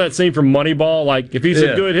remember that scene from Moneyball? Like, if he's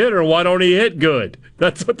a good hitter, why don't he hit good?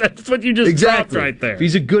 That's what you just dropped right there. If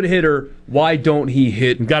he's a good hitter, why don't he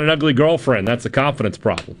hit? He's got an ugly girlfriend. That's a confidence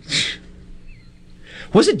problem.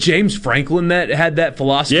 Was it James Franklin that had that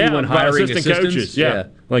philosophy when hiring assistant coaches? Yeah.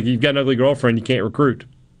 Like, you've got an ugly girlfriend, you can't recruit.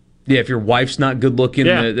 Yeah, if your wife's not good looking,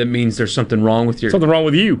 that means there's something wrong with something wrong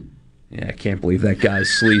with you. Yeah, I can't believe that guy's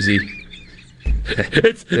sleazy.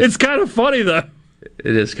 It's kind of funny though.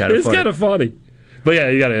 It is kind of funny. It's kind of funny. But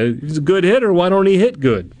yeah, he's a good hitter. Why don't he hit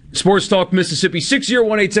good? Sports Talk Mississippi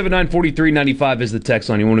 601-879-4395 is the text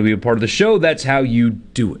line. You want to be a part of the show? That's how you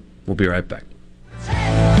do it. We'll be right back.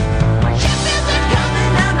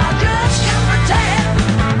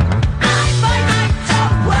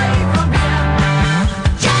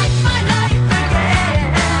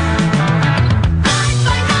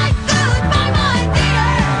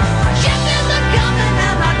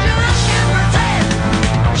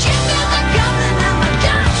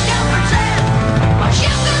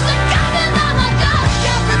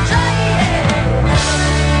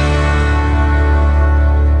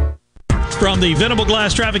 the Venable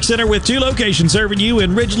Glass Traffic Center with 2 locations serving you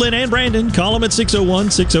in Ridgeland and Brandon. Call them at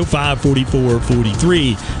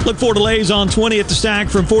 601-605-4443. Look for delays on 20 at the Stack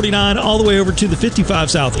from 49 all the way over to the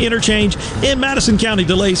 55 South interchange. In Madison County,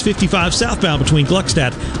 delays 55 southbound between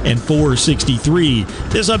Gluckstadt and 463.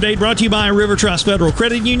 This update brought to you by River Trust Federal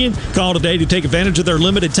Credit Union. Call today to take advantage of their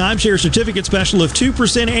limited timeshare certificate special of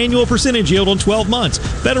 2% annual percentage yield on 12 months.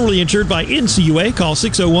 Federally insured by NCUA. Call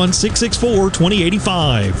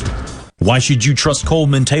 601-664-2085. Why should you trust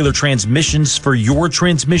Coleman Taylor Transmissions for your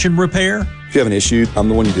transmission repair? If you have an issue, I'm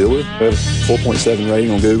the one you deal with. We have a 4.7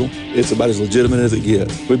 rating on Google. It's about as legitimate as it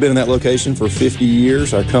gets. We've been in that location for 50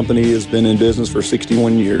 years. Our company has been in business for 62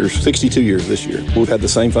 years this year. We've had the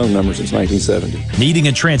same phone number since 1970. Needing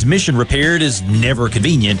a transmission repaired is never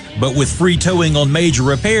convenient, but with free towing on major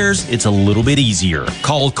repairs, it's a little bit easier.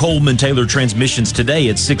 Call Coleman Taylor Transmissions today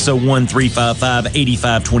at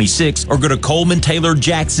 601-355-8526 or go to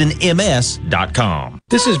ColemanTaylorJacksonMS.com.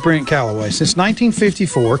 This is Brent Calloway. Since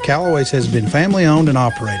 1954, Calloway's has been family-owned and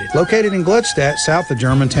operated. Located in Gluckstadt, south of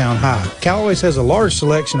Germantown High, Calloway's has a large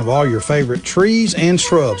selection of all your favorite trees and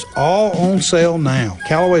shrubs, all on sale now.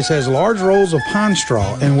 Calloway's has large rolls of pine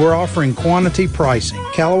straw, and we're offering quantity pricing.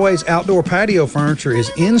 Calloway's outdoor patio furniture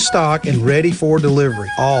is in stock and ready for delivery.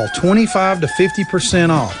 All 25 to 50%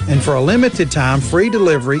 off, and for a limited time, free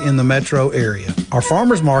delivery in the metro area. Our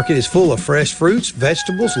farmers market is full of fresh fruits,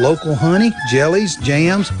 vegetables, local honey, jellies,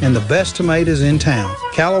 jams, and the best tomatoes in town.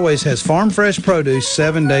 Calloway's has farm fresh produce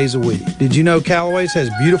 7 days a week. Did you know Calloway's has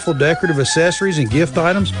beautiful decorative accessories and gift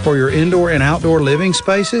items for your indoor and outdoor living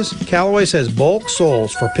spaces? Calloway's has bulk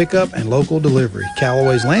soils for pickup and local delivery.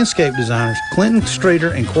 Calloway's landscape designers Clinton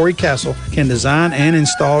Streeter and Corey Castle can design and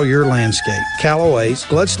install your landscape. Calloway's,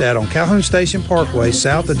 Gluckstadt on Calhoun Station Parkway,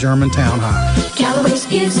 south of Germantown High. Calloway's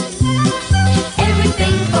is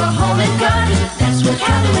everything for home and garden. That's what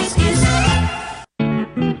Calloway's is.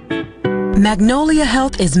 Magnolia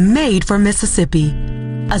Health is made for Mississippi.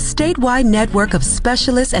 A statewide network of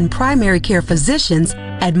specialists and primary care physicians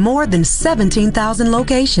at more than 17,000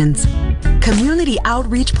 locations. Community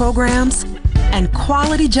outreach programs and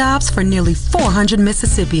quality jobs for nearly 400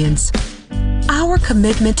 Mississippians. Our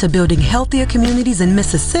commitment to building healthier communities in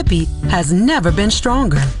Mississippi has never been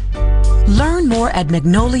stronger. Learn more at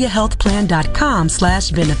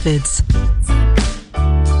magnoliahealthplan.com/benefits.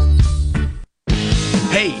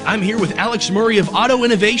 Hey, I'm here with Alex Murray of Auto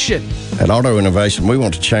Innovation. At Auto Innovation, we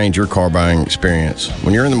want to change your car buying experience.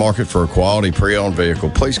 When you're in the market for a quality pre-owned vehicle,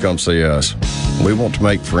 please come see us. We want to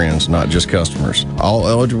make friends, not just customers. All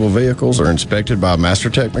eligible vehicles are inspected by a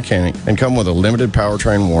MasterTech mechanic and come with a limited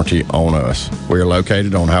powertrain warranty on us. We are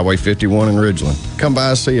located on Highway 51 in Ridgeland. Come by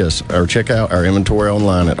and see us or check out our inventory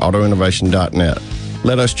online at autoinnovation.net.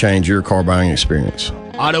 Let us change your car buying experience.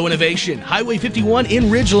 Auto Innovation, Highway 51 in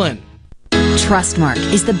Ridgeland. Trustmark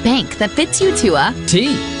is the bank that fits you to a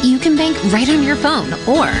T. You can bank right on your phone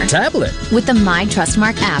or tablet with the My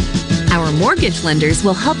Trustmark app. Our mortgage lenders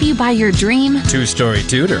will help you buy your dream 2-story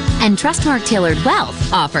Tudor. And Trustmark Tailored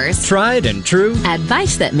Wealth offers tried and true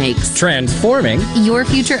advice that makes transforming your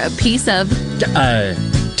future a piece of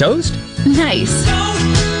toast. Nice.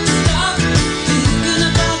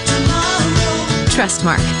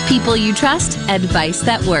 Trustmark. People you trust. Advice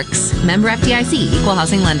that works. Member FDIC. Equal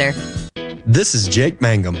housing lender. This is Jake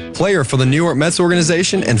Mangum, player for the New York Mets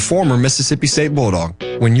organization and former Mississippi State Bulldog.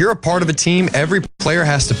 When you're a part of a team, every player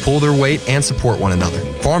has to pull their weight and support one another.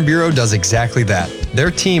 Farm Bureau does exactly that. Their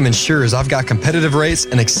team ensures I've got competitive rates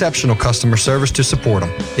and exceptional customer service to support them.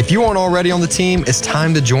 If you aren't already on the team, it's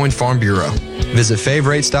time to join Farm Bureau. Visit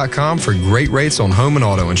favrates.com for great rates on home and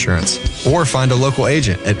auto insurance, or find a local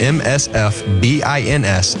agent at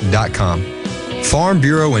msfbins.com. Farm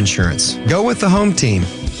Bureau Insurance. Go with the home team.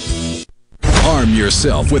 Arm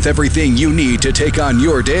yourself with everything you need to take on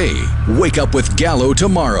your day. Wake up with Gallo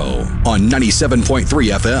tomorrow on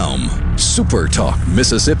 97.3 FM. Super Talk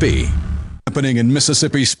Mississippi. Happening in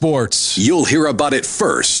Mississippi sports. You'll hear about it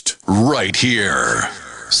first, right here.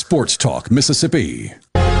 Sports Talk Mississippi.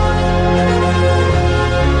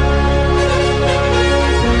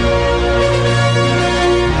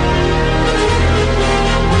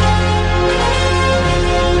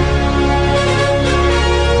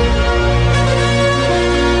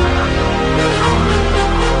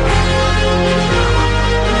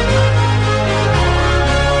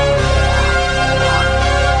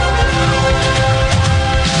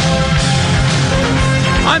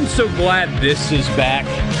 I'm so glad this is back.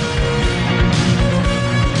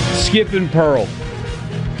 Skip and Pearl.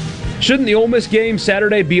 Shouldn't the Ole Miss game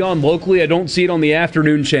Saturday be on locally? I don't see it on the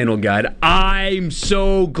afternoon channel guide. I'm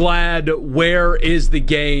so glad Where is the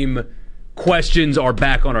Game questions are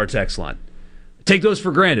back on our text line. take those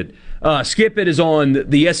for granted. Skip, it is on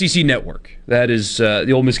the SEC Network. That is,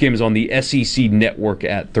 the Ole Miss game is on the SEC Network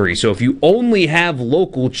at 3. So if you only have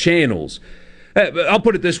local channels, I'll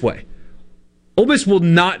put it this way. Ole Miss will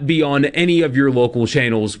not be on any of your local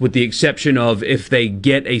channels with the exception of if they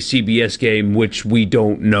get a CBS game, which we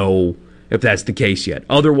don't know if that's the case yet.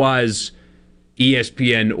 Otherwise,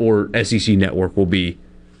 ESPN or SEC Network will be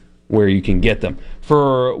where you can get them.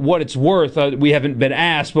 For what it's worth, we haven't been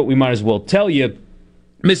asked, but we might as well tell you,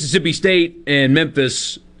 Mississippi State and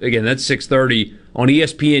Memphis, again, that's 6:30 on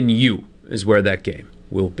ESPNU is where that game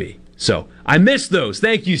will be. So I missed those.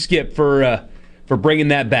 Thank you, Skip, for bringing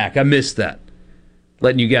that back. I missed that.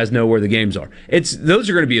 Letting you guys know where the games are. Those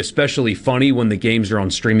are going to be especially funny when the games are on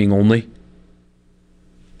streaming only.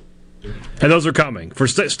 And those are coming. For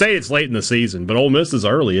State, it's late in the season, but Ole Miss is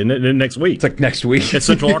early, and next week. It's like next week. It's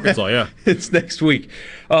Central Arkansas, yeah. It's next week.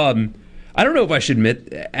 I don't know if I should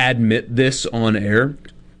admit this on air.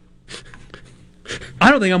 I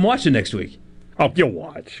don't think I'm watching next week. Oh, you'll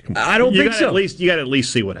watch. I don't think so. You got to at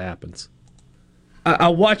least see what happens.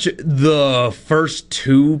 I'll watch the first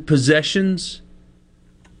 2 possessions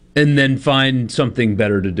and then find something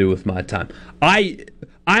better to do with my time.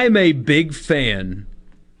 I'm a big fan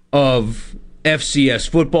of FCS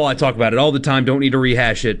football. I talk about it all the time. Don't need to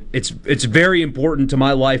rehash it. It's very important to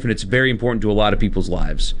my life, and it's very important to a lot of people's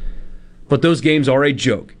lives. But those games are a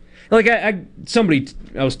joke. Like somebody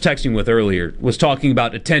I was texting with earlier was talking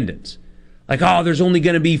about attendance. Like, oh, there's only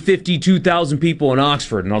going to be 52,000 people in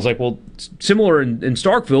Oxford. And I was like, well, it's similar in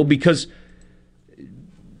Starkville because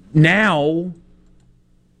now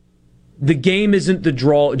the game isn't the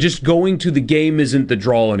draw. Just going to the game isn't the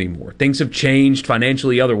draw anymore. Things have changed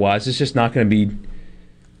financially, otherwise. It's just not going to be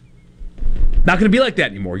like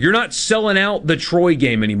that anymore. You're not selling out the Troy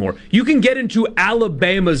game anymore. You can get into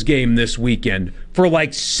Alabama's game this weekend for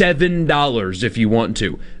like $7 if you want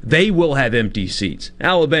to. They will have empty seats.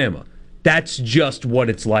 Alabama. That's just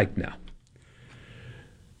what it's like now.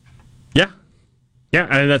 Yeah,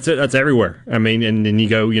 and that's it. That's everywhere. I mean, and then you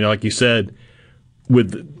go, like you said,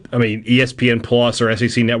 with ESPN Plus or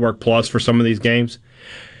SEC Network Plus for some of these games.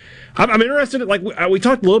 I'm interested. Like we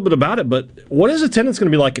talked a little bit about it, but what is attendance going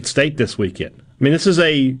to be like at State this weekend? I mean, this is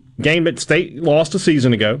a game that State lost a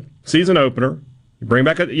season ago, season opener. You bring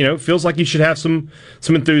back it feels like you should have some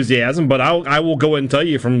enthusiasm. But I will go ahead and tell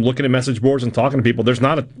you from looking at message boards and talking to people, it's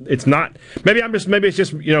not. Maybe it's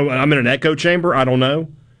just I'm in an echo chamber. I don't know,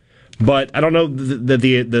 but I don't know that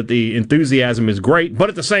the enthusiasm is great. But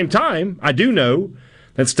at the same time, I do know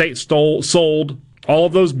that State sold all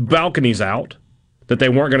of those balconies out that they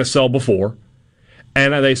weren't going to sell before,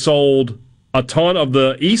 and they sold a ton of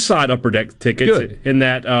the East Side Upper Deck tickets in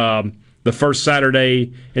that the first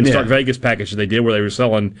Saturday in Stark Vegas package that they did, where they were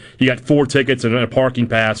selling. You got 4 tickets and a parking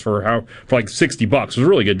pass for like $60. It was a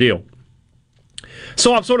really good deal.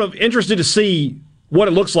 So I'm sort of interested to see what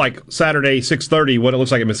it looks like Saturday 6:30. What it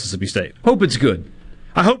looks like at Mississippi State. Hope it's good.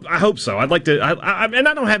 I hope so. I'd like to, and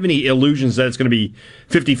I don't have any illusions that it's going to be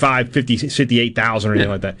 58,000 or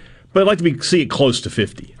anything like that. But I'd like to see it close to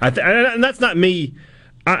 50. And that's not me.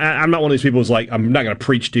 I'm not one of these people who's like, I'm not going to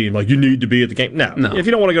preach to you, like, you need to be at the game. No. If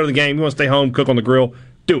you don't want to go to the game, you want to stay home, cook on the grill,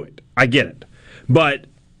 do it. I get it. But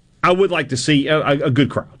I would like to see a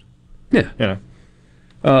good crowd. Yeah.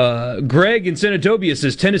 Greg in Senatobia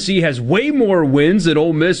says Tennessee has way more wins than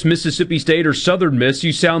Ole Miss, Mississippi State, or Southern Miss.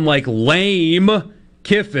 You sound like lame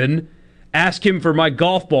Kiffin. Ask him for my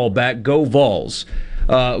golf ball back. Go Vols.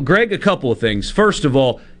 Greg, a couple of things. First of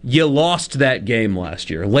all, you lost that game last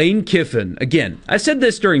year. Lane Kiffin, again, I said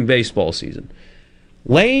this during baseball season.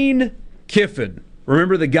 Lane Kiffin,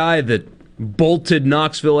 remember the guy that bolted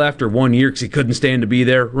Knoxville after 1 year because he couldn't stand to be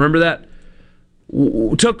there? Remember that?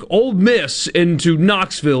 Took Ole Miss into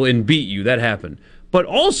Knoxville and beat you. That happened. But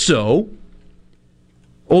also,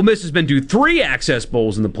 Ole Miss has been to 3 Access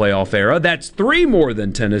Bowls in the playoff era. That's 3 more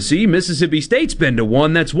than Tennessee. Mississippi State's been to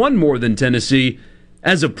 1. That's 1 more than Tennessee.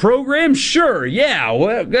 As a program, sure, yeah,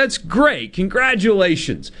 well, that's great.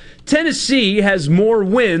 Congratulations. Tennessee has more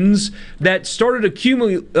wins that started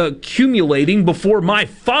accumulating before my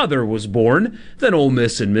father was born than Ole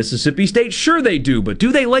Miss and Mississippi State. Sure they do, but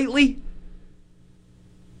do they lately?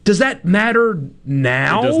 Does that matter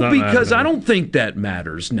now? It does not because matter. I don't think that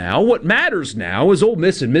matters now. What matters now is Ole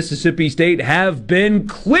Miss and Mississippi State have been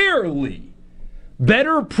clearly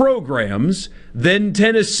better programs than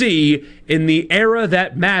Tennessee in the era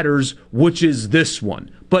that matters, which is this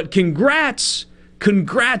one. But congrats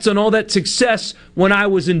on all that success when I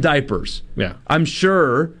was in diapers. Yeah. I'm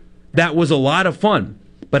sure that was a lot of fun,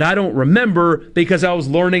 but I don't remember because I was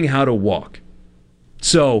learning how to walk.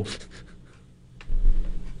 So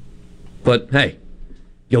But hey,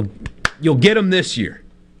 you'll get them this year.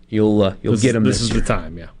 You'll get them this year. This is the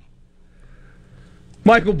time, yeah.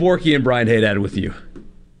 Michael Borky and Brian Haydad with you.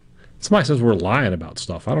 Somebody says we're lying about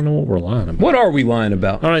stuff. I don't know what we're lying about. What are we lying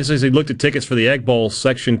about? I don't know. He says he looked at tickets for the Egg Bowl,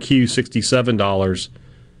 Section Q, $67.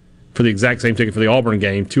 For the exact same ticket for the Auburn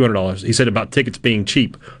game, $200. He said about tickets being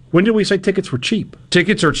cheap. When did we say tickets were cheap?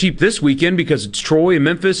 Tickets are cheap this weekend because it's Troy and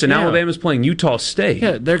Memphis, and Alabama's playing Utah State.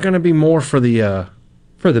 Yeah, they're going to be more for the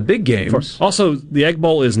big games. Also, the Egg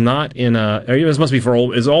Bowl is not in. This must be for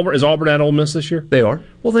Ole. Is Auburn at Ole Miss this year? They are.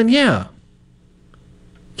 Well, then yeah.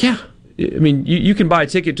 I mean, you can buy a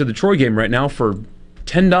ticket to the Troy game right now for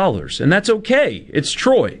 $10, and that's okay. It's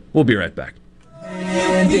Troy. We'll be right back.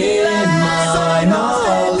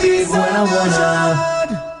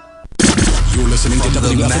 You're listening to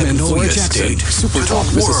WFMN Jackson, Super Talk,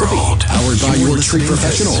 Mississippi. Powered by your tree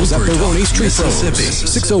professionals at Barone's Tree Pros.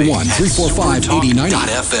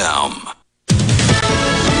 601-345-8090.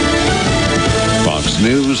 Fox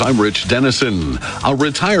News, I'm Rich Dennison. A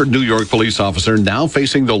retired New York police officer now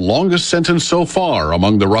facing the longest sentence so far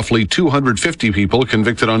among the roughly 250 people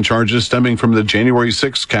convicted on charges stemming from the January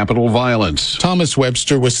 6th Capitol violence. Thomas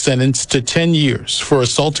Webster was sentenced to 10 years for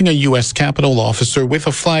assaulting a U.S. Capitol officer with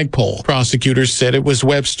a flagpole. Prosecutors said it was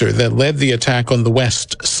Webster that led the attack on the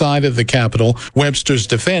west side of the Capitol. Webster's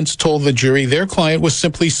defense told the jury their client was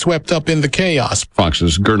simply swept up in the chaos.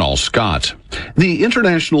 Fox's Gernal Scott. The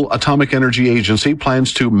International Atomic Energy Agency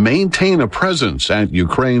plans to maintain a presence at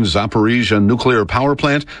Ukraine's Zaporizhzhia nuclear power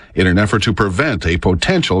plant in an effort to prevent a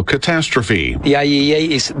potential catastrophe. The IAEA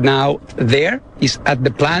is now there, is at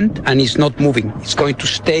the plant, and is not moving. It's going to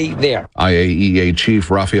stay there. IAEA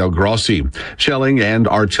Chief Rafael Grossi. Shelling and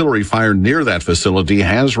artillery fire near that facility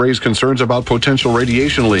has raised concerns about potential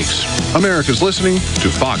radiation leaks. America's listening to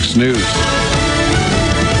Fox News.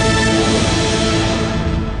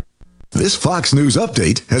 This Fox News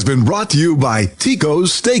update has been brought to you by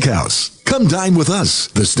Tico's Steakhouse. Come dine with us.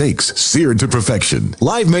 The steaks seared to perfection.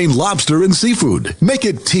 Live Maine lobster and seafood. Make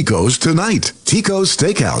it Tico's tonight. Tico's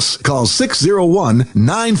Steakhouse. Call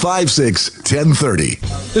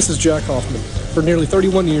 601-956-1030. This is Jack Hoffman. For nearly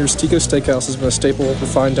 31 years, Tico's Steakhouse has been a staple for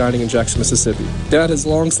fine dining in Jackson, Mississippi. Dad has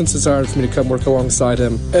long since desired for me to come work alongside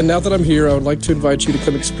him. And now that I'm here, I would like to invite you to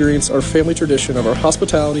come experience our family tradition of our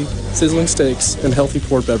hospitality, sizzling steaks, and healthy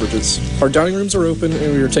poured beverages. Our dining rooms are open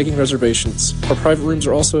and we are taking reservations. Our private rooms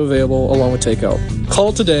are also available along with takeout.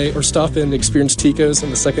 Call today or stop in to experience Tico's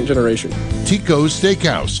in the second generation. Tico's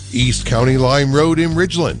Steakhouse, East County Line Road in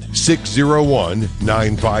Ridgeland,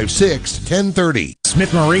 601-956-1030.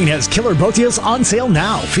 Smith Marine has killer boat deals on sale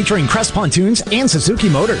now, featuring Crest pontoons and Suzuki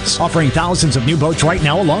motors, offering thousands of new boats right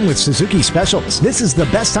now along with Suzuki specials. This is the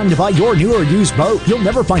best time to buy your new or used boat. You'll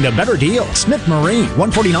never find a better deal. Smith Marine,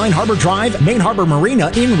 149 Harbor Drive, Main Harbor Marina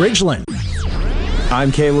in Ridgeland.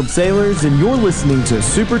 I'm Caleb Sailors, and you're listening to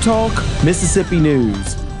Super Talk Mississippi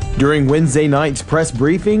News. During Wednesday night's press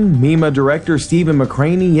briefing, MEMA Director Stephen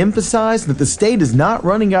McCraney emphasized that the state is not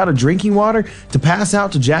running out of drinking water to pass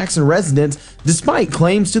out to Jackson residents, despite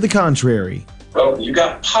claims to the contrary. Well, you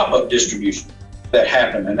got pop-up distribution that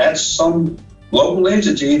happened, and that's some local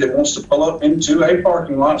entity that wants to pull up into a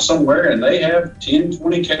parking lot somewhere, and they have 10,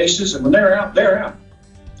 20 cases, and when they're out, they're out.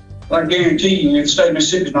 I guarantee you, the state of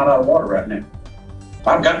Mississippi's not out of water right now.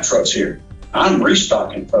 I've got trucks here. I'm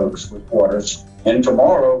restocking folks with water, and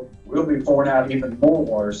tomorrow we'll be pouring out even more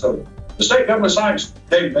water. So the state government sites,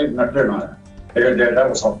 they're not out. That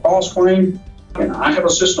was a false claim, and I have a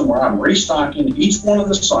system where I'm restocking each one of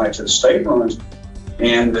the sites that the state runs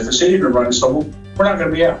and that the city is running, so we're not going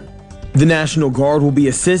to be out. The National Guard will be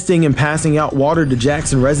assisting in passing out water to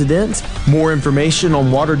Jackson residents. More information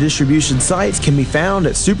on water distribution sites can be found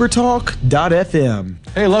at supertalk.fm.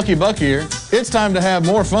 Hey, Lucky Buck here. It's time to have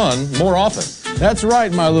more fun more often. That's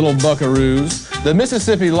right, my little buckaroos. The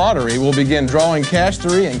Mississippi Lottery will begin drawing Cash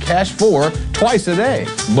 3 and Cash 4 twice a day.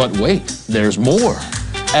 But wait, there's more.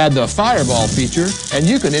 Add the Fireball feature, and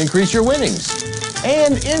you can increase your winnings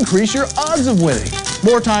and increase your odds of winning.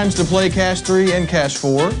 More times to play Cash 3 and Cash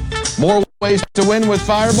 4. More ways to win with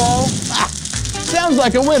Fireball? Sounds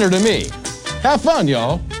like a winner to me. Have fun,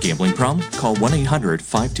 y'all. Gambling problem? Call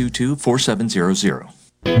 1-800-522-4700.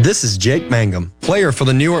 This is Jake Mangum, player for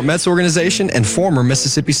the New York Mets organization and former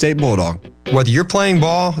Mississippi State Bulldog. Whether you're playing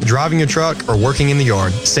ball, driving a truck, or working in the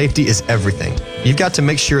yard, safety is everything. You've got to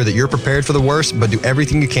make sure that you're prepared for the worst, but do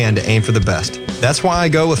everything you can to aim for the best. That's why I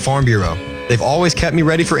go with Farm Bureau. They've always kept me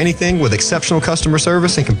ready for anything with exceptional customer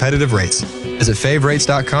service and competitive rates. Visit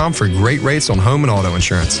favrates.com for great rates on home and auto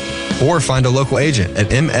insurance. Or find a local agent at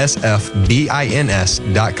msfbins.com.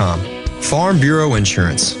 Farm Bureau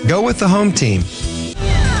Insurance. Go with the home team.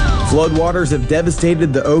 Floodwaters have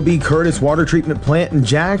devastated the O.B. Curtis water treatment plant in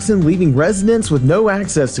Jackson, leaving residents with no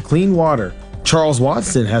access to clean water. Charles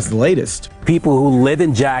Watson has the latest. People who live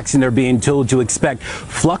in Jackson are being told to expect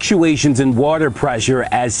fluctuations in water pressure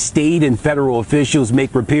as state and federal officials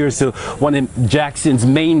make repairs to one of Jackson's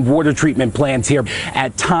main water treatment plants here.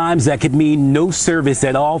 At times, that could mean no service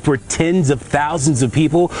at all for tens of thousands of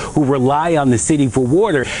people who rely on the city for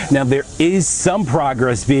water. Now, there is some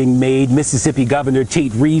progress being made. Mississippi Governor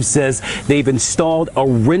Tate Reeves says they've installed a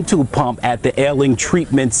rental pump at the Ailing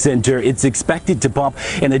Treatment Center. It's expected to pump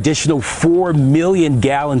an additional 4 million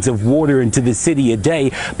gallons of water into the city a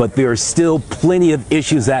day, but there are still plenty of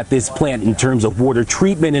issues at this plant in terms of water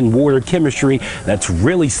treatment and water chemistry that's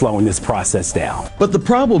really slowing this process down. But the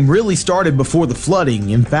problem really started before the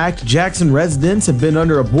flooding. In fact, Jackson residents have been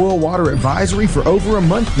under a boil water advisory for over a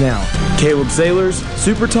month now. Caleb Sailors,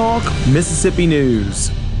 Super Talk, Mississippi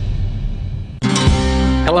News.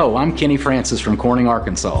 Hello, I'm Kenny Francis from Corning,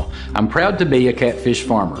 Arkansas. I'm proud to be a catfish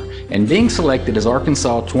farmer, and being selected as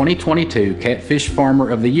Arkansas 2022 Catfish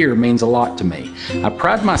Farmer of the Year means a lot to me. I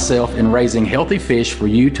pride myself in raising healthy fish for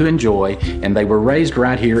you to enjoy, and they were raised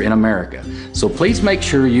right here in America. So please make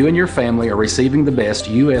sure you and your family are receiving the best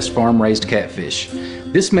U.S. farm-raised catfish.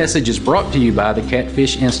 This message is brought to you by the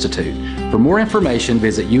Catfish Institute. For more information,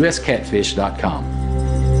 visit uscatfish.com.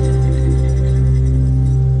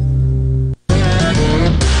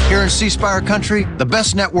 Here in C Spire country, the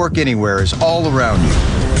best network anywhere is all around you.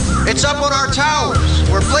 It's up on our towers,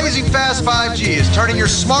 where blazing fast 5G is turning your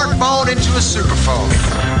smartphone into a superphone.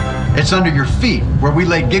 It's under your feet, where we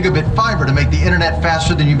lay gigabit fiber to make the internet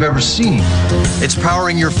faster than you've ever seen. It's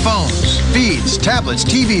powering your phones, feeds, tablets,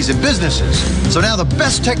 TVs, and businesses. So now the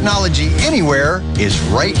best technology anywhere is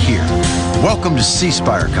right here. Welcome to C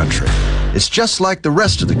Spire country. It's just like the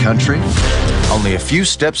rest of the country, only a few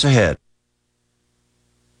steps ahead.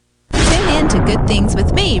 To Good Things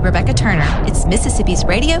with me, Rebecca Turner. It's Mississippi's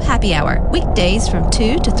Radio Happy Hour, weekdays from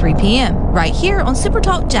 2 to 3 p.m., right here on Super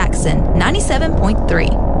Talk Jackson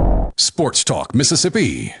 97.3. Sports Talk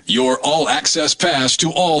Mississippi, your all-access pass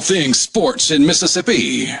to all things sports in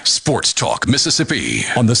Mississippi. Sports Talk Mississippi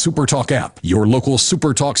on the Super Talk app, your local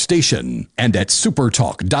Super Talk station, and at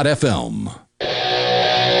supertalk.fm.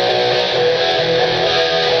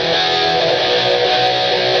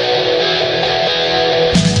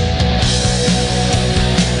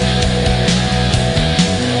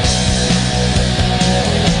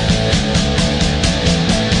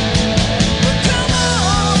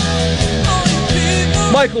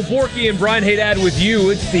 Michael Borky and Brian Haydad with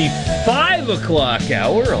you. It's the 5 o'clock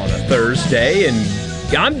hour on a Thursday, and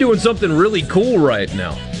I'm doing something really cool right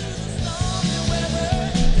now.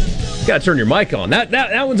 Gotta turn your mic on.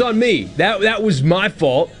 That one's on me. That was my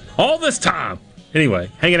fault. All this time.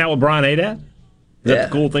 Anyway, hanging out with Brian Haydad? Is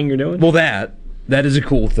that the cool thing you're doing? Well, that is a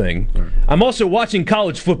cool thing. Right. I'm also watching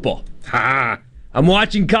college football. I'm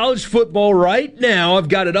watching college football right now. I've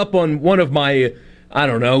got it up on one of my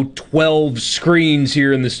 12 screens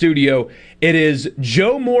here in the studio. It is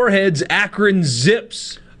Joe Moorhead's Akron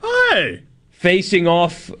Zips facing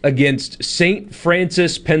off against St.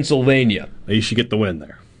 Francis, Pennsylvania. You should get the win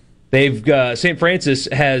there. St. Francis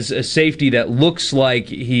has a safety that looks like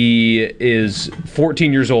he is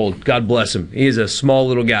 14 years old. God bless him. He is a small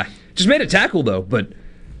little guy. Just made a tackle, though, but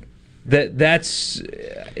I'm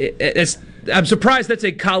surprised that's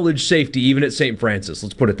a college safety, even at St. Francis.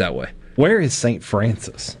 Let's put it that way. Where is St.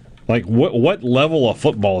 Francis? Like, what level of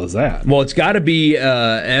football is that? Well, it's got to be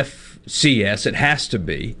FCS. It has to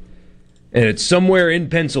be. And it's somewhere in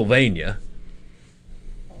Pennsylvania.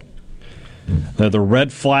 They're the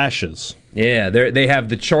Red Flashes. Yeah, they have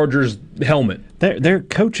the Chargers helmet. Their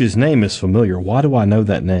coach's name is familiar. Why do I know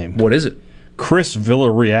that name? What is it? Chris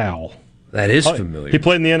Villarreal. That is familiar. He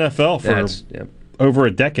played in the NFL for over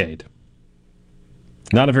a decade.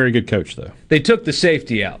 Not a very good coach, though. They took the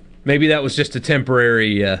safety out. Maybe that was just a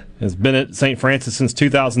temporary... Has been at St. Francis since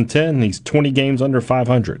 2010. He's 20 games under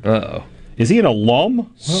 500. Uh-oh. Is he an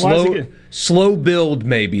alum? Slow build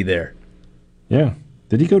maybe there. Yeah.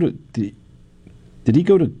 Did he go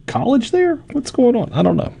to college there? What's going on? I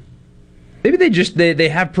don't know. Maybe they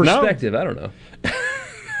have perspective. No. I don't know.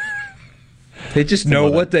 They just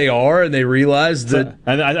know what they are, and they realize that...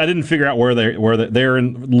 I didn't figure out where they're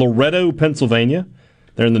in Loretto, Pennsylvania.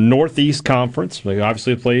 They're in the Northeast Conference. They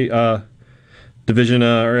obviously play Division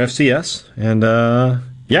or FCS. And, there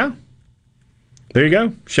you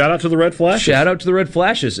go. Shout out to the Red Flashes. Shout out to the Red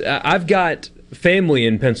Flashes. I've got family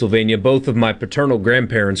in Pennsylvania. Both of my paternal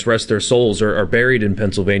grandparents, rest their souls, are buried in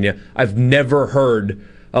Pennsylvania. I've never heard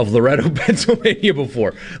of Loretto, Pennsylvania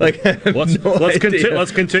before. Like, let's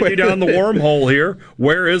continue down the wormhole here.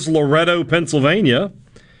 Where is Loretto, Pennsylvania?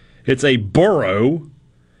 It's a borough.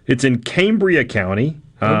 It's in Cambria County.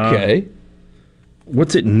 Okay.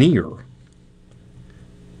 What's it near?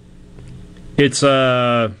 It's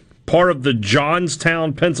part of the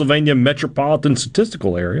Johnstown, Pennsylvania Metropolitan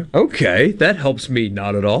Statistical Area. Okay, that helps me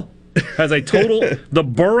not at all. Has a total. The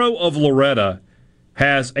borough of Loretto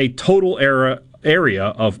has a total area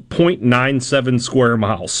of 0.97 square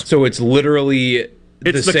miles. So it's literally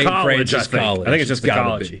the St. college, Francis College. I think it's just the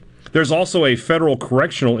college. There's also a federal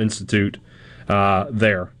correctional institute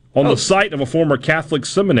there on the site of a former Catholic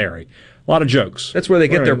seminary. A lot of jokes. That's where they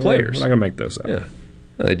get their players. We're not going to make those up. Yeah.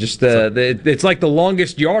 They just it's like the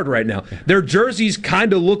longest yard right now. Their jerseys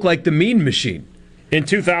kind of look like the Mean Machine. In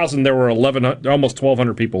 2000, there were almost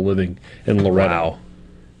 1,200 people living in Loretto. Wow.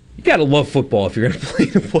 You got to love football if you're going to play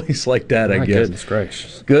in a place like that, I guess. Goodness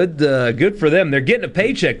gracious. Good for them. They're getting a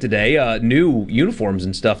paycheck today. New uniforms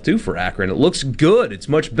and stuff, too, for Akron. It looks good. It's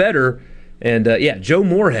much better. And, Joe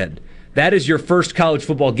Moorhead, that is your first college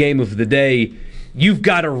football game of the day. You've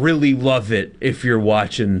got to really love it if you're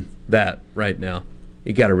watching that right now.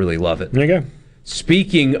 You got to really love it. There you go.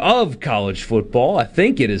 Speaking of college football, I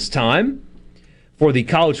think it is time for the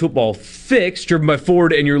college football fix, driven by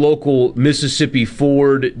Ford and your local Mississippi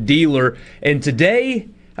Ford dealer. And today,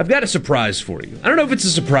 I've got a surprise for you. I don't know if it's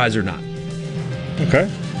a surprise or not. Okay.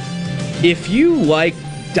 If you like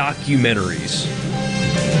documentaries,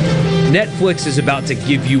 Netflix is about to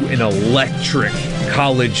give you an electric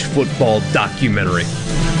college football documentary.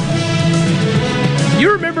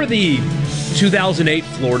 You remember the 2008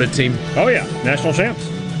 Florida team? Oh, yeah. National champs.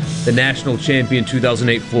 The national champion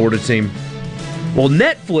 2008 Florida team. Well,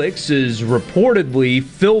 Netflix is reportedly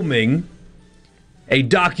filming a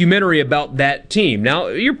documentary about that team. Now,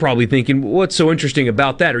 you're probably thinking, what's so interesting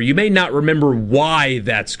about that? Or you may not remember why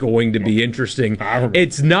that's going to be interesting.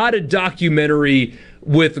 It's not a documentary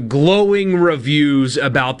with glowing reviews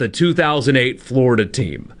about the 2008 Florida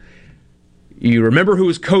team. You remember who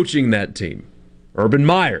was coaching that team? Urban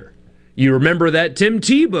Meyer. You remember that Tim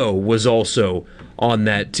Tebow was also on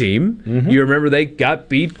that team. Mm-hmm. You remember they got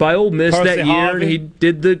beat by Ole Miss that year, and he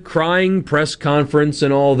did the crying press conference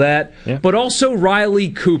and all that. Yeah. But also Riley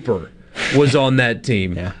Cooper was on that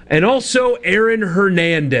team. Yeah. And also Aaron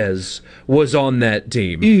Hernandez was on that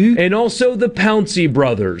team. Mm-hmm. And also the Pouncey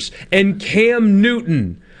brothers and Cam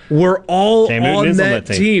Newton were all on that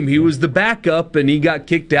team. He was the backup, and he got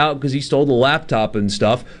kicked out because he stole the laptop and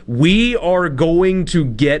stuff. We are going to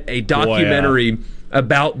get a documentary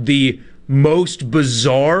about the most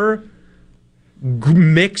bizarre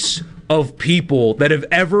mix of people that have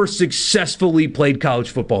ever successfully played college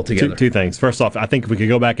football together. Two things. First off, I think if we could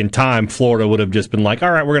go back in time, Florida would have just been like,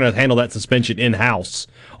 all right, we're going to handle that suspension in-house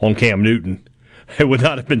on Cam Newton. It would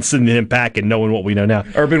not have been sending him packing, knowing what we know now.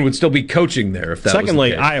 Urban would still be coaching there if that Secondly,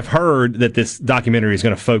 was the case. I have heard that this documentary is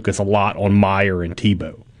going to focus a lot on Meyer and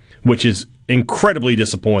Tebow, which is incredibly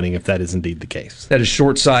disappointing if that is indeed the case. That is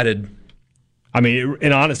short-sighted. I mean,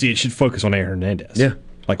 in honesty, it should focus on Aaron Hernandez. Yeah.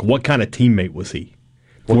 Like, what kind of teammate was he?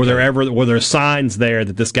 Were there signs there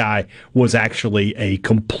that this guy was actually a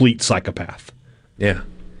complete psychopath? Yeah.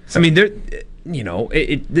 I mean,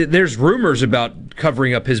 there's rumors about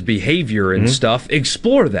covering up his behavior and stuff.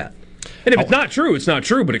 Explore that. And if it's not true, it's not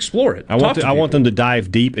true, but explore it. I want them to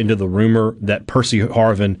dive deep into the rumor that Percy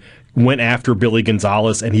Harvin went after Billy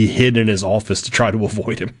Gonzalez and he hid in his office to try to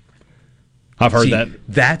avoid him. I've heard that.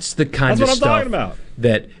 That's the kind of stuff. That's what I'm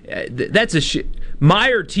talking about. That's a shit.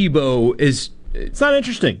 Meyer Tebow is... It's not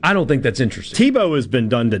interesting. I don't think that's interesting. Tebow has been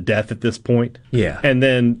done to death at this point. Yeah. And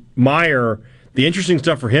then Meyer, the interesting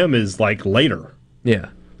stuff for him is like later.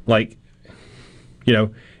 Yeah. Like, you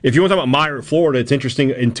know, if you want to talk about Meyer at Florida, it's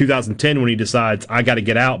interesting in 2010 when he decides, I got to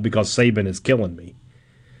get out because Saban is killing me.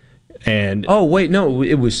 And oh wait, no,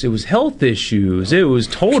 it was health issues. It was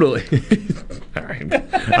totally. All right.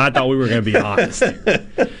 I thought we were going to be honest. And,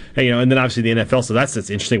 and then obviously the NFL. So that's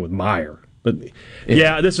interesting with Meyer. But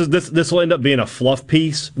this will end up being a fluff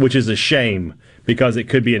piece, which is a shame because it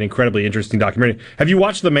could be an incredibly interesting documentary. Have you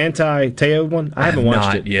watched the Manti Te'o one? I haven't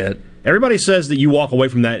watched it yet. Everybody says that you walk away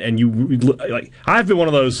from that and you like. I've been one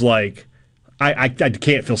of those like I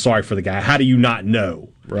can't feel sorry for the guy. How do you not know?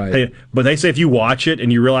 Right. But they say if you watch it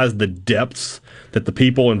and you realize the depths that the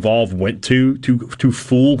people involved went to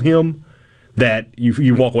fool him, that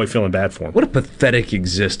you walk away feeling bad for him. What a pathetic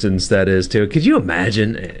existence that is, too. Could you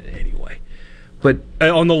imagine? Anyway. But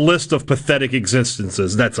on the list of pathetic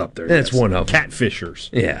existences, that's up there. That's one of them. Catfishers.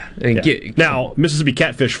 Yeah. Now, Mississippi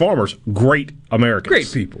catfish farmers, great Americans.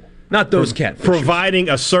 Great people. Not those catfishers. Providing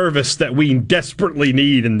a service that we desperately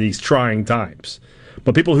need in these trying times.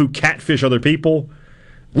 But people who catfish other people,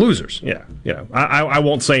 losers. Yeah, I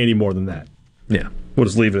won't say any more than that. Yeah, we'll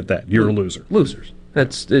just leave it at that. You're a loser. Losers.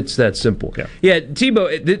 It's that simple. Yeah,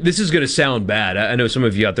 Tebow. This is going to sound bad. I know some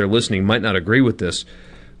of you out there listening might not agree with this.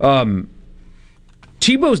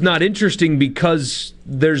 Tebow's not interesting because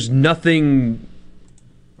there's nothing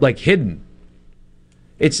like hidden.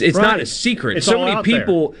 It's right. Not a secret. It's so all many out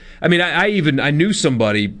people. There. I mean, I knew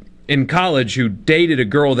somebody in college who dated a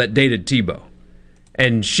girl that dated Tebow,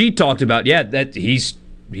 and she talked about that he's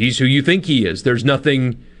who you think he is. There's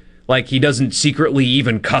nothing like he doesn't secretly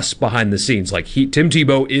even cuss behind the scenes. Like Tim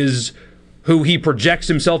Tebow is who he projects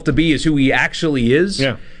himself to be, is who he actually is.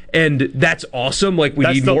 Yeah. And that's awesome. Like we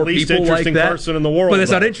need more people like that. Person in the world, but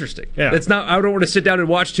that's not interesting. Yeah. That's not. I don't want to sit down and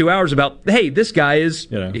watch 2 hours about. Hey, this guy is.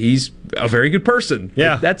 He's a very good person.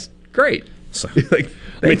 Yeah, that's great. So, let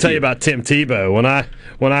me tell you about Tim Tebow.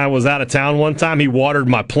 When I was out of town one time, he watered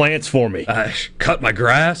my plants for me. Cut my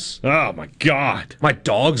grass. Oh my God! My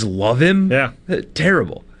dogs love him. Yeah,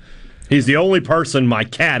 terrible. He's the only person my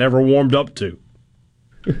cat ever warmed up to.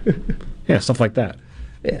 Yeah, stuff like that.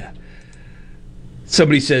 Yeah.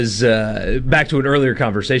 Somebody says, back to an earlier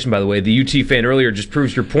conversation, by the way, the UT fan earlier just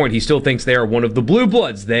proves your point. He still thinks they are one of the Blue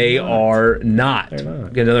Bloods. They are not. They're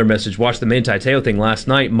not. Get another message. Watched the Manti Te'o thing last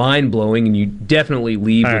night. Mind-blowing, and you definitely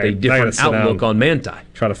leave with a different outlook on Manti.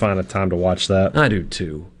 Try to find a time to watch that. I do,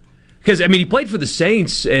 too. Because, I mean, he played for the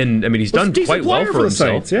Saints, and, I mean, he's done quite well for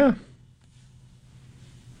himself. Saints, yeah.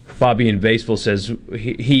 Bobby in Batesville says,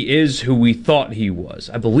 he is who we thought he was.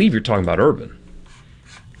 I believe you're talking about Urban.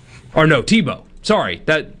 Or no, Tebow. Sorry,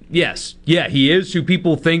 yes. Yeah, he is who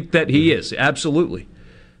people think that he is. Absolutely.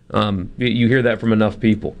 You hear that from enough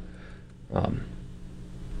people. There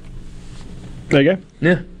you go.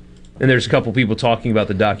 Yeah. And there's a couple people talking about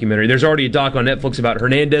the documentary. There's already a doc on Netflix about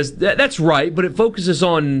Hernandez. That's right, but it focuses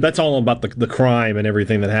on... That's all about the crime and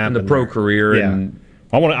everything that happened. And the pro career. Yeah. And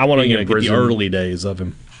I want to get the early days of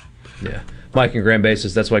him. Yeah. Mike and Grand Bay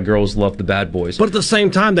says that's why girls love the bad boys. But at the same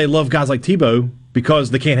time, they love guys like Tebow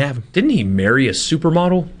because they can't have him. Didn't he marry a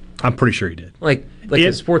supermodel? I'm pretty sure he did. Like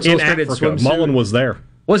a Sports Illustrated swimsuit? Mullen was there.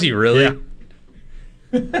 Was he really?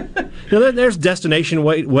 Yeah. There's destination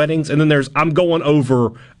weddings, and then there's I'm going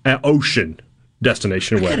over an ocean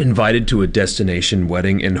destination wedding. I got invited to a destination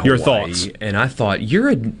wedding in Hawaii. Your thoughts? And I thought,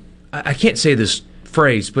 I can't say this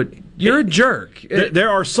phrase, but you're a jerk. There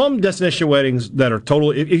are some destination weddings that are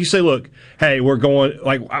totally. If you say, "Look, hey, we're going,"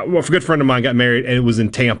 like a good friend of mine got married, and it was in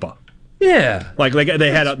Tampa. Yeah, like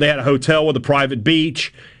they had a hotel with a private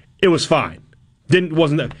beach. It was fine.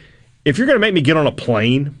 Wasn't that? If you're going to make me get on a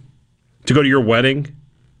plane to go to your wedding,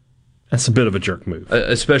 that's a bit of a jerk move.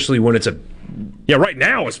 Especially when it's right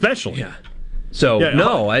now, especially. Yeah. So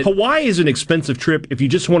no, Hawaii is an expensive trip. If you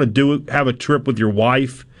just want to have a trip with your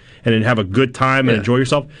wife and then have a good time and enjoy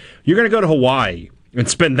yourself, you're going to go to Hawaii and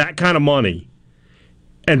spend that kind of money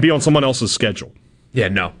and be on someone else's schedule. Yeah,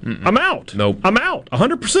 no. Mm-mm. I'm out. Nope. I'm out.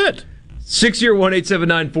 100%.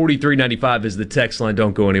 601-879-4395 is the text line.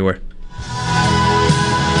 Don't go anywhere.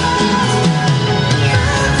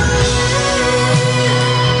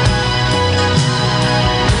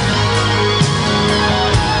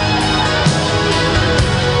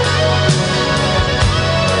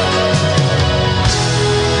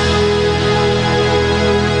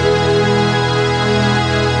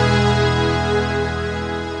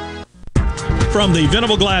 From the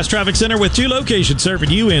Venable Glass Traffic Center with 2 locations serving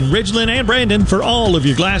you in Ridgeland and Brandon. For all of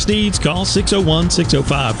your glass needs, call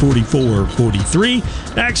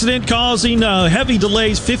 601-605-4443. Accident causing heavy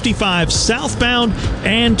delays 55 southbound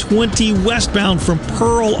and 20 westbound from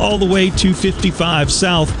Pearl all the way to 55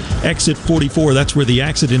 south, exit 44. That's where the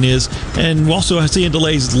accident is. And we're also seeing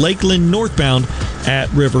delays Lakeland northbound at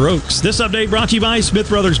River Oaks. This update brought to you by Smith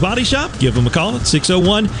Brothers Body Shop. Give them a call at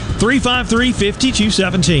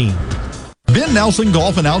 601-353-5217. Ben Nelson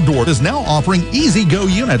Golf and Outdoor is now offering Easy Go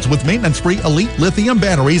units with maintenance-free Elite lithium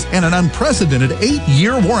batteries and an unprecedented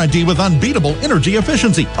 8-year warranty with unbeatable energy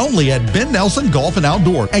efficiency. Only at Ben Nelson Golf and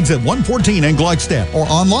Outdoor, exit 114 in Gluckstadt, or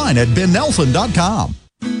online at bennelson.com.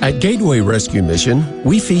 At Gateway Rescue Mission,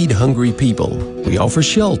 we feed hungry people. We offer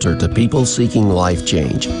shelter to people seeking life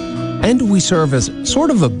change. And we serve as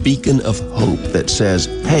sort of a beacon of hope that says,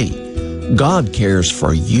 hey, God cares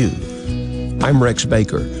for you. I'm Rex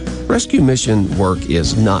Baker. Rescue mission work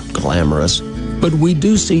is not glamorous, but we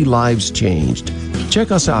do see lives changed.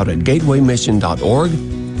 Check us out at gatewaymission.org.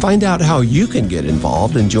 Find out how you can get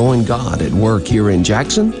involved and join God at work here in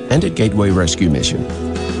Jackson and at Gateway Rescue Mission.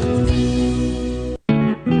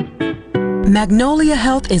 Magnolia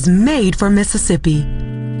Health is made for Mississippi.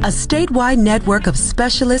 a statewide network of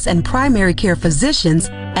specialists and primary care physicians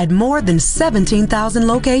at more than 17,000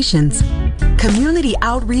 locations, community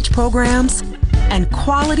outreach programs, and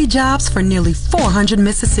quality jobs for nearly 400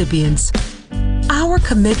 Mississippians. Our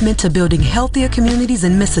commitment to building healthier communities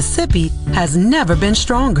in Mississippi has never been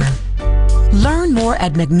stronger. Learn more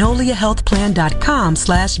at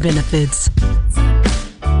magnoliahealthplan.com/benefits.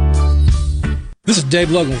 This is Dave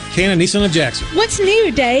Logan with Cannon Nissan of Jackson. What's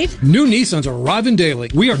new, Dave? New Nissans are arriving daily.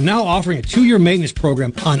 We are now offering a 2-year maintenance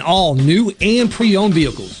program on all new and pre-owned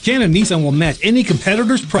vehicles. Cannon Nissan will match any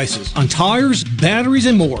competitor's prices on tires, batteries,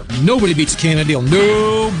 and more. Nobody beats a Cannon deal.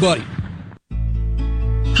 Nobody.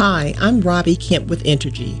 Hi, I'm Robbie Kemp with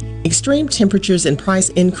Entergy. Extreme temperatures and price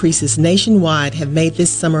increases nationwide have made this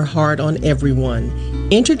summer hard on everyone.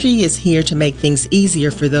 Entergy is here to make things easier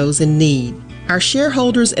for those in need. Our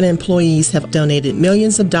shareholders and employees have donated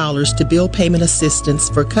millions of dollars to bill payment assistance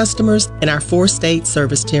for customers in our 4-state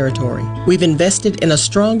service territory. We've invested in a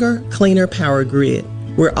stronger, cleaner power grid.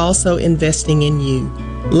 We're also investing in you.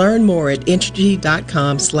 Learn more at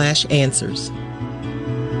Entergy.com/answers.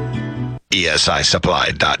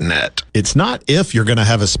 ESISupply.net. It's not if you're going to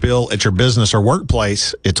have a spill at your business or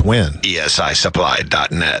workplace, it's when.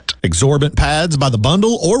 ESISupply.net. Exorbitant pads by the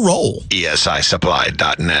bundle or roll.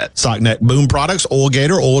 ESISupply.net. Sockneck boom products, Oil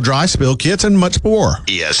Gator, Oil Dry, spill kits, and much more.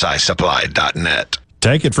 ESISupply.net.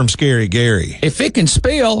 Take it from Scary Gary. If it can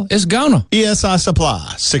spill, it's gonna. ESI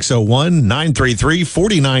Supply,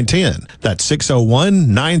 601-933-4910. That's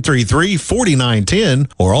 601-933-4910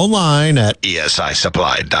 or online at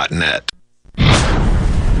ESISupply.net.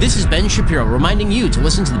 This is Ben Shapiro reminding you to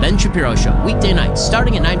listen to The Ben Shapiro Show weekday nights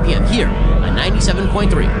starting at 9 p.m. here on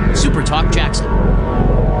 97.3 Super Talk Jackson.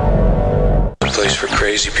 A place for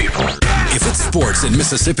crazy people. If it's sports in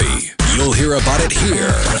Mississippi, you'll hear about it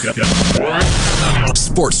here.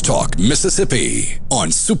 Sports Talk Mississippi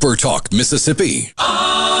on Super Talk Mississippi.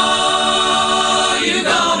 Oh, you're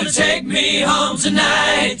gonna take me home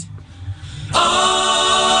tonight.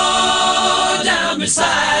 Oh, down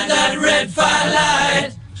beside that red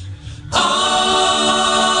firelight.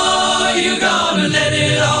 Oh, you're gonna let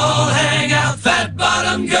it all hang out. Fat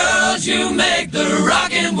bottom girls, you make the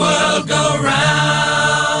rockin' world go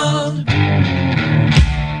round. Hey,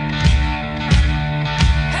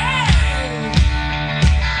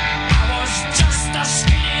 I was just a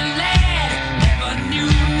skinny lad, never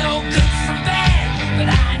knew no good from bad, but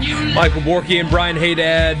I knew. Michael Borky and Brian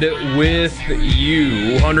Haydad with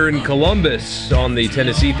you. Hunter in Columbus on the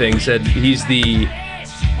Tennessee thing said he's the...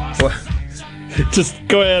 Just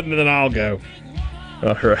go ahead and then I'll go.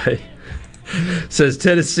 All right. Says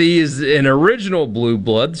Tennessee is an original blue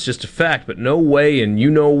blood. It's just a fact, but no way and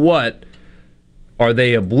you know what are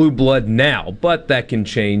they a blue blood now. But that can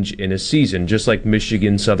change in a season, just like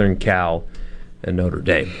Michigan, Southern Cal, and Notre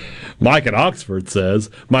Dame. Mike at Oxford says,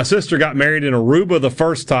 my sister got married in Aruba the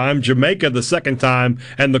first time, Jamaica the second time,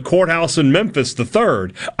 and the courthouse in Memphis the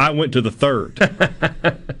third. I went to the third.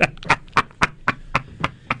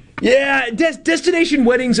 Yeah, destination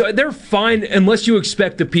weddings, they're fine unless you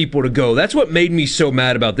expect the people to go. That's what made me so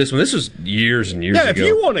mad about this one. This was years and years ago. Yeah, if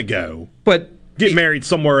you want to go, but get married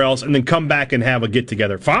somewhere else and then come back and have a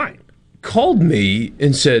get-together, fine. Called me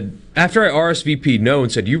and said, after I RSVP'd no,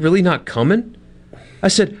 and said, you really not coming? I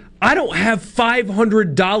said, I don't have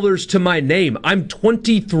 $500 to my name. I'm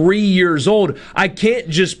 23 years old. I can't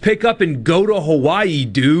just pick up and go to Hawaii,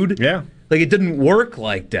 dude. Yeah. Like, it didn't work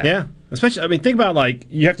like that. Yeah. Especially, I mean, think about, like,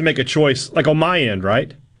 you have to make a choice, like, on my end,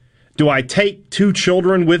 right? Do I take 2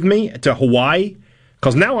 children with me to Hawaii?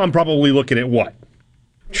 Because now I'm probably looking at what?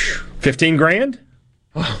 15 grand?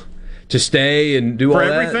 To stay and do for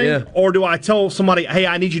all everything? that? Yeah. Or do I tell somebody, hey,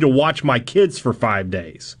 I need you to watch my kids for 5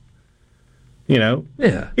 days? You know?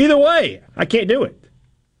 Yeah. Either way, I can't do it.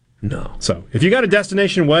 No. So, if you got a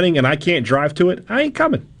destination wedding and I can't drive to it, I ain't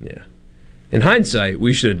coming. Yeah. In hindsight,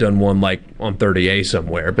 we should have done one like on 30A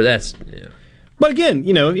somewhere, but that's... Yeah. But again,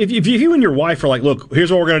 you know, if you and your wife are like, look,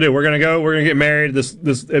 here's what we're going to do. We're going to get married, this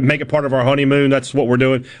make it part of our honeymoon. That's what we're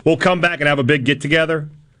doing. We'll come back and have a big get-together.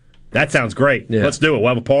 That sounds great. Yeah. Let's do it. We'll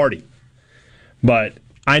have a party. But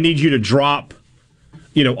I need you to drop,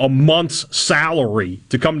 you know, a month's salary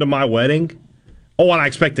to come to my wedding. Oh, and I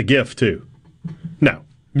expect a gift, too. No.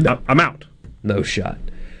 I'm out. No shot.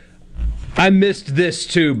 I missed this,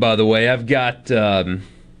 too, by the way. I've got ESPN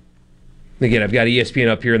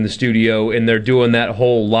up here in the studio, and they're doing that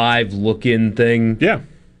whole live look-in thing. Yeah.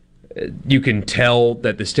 You can tell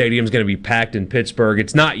that the stadium's going to be packed in Pittsburgh.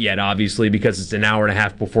 It's not yet, obviously, because it's an hour and a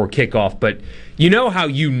half before kickoff. But you know how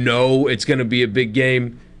you know it's going to be a big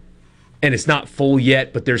game? and it's not full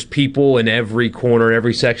yet, but there's people in every corner,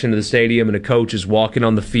 every section of the stadium, and a coach is walking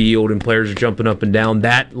on the field and players are jumping up and down.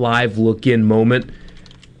 That live look-in moment,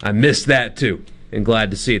 I missed that too, and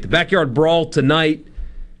glad to see it. The Backyard Brawl tonight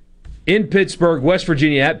in Pittsburgh, West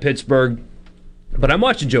Virginia at Pittsburgh, but I'm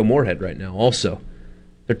watching Joe Moorhead right now also.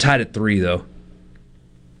 They're tied at 3, though.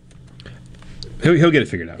 He'll get it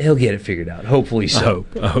figured out. He'll get it figured out. Hopefully so.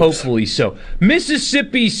 Hopefully so.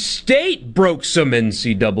 Mississippi State broke some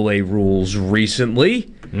NCAA rules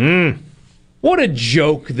recently. What a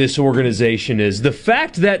joke this organization is. The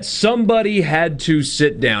fact that somebody had to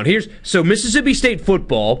sit down. So Mississippi State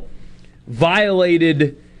football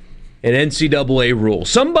violated an NCAA rule.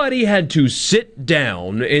 Somebody had to sit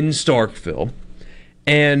down in Starkville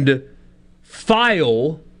and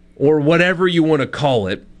file, or whatever you want to call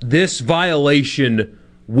it, this violation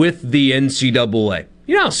with the NCAA.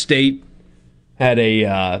 You know how State had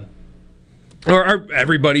or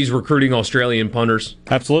everybody's recruiting Australian punters?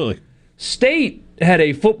 Absolutely. State had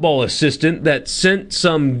a football assistant that sent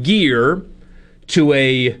some gear to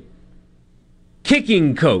a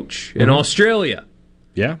kicking coach in Australia.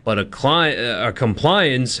 Yeah. But a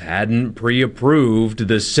compliance hadn't pre-approved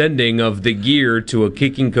the sending of the gear to a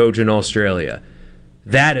kicking coach in Australia.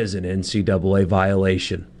 That is an NCAA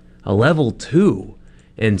violation. A level 2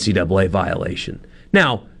 NCAA violation.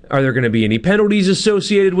 Now, are there going to be any penalties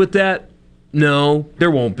associated with that? No,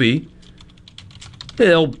 there won't be.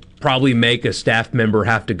 They'll probably make a staff member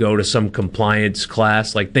have to go to some compliance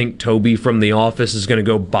class. Like, think Toby from The Office is going to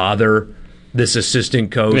go bother this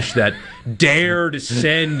assistant coach that dared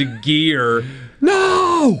send gear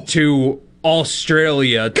to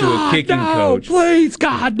Australia to a kicking coach. Please,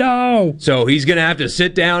 God, no. So he's going to have to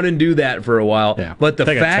sit down and do that for a while. Yeah. But the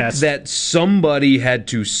fact that somebody had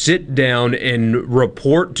to sit down and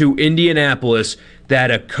report to Indianapolis that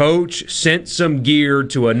a coach sent some gear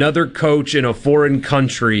to another coach in a foreign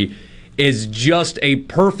country is just a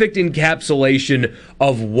perfect encapsulation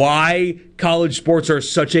of why college sports are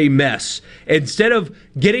such a mess. Instead of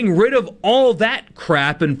getting rid of all that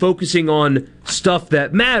crap and focusing on stuff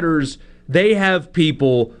that matters, they have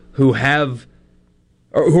people who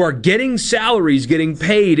are getting salaries, getting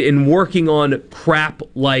paid, and working on crap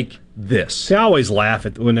like this. See, I always laugh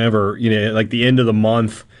at whenever, like the end of the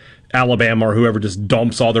month, Alabama or whoever just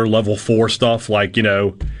dumps all their level 4 stuff, like,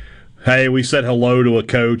 hey, we said hello to a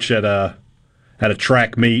coach at a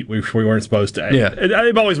track meet we weren't supposed to. Yeah.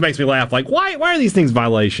 It always makes me laugh. Like, why are these things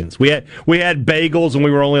violations? We had bagels and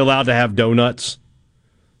we were only allowed to have donuts.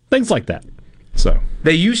 Things like that. So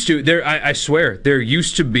they used to. I swear, there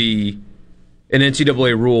used to be an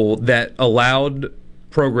NCAA rule that allowed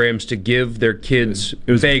programs to give their kids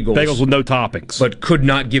bagels with no toppings, but could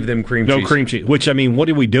not give them cream cheese. No cream cheese. Which, I mean, what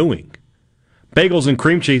are we doing? Bagels and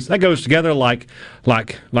cream cheese, that goes together like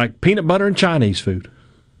peanut butter and Chinese food.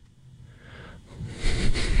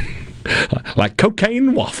 Like cocaine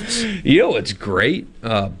and waffles. It's great.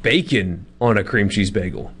 Bacon on a cream cheese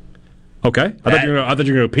bagel. Okay. I thought you were going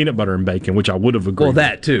to go peanut butter and bacon, which I would have agreed. Well,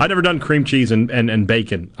 that too. I've never done cream cheese and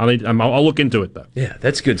bacon. I'll look into it, though. Yeah,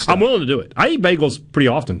 that's good stuff. I'm willing to do it. I eat bagels pretty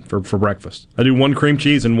often for breakfast. I do 1 cream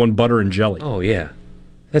cheese and 1 butter and jelly. Oh, yeah.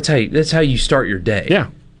 That's how you start your day. Yeah.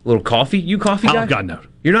 A little coffee? You coffee guy? Oh, God, no.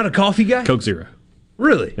 You're not a coffee guy? Coke Zero.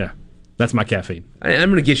 Really? Yeah. That's my caffeine.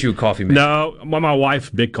 I'm going to get you a coffee maker. No, my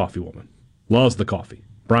wife, big coffee woman. Loves the coffee.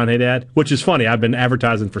 Brian Haydad, which is funny. I've been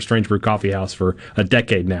advertising for Strange Brew Coffee House for a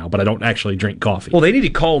decade now, but I don't actually drink coffee. Well, they need to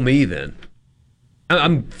call me then.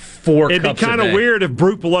 I'm 4 cups a day. It'd be kind of weird if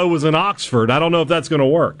Brupolo was in Oxford. I don't know if that's going to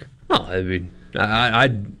work. Well,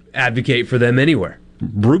 I'd advocate for them anywhere.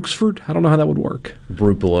 Brooksford? I don't know how that would work.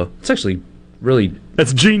 Brupolo. It's actually really...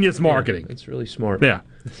 That's genius marketing. Yeah, it's really smart. Yeah.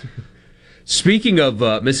 Speaking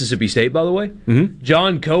of Mississippi State, by the way,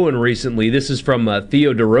 John Cohen recently, this is from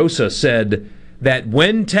Theo DeRosa, said that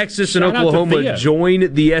when Texas and Oklahoma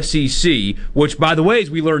join the SEC, which, by the way, as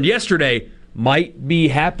we learned yesterday, might be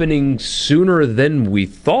happening sooner than we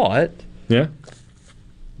thought. Yeah.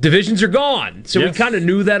 Divisions are gone. So we kind of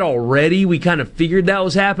knew that already. We kind of figured that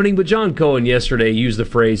was happening. But John Cohen yesterday used the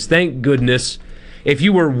phrase, thank goodness. If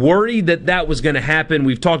you were worried that was going to happen,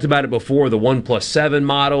 we've talked about it before, the 1+7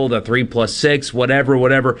 model, the 3+6,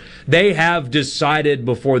 whatever. They have decided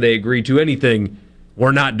before they agree to anything,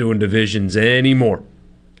 we're not doing divisions anymore.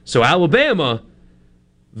 So Alabama,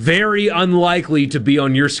 very unlikely to be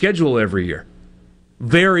on your schedule every year.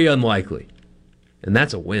 Very unlikely. And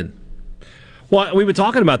that's a win. Well, we've been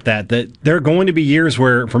talking about that there are going to be years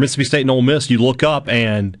where, for Mississippi State and Ole Miss, you look up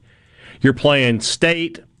and you're playing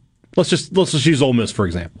State. Let's just use Ole Miss, for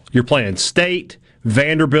example. You're playing State,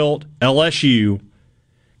 Vanderbilt, LSU,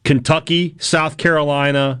 Kentucky, South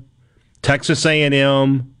Carolina, Texas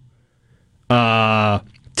A&M,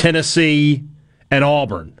 Tennessee, and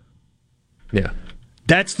Auburn. Yeah.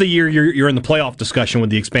 That's the year you're in the playoff discussion with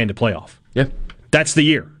the expanded playoff. Yeah. That's the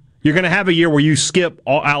year. You're going to have a year where you skip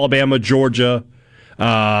all Alabama, Georgia,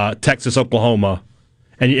 Texas, Oklahoma,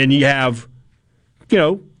 and you have,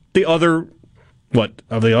 the other,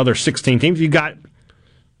 of the other 16 teams, you got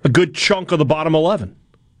a good chunk of the bottom 11.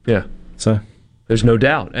 Yeah. So there's no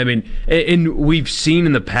doubt. I mean, and we've seen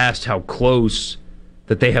in the past how close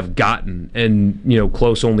that they have gotten, and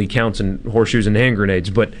close only counts in horseshoes and hand grenades.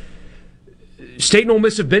 But State and Ole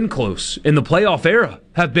Miss have been close in the playoff era,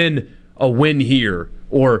 have been a win here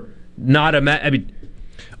or not a.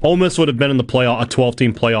 Ole Miss would have been in the playoff, a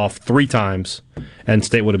 12-team playoff 3 times, and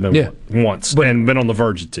State would have been once, and been on the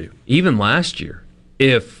verge of 2. Even last year,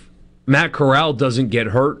 if Matt Corral doesn't get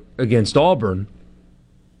hurt against Auburn,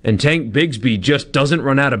 and Tank Bigsby just doesn't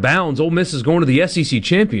run out of bounds, Ole Miss is going to the SEC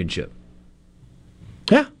championship.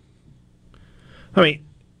 Yeah. I mean,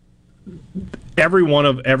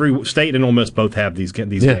 every State and Ole Miss both have these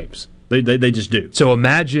games. They just do. So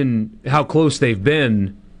imagine how close they've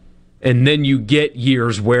been, and then you get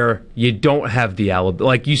years where you don't have the Alabama.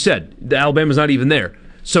 Like you said, the Alabama's not even there.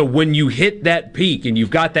 So when you hit that peak and you've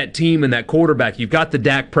got that team and that quarterback, you've got the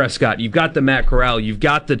Dak Prescott, you've got the Matt Corral, you've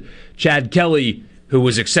got the Chad Kelly, who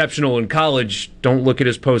was exceptional in college. Don't look at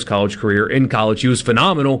his post-college career. In college, he was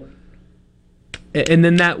phenomenal. And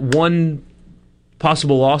then that one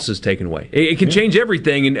possible loss is taken away. It can change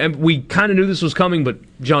everything, and we kind of knew this was coming, but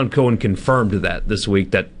John Cohen confirmed that this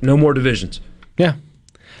week, that no more divisions. Yeah.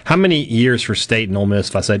 How many years for State and Ole Miss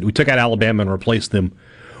if I said we took out Alabama and replaced them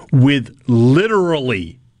with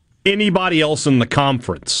literally anybody else in the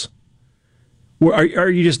conference? Are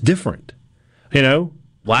you just different?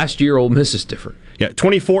 Last year, Ole Miss is different. Yeah,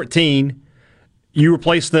 2014, you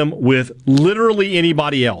replaced them with literally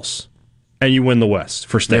anybody else, and you win the West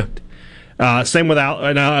for State. Yeah. Same with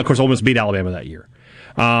of course, Ole Miss beat Alabama that year.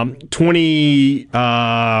 I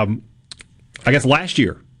guess last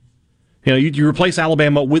year, you replace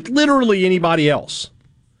Alabama with literally anybody else,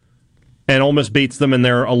 and Ole Miss beats them, and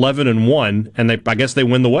they're 11-1, and I guess they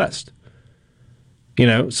win the West.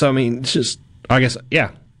 So I mean, it's just, I guess,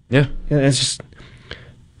 yeah. It's just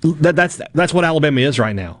that's what Alabama is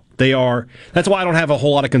right now. They are. That's why I don't have a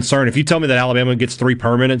whole lot of concern. If you tell me that Alabama gets 3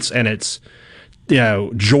 permanents and it's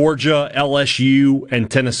Georgia, LSU, and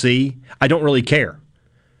Tennessee, I don't really care.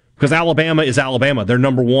 Because Alabama is Alabama. They're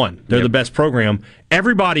number 1. They're the best program.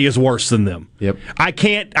 Everybody is worse than them. Yep. I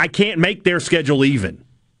can't make their schedule even.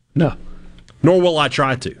 No. Nor will I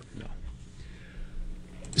try to.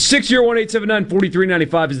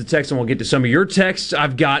 601-879-4395 is the text, and we'll get to some of your texts.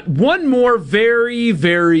 I've got one more very,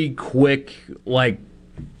 very quick,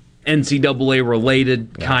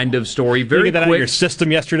 NCAA-related kind of story. Very quick. Did you get that out of your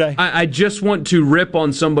system yesterday? I just want to rip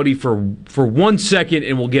on somebody for 1 second,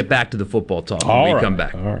 and we'll get back to the football talk when we come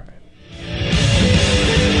back. All right.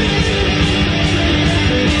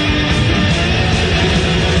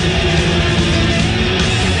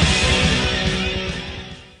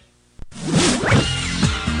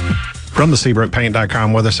 From the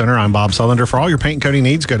SeabrookPaint.com Weather Center, I'm Bob Sullender. For all your paint coating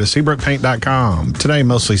needs, go to SeabrookPaint.com. Today,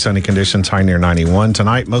 mostly sunny conditions, high near 91.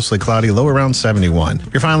 Tonight, mostly cloudy, low around 71.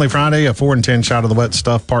 Your finally Friday, a 4 and 10 shot of the wet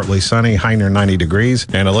stuff, partly sunny, high near 90 degrees.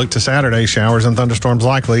 And a look to Saturday, showers and thunderstorms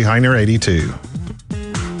likely, high near 82.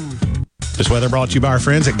 This weather brought to you by our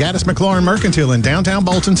friends at Gaddis McLaurin Mercantile in downtown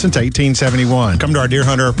Bolton since 1871. Come to our Deer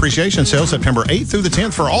Hunter Appreciation Sale September 8th through the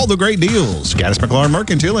 10th for all the great deals. Gaddis McLaurin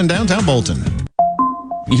Mercantile in downtown Bolton.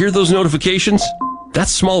 You hear those notifications?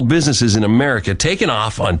 That's small businesses in America taking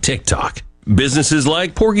off on TikTok. Businesses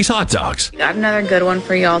like Porgy's Hot Dogs. Got another good one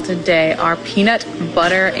for y'all today, our peanut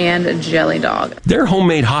butter and jelly dog. Their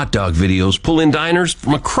homemade hot dog videos pull in diners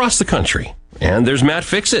from across the country. And there's Matt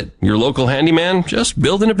Fixit, your local handyman, just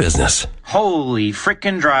building a business. Holy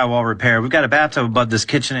frickin' drywall repair. We've got a bathtub above this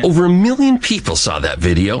kitchen. Over 1 million people saw that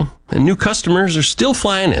video, and new customers are still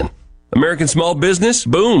flying in. American small business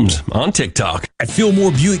booms on TikTok. At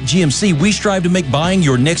Fillmore Buick GMC, we strive to make buying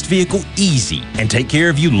your next vehicle easy and take care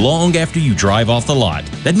of you long after you drive off the lot.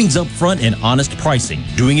 That means upfront and honest pricing,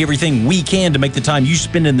 doing everything we can to make the time you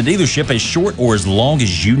spend in the dealership as short or as long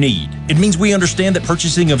as you need. It means we understand that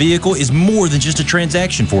purchasing a vehicle is more than just a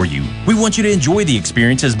transaction for you. We want you to enjoy the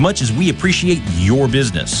experience as much as we appreciate your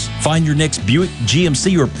business. Find your next Buick,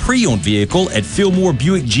 GMC, or pre-owned vehicle at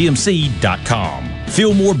FillmoreBuickGMC.com.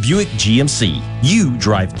 Fillmore Buick GMC. You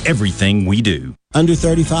drive everything we do. Under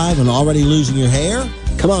 35 and already losing your hair?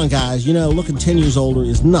 Come on, guys, looking 10 years older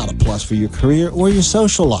is not a plus for your career or your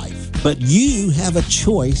social life. But you have a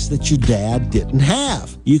choice that your dad didn't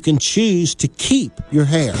have. You can choose to keep your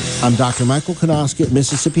hair. I'm Dr. Michael Konoski at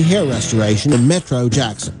Mississippi Hair Restoration in Metro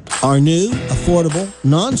Jackson. Our new, affordable,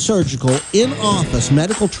 non-surgical, in-office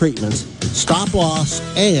medical treatments stop loss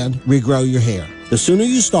and regrow your hair. The sooner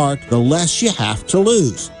you start, the less you have to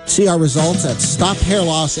lose. See our results at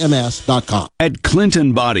stophairlossms.com. At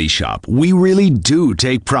Clinton Body Shop, we really do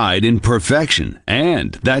take pride in perfection.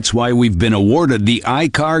 And that's why we've been awarded the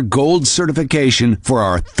ICAR Gold certification for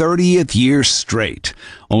our 30th year straight.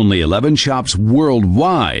 Only 11 shops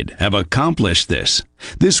worldwide have accomplished this.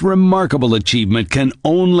 This remarkable achievement can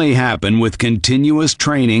only happen with continuous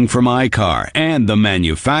training from ICAR and the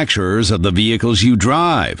manufacturers of the vehicles you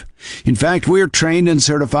drive. In fact, we're trained and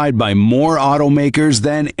certified by more automakers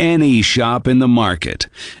than any shop in the market.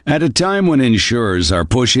 At a time when insurers are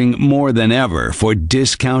pushing more than ever for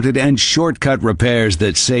discounted and shortcut repairs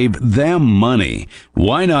that save them money,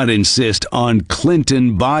 why not insist on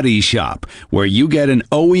Clinton Body Shop, where you get an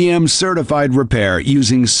OEM certified repair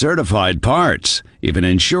using certified parts? If an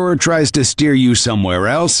insurer tries to steer you somewhere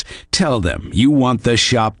else, tell them you want the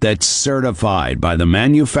shop that's certified by the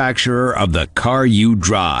manufacturer of the car you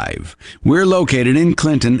drive. We're located in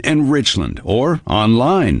Clinton and Richland, or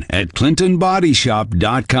online at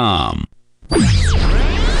ClintonBodyShop.com.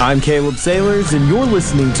 I'm Caleb Sailors, and you're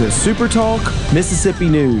listening to Super Talk Mississippi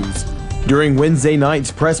News. During Wednesday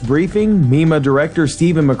night's press briefing, MEMA Director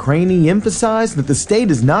Stephen McCraney emphasized that the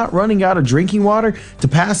state is not running out of drinking water to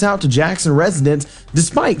pass out to Jackson residents,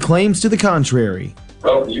 despite claims to the contrary.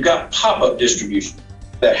 Well, you got pop-up distribution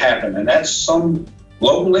that happen, and that's some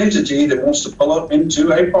local entity that wants to pull up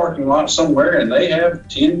into a parking lot somewhere, and they have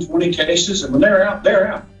 10, 20 cases, and when they're out,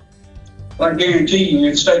 they're out. I guarantee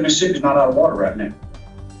you, the state of Mississippi is not out of water right now.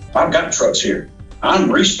 I've got trucks here.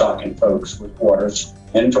 I'm restocking folks with waters.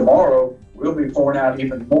 And tomorrow, we'll be pouring out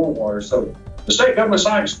even more water. So the state government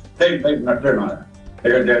sites, they're not out.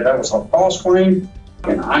 That was a false claim.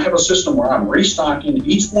 And I have a system where I'm restocking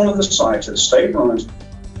each one of the sites that the state runs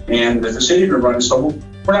and that the city is running, so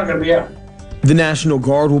we're not going to be out. The National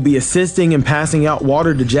Guard will be assisting in passing out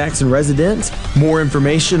water to Jackson residents. More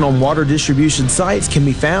information on water distribution sites can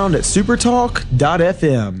be found at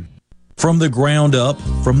supertalk.fm. From the ground up,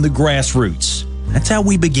 from the grassroots. That's how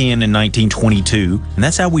we began in 1922, and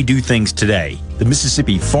that's how we do things today. The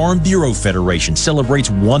Mississippi Farm Bureau Federation celebrates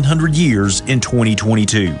 100 years in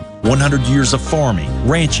 2022. 100 years of farming,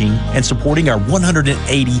 ranching, and supporting our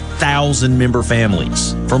 180,000 member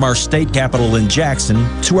families. From our state capital in Jackson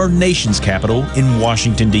to our nation's capital in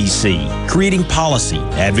Washington, D.C. Creating policy,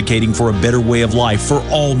 advocating for a better way of life for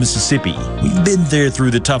all Mississippi. We've been there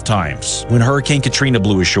through the tough times when Hurricane Katrina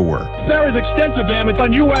blew ashore. There is extensive damage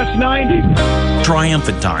on US 90.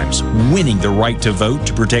 Triumphant times, winning the right to vote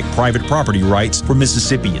to protect private property rights for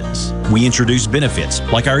Mississippians. We introduced benefits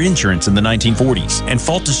like our insurance in the 1940s and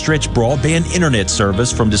fought to stretch broadband internet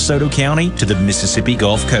service from DeSoto County to the Mississippi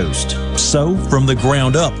Gulf Coast. So, from the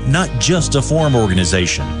ground up, not just a farm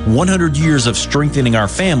organization, 100 years of strengthening our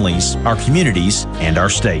families, our communities, and our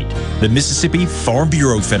state. The Mississippi Farm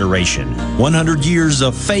Bureau Federation. 100 years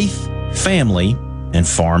of faith, family, and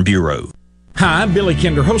Farm Bureau. Hi, I'm Billy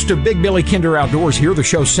Kinder, host of Big Billy Kinder Outdoors, here the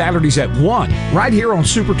show Saturdays at 1, right here on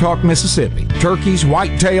Super Talk Mississippi. Turkeys,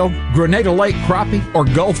 whitetail, Grenada Lake crappie, or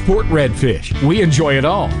Gulfport redfish. We enjoy it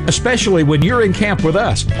all, especially when you're in camp with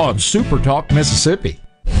us on Super Talk Mississippi.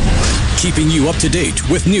 Keeping you up to date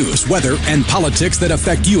with news, weather, and politics that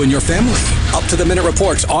affect you and your family. Up-to-the-minute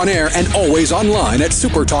reports on air and always online at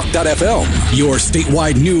supertalk.fm. Your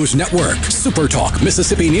statewide news network, Supertalk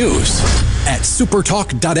Mississippi News at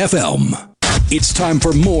supertalk.fm. It's time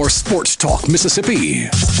for more Sports Talk Mississippi.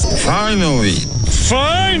 Finally.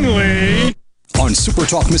 On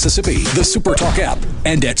Supertalk Mississippi, the Supertalk app,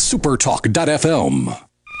 and at supertalk.fm.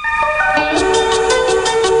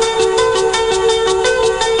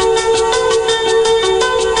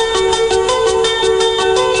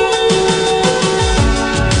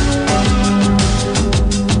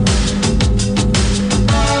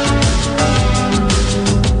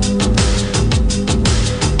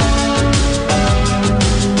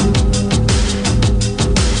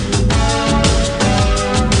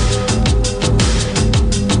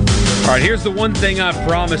 All right, here's the one thing I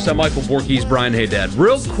promised. I'm Michael Borky. He's Brian Haydad.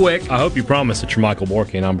 Real quick. I hope you promise that you're Michael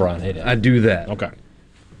Borky and I'm Brian Haydad. I do that. Okay.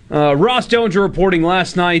 Ross Dellinger reporting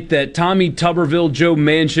last night that Tommy Tuberville, Joe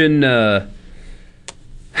Manchin,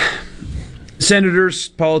 senators,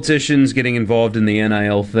 politicians getting involved in the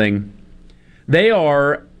NIL thing. They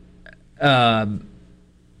are, they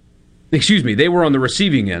were on the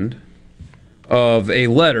receiving end of a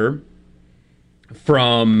letter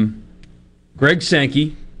from Greg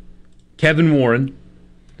Sankey, Kevin Warren,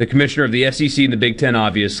 the commissioner of the SEC and the Big Ten,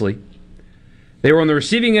 obviously. They were on the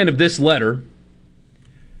receiving end of this letter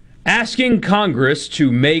asking Congress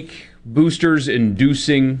to make boosters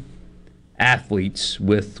inducing athletes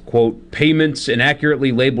with, quote, payments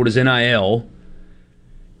inaccurately labeled as NIL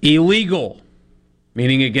illegal,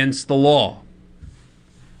 meaning against the law.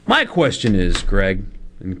 My question is, Greg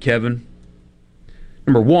and Kevin,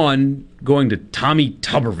 number one, going to Tommy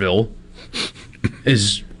Tuberville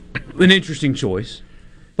is an interesting choice.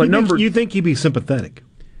 But you think he'd be sympathetic?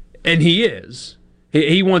 And he is.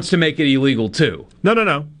 He wants to make it illegal, too.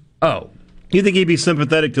 No. Oh. You think he'd be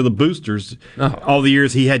sympathetic to the boosters all the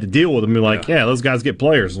years he had to deal with them? Be like, yeah, those guys get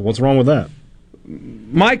players. What's wrong with that?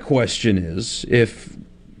 My question is, if,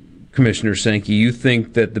 Commissioner Sankey, you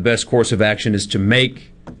think that the best course of action is to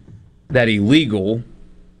make that illegal,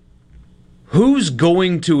 who's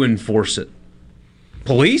going to enforce it?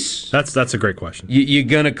 Police? That's a great question. You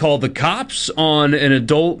going to call the cops on an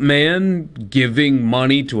adult man giving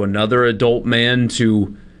money to another adult man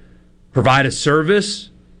to provide a service?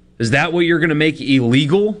 Is that what you're going to make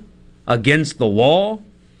illegal against the law?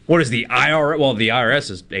 What is the IRS? Well, the IRS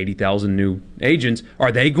is 80,000 new agents.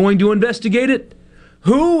 Are they going to investigate it?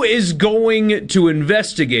 Who is going to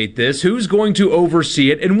investigate this? Who's going to oversee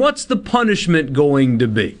it? And what's the punishment going to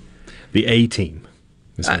be? The A-team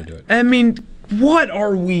is going to do it. I mean, what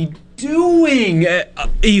are we doing?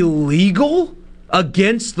 Illegal?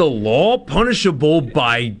 Against the law? Punishable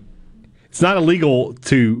by... It's not illegal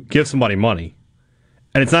to give somebody money,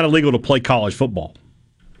 and it's not illegal to play college football.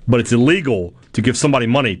 But it's illegal to give somebody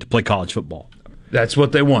money to play college football. That's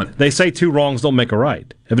what they want. They say two wrongs don't make a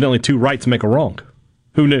right. Evidently, two rights make a wrong.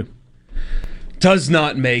 Who knew? Does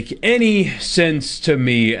not make any sense to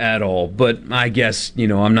me at all. But I guess,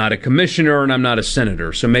 I'm not a commissioner and I'm not a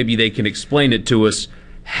senator, so maybe they can explain it to us.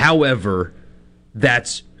 However,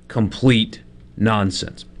 that's complete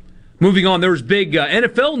nonsense. Moving on, there was big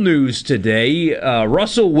NFL news today.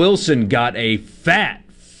 Russell Wilson got a fat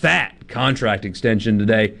contract extension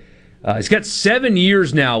today. He's got 7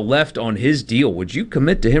 years now left on his deal. Would you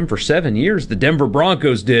commit to him for 7 years? The Denver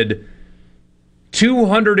Broncos did.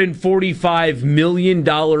 $245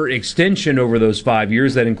 million extension over those 5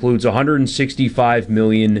 years. That includes $165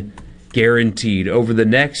 million guaranteed. Over the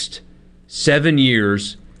next 7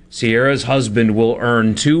 years, Sierra's husband will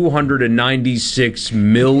earn $296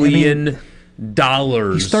 million.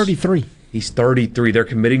 He's 33. He's 33. They're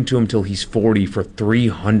committing to him till he's 40 for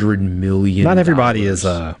 $300 million. Not everybody is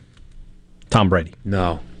Tom Brady.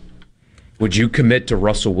 No. Would you commit to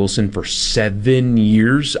Russell Wilson for 7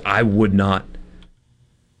 years? I would not.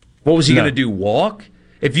 What was he going to do, walk?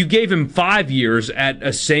 If you gave him 5 years at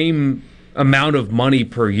a same amount of money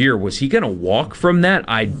per year, was he going to walk from that?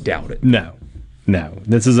 I doubt it. No.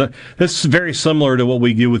 This is very similar to what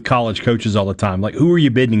we do with college coaches all the time. Like, who are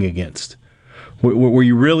you bidding against? Were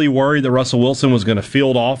you really worried that Russell Wilson was going to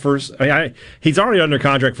field offers? I mean, he's already under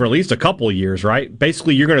contract for at least a couple of years, right?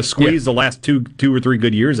 Basically, you're going to squeeze the last two or three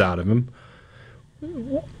good years out of him.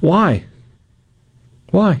 Why?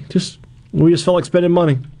 We just felt like spending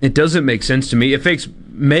money. It doesn't make sense to me. It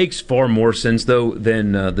makes far more sense, though,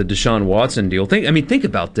 than the Deshaun Watson deal. Think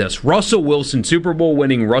about this. Russell Wilson, Super Bowl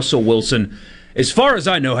winning Russell Wilson, as far as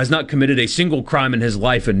I know, has not committed a single crime in his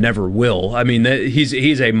life and never will. I mean,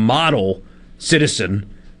 he's a model citizen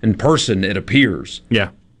in person, it appears.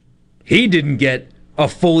 Yeah. He didn't get a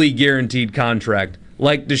fully guaranteed contract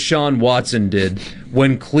like Deshaun Watson did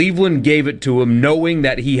when Cleveland gave it to him, knowing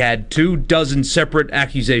that he had 24 separate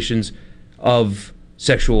accusations of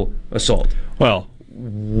sexual assault. Well,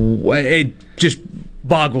 it just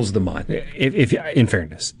boggles the mind. If in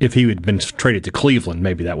fairness, if he had been traded to Cleveland,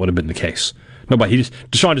 maybe that would have been the case.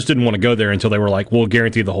 Deshaun just didn't want to go there until they were like, we'll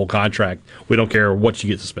guarantee the whole contract. We don't care what you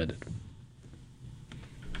get suspended.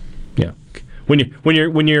 Yeah.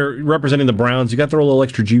 When you're representing the Browns, you got to throw a little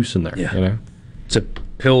extra juice in there. Yeah. It's a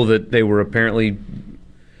pill that they were apparently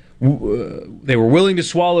willing to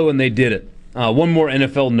swallow, and they did it. One more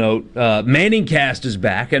NFL note. ManningCast is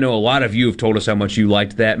back. I know a lot of you have told us how much you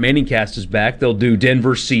liked that. ManningCast is back. They'll do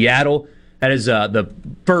Denver-Seattle. That is the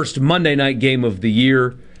first Monday night game of the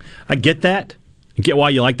year. I get that. I get why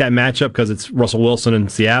you like that matchup, because it's Russell Wilson and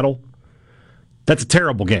Seattle. That's a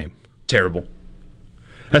terrible game. Terrible.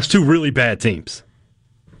 That's two really bad teams.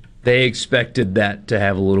 They expected that to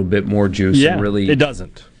have a little bit more juice. Yeah, and really, it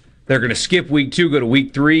doesn't. They're going to skip week 2, go to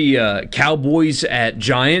week 3. Cowboys at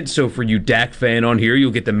Giants. So for you Dak fan on here,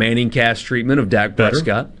 you'll get the ManningCast treatment of Dak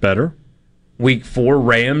Prescott. Better. Week 4,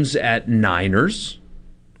 Rams at Niners.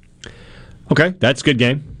 Okay, that's a good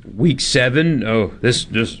game. Week 7,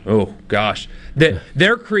 gosh.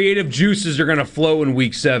 Their creative juices are going to flow in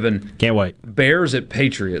Week 7. Can't wait. Bears at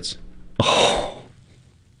Patriots. Oh.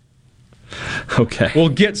 Okay. We'll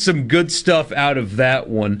get some good stuff out of that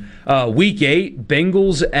one. Week 8,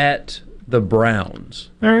 Bengals at the Browns.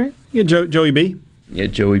 All right. You get Joey B. Yeah,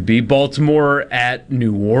 Joey B. Baltimore at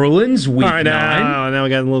New Orleans, Week 9. Now we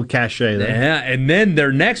got a little cachet there. Yeah, and then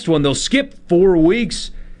their next one, they'll skip 4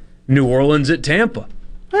 weeks, New Orleans at Tampa.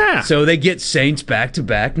 Yeah. So they get Saints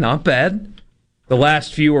back-to-back, not bad. The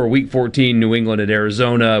last few are Week 14, New England at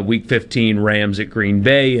Arizona, Week 15, Rams at Green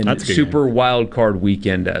Bay, and Super Wild Card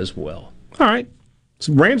Weekend as well. All right.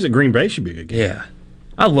 So Rams at Green Bay should be a good game. Yeah.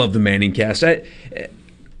 I love the Manning cast.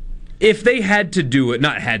 If they had to do it,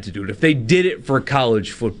 not had to do it, if they did it for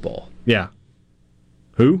college football. Yeah.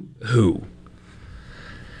 Who?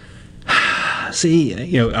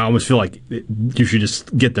 See, I almost feel like you should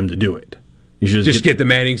just get them to do it. You should just get the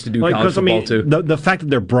Mannings to do college football too. The fact that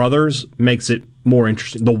they're brothers makes it more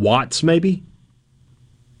interesting. The Watts, maybe?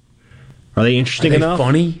 Are they interesting enough?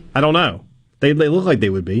 Funny? I don't know. They look like they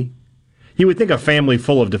would be. You would think a family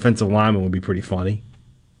full of defensive linemen would be pretty funny.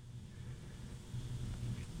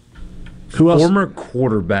 Who else? Former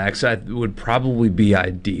quarterbacks would probably be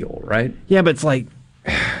ideal, right? Yeah, but it's like,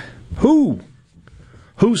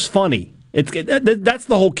 who's funny? That's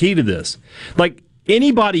the whole key to this. Like,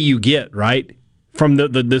 anybody you get, right, from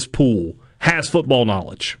this pool has football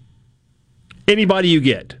knowledge. Anybody you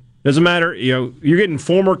get. Doesn't matter, you're getting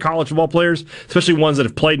former college football players, especially ones that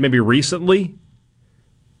have played maybe recently.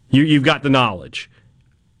 You've got the knowledge.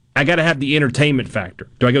 I got to have the entertainment factor.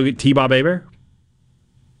 Do I go get T-Bob Hebert?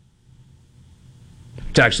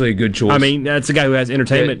 It's actually a good choice. I mean, that's a guy who has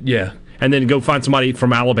entertainment. Yeah. And then go find somebody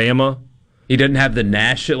from Alabama. He doesn't have the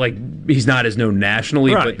he's not as known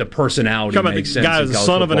nationally, right, but the personality makes sense. The guy is the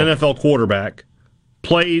son of an NFL quarterback,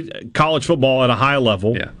 played college football at a high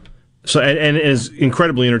level, so and is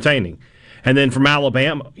incredibly entertaining. And then from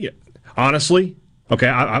Alabama, honestly, okay,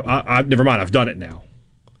 I never mind. I've done it now.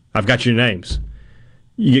 I've got your names.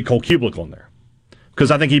 You get Cole Kubelik on there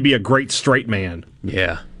because I think he'd be a great straight man.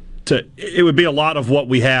 Yeah. It would be a lot of what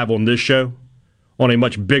we have on this show on a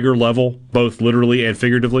much bigger level, both literally and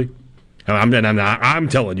figuratively. And I'm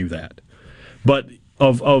telling you that. But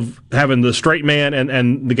of having the straight man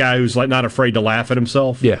and the guy who's like not afraid to laugh at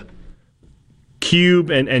himself. Yeah. Cube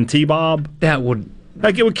and T-Bob. It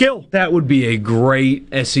would kill. That would be a great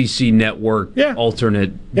SEC network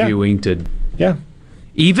alternate viewing to. Yeah.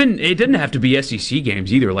 Even it didn't have to be SEC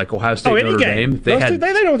games either, like Ohio State, Notre Dame. They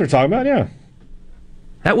know what they're talking about. Yeah.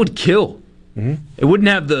 That would kill. Mm-hmm. It wouldn't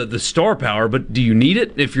have the star power, but do you need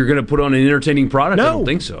it if you're going to put on an entertaining product? No. I don't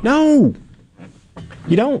think so. No,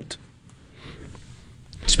 you don't.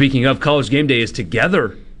 Speaking of, College Game Day is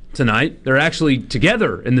together tonight. They're actually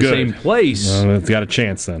together in the same place. It's got a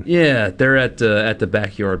chance then. Yeah, they're at the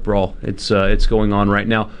Backyard Brawl. It's going on right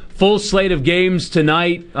now. Full slate of games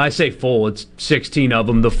tonight. I say full. It's 16 of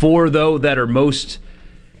them. The 4, though, that are most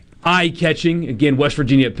eye-catching. Again, West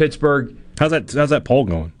Virginia at Pittsburgh. How's that poll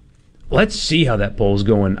going? Let's see how that poll's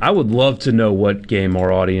going. I would love to know what game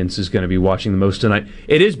our audience is going to be watching the most tonight.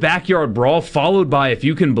 It is Backyard Brawl, followed by, if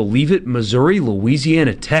you can believe it, Missouri,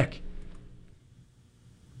 Louisiana Tech.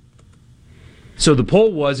 So the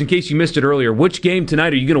poll was, in case you missed it earlier, which game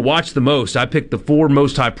tonight are you going to watch the most? I picked the 4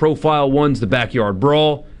 most high-profile ones, the Backyard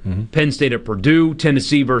Brawl, Penn State at Purdue,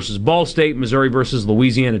 Tennessee versus Ball State, Missouri versus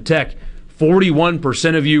Louisiana Tech.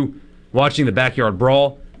 41% of you watching the Backyard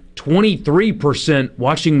Brawl. 23%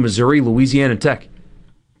 watching Missouri, Louisiana Tech.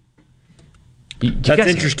 That's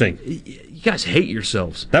interesting. You guys hate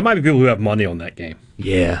yourselves. That might be people who have money on that game.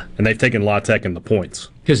 Yeah. And they've taken La Tech in the points.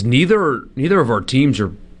 Because neither of our teams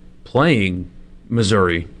are playing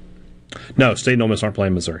Missouri. No, State and Ole Miss aren't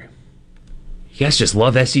playing Missouri. You guys just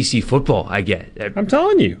love SEC football, I get. I'm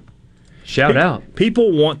telling you. Shout out.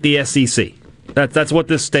 People want the SEC. That's what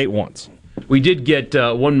this state wants. We did get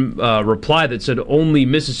one reply that said only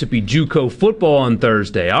Mississippi JUCO football on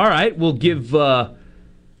Thursday. All right, we'll give we'll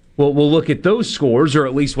look at those scores, or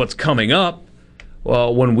at least what's coming up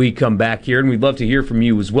when we come back here, and we'd love to hear from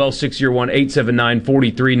you as well.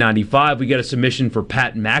 601-879-4395. We got a submission for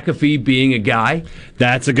Pat McAfee being a guy.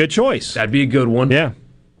 That's a good choice. That'd be a good one. Yeah.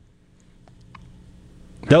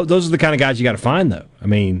 Those are the kind of guys you got to find, though. I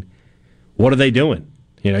mean, what are they doing?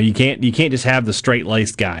 You can't just have the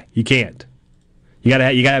straight-laced guy. You can't. You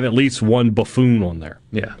gotta have at least one buffoon on there.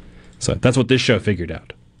 Yeah. So that's what this show figured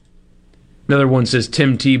out. Another one says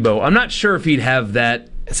Tim Tebow. I'm not sure if he'd have that.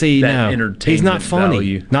 Entertainment. He's not funny.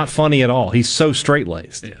 Value. Not funny at all. He's so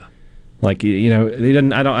straight-laced. Yeah. He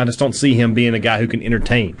doesn't. I just don't see him being a guy who can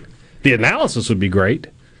entertain. The analysis would be great.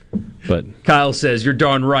 But Kyle says, you're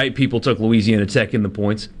darn right people took Louisiana Tech in the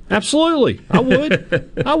points. Absolutely. I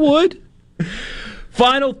would. I would.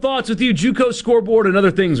 Final thoughts with you, JUCO scoreboard and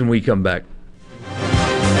other things when we come back.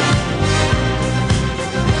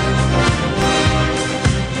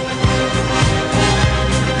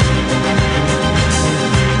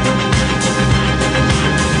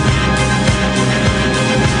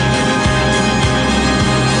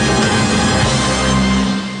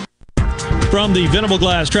 From the Venable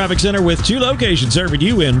Glass Traffic Center with 2 locations serving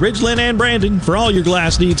you in Ridgeland and Brandon. For all your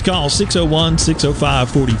glass needs, call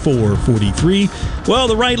 601-605-4443. Well,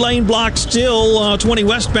 the right lane blocked still 20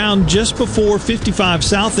 westbound just before 55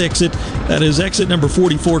 South exit. That is exit number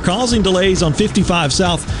 44, causing delays on 55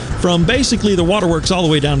 South from basically the waterworks all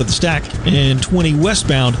the way down to the stack. And 20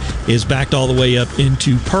 westbound is backed all the way up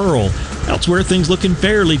into Pearl. Elsewhere, things looking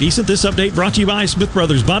fairly decent. This update brought to you by Smith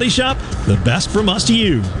Brothers Body Shop. The best from us to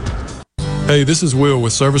you. Hey, this is Will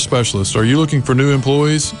with Service Specialist. Are you looking for new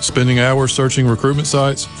employees, spending hours searching recruitment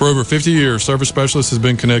sites? For over 50 years, Service Specialist has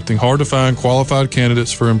been connecting hard-to-find qualified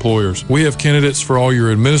candidates for employers. We have candidates for all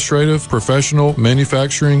your administrative, professional,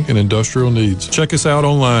 manufacturing, and industrial needs. Check us out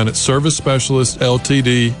online at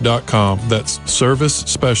ServiceSpecialistLTD.com. That's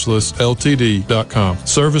ServiceSpecialistLTD.com.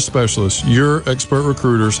 Service Specialist, your expert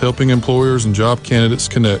recruiters helping employers and job candidates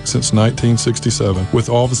connect since 1967, with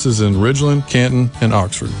offices in Ridgeland, Canton, and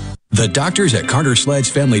Oxford. The doctors at Carter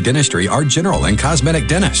Sledge Family Dentistry are general and cosmetic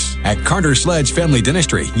dentists. At Carter Sledge Family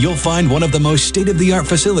Dentistry, you'll find one of the most state-of-the-art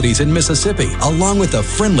facilities in Mississippi, along with a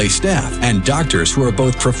friendly staff and doctors who are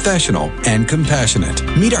both professional and compassionate.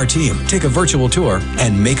 Meet our team, take a virtual tour,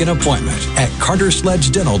 and make an appointment at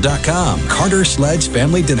CarterSledgeDental.com. Carter Sledge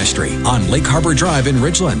Family Dentistry on Lake Harbor Drive in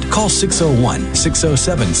Ridgeland. Call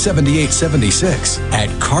 601-607-7876. At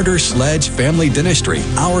Carter Sledge Family Dentistry,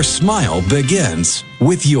 our smile begins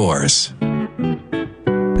with yours.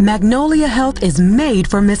 Magnolia Health is made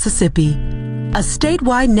for Mississippi. A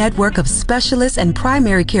statewide network of specialists and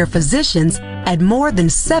primary care physicians at more than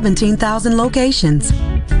 17,000 locations,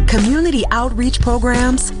 community outreach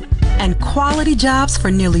programs, and quality jobs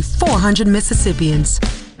for nearly 400 Mississippians.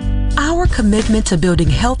 Our commitment to building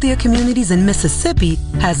healthier communities in Mississippi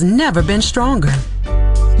has never been stronger.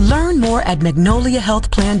 Learn more at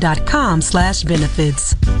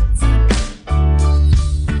magnoliahealthplan.com/benefits.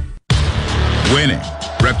 Winning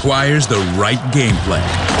requires the right game plan.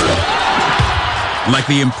 Like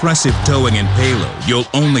the impressive towing and payload you'll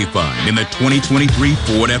only find in the 2023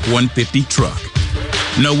 Ford F-150 truck.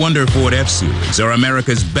 No wonder Ford F-Series are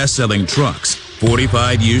America's best-selling trucks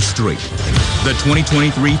 45 years straight. The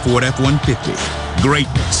 2023 Ford F-150.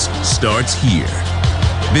 Greatness starts here.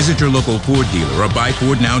 Visit your local Ford dealer or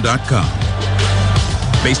buyfordnow.com.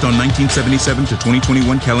 Based on 1977 to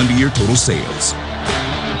 2021 calendar year total sales.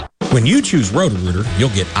 When you choose Roto-Rooter,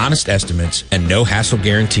 you'll get honest estimates and no hassle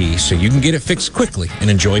guarantee so you can get it fixed quickly and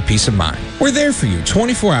enjoy peace of mind. We're there for you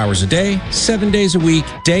 24 hours a day, 7 days a week,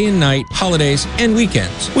 day and night, holidays, and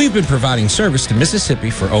weekends. We've been providing service to Mississippi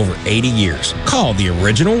for over 80 years. Call the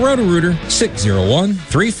original Roto-Rooter,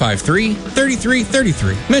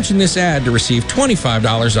 601-353-3333. Mention this ad to receive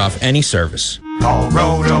 $25 off any service. Call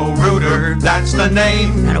Roto-Rooter, that's the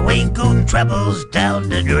name. And away go troubles down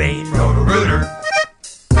the drain. Roto-Rooter.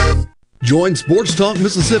 Join Sports Talk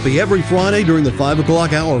Mississippi every Friday during the 5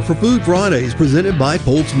 o'clock hour for Food Fridays presented by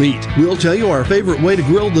Polk's Meat. We'll tell you our favorite way to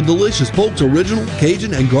grill the delicious Polk's Original,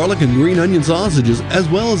 Cajun, and garlic and green onion sausages, as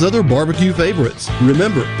well as other barbecue favorites.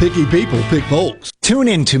 Remember, picky people pick Polk's. Tune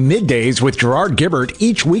in to Middays with Gerard Gibbert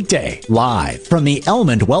each weekday, live from the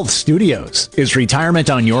Element Wealth Studios. Is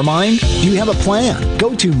retirement on your mind? Do you have a plan?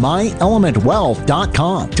 Go to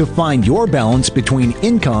myelementwealth.com to find your balance between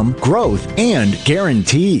income, growth, and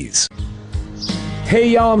guarantees. Hey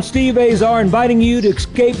y'all, I'm Steve Azar inviting you to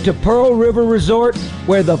escape to Pearl River Resort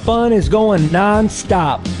where the fun is going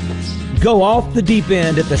non-stop. Go off the deep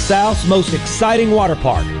end at the South's most exciting water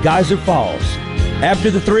park, Geyser Falls. After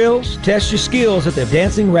the thrills, test your skills at the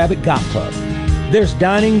Dancing Rabbit Golf Club. There's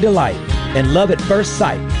dining delight and love at first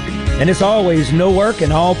sight. And it's always no work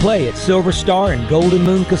and all play at Silver Star and Golden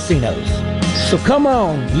Moon Casinos. So come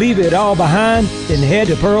on, leave it all behind and head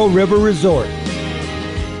to Pearl River Resort.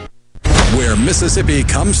 Where Mississippi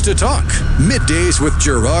comes to talk. Middays with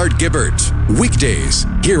Gerard Gibbert. Weekdays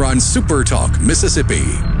here on Super Talk Mississippi.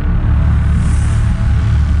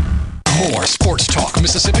 More Sports Talk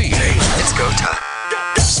Mississippi. Hey, it's go time.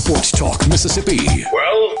 Sports Talk Mississippi.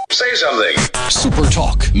 Well, say something. Super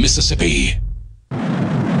Talk Mississippi.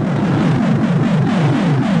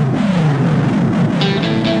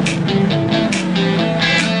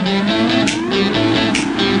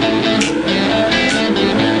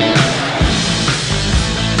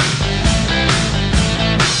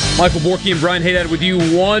 Michael Borky and Brian Haydad with you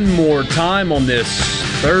one more time on this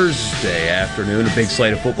Thursday afternoon. A big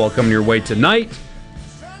slate of football coming your way tonight.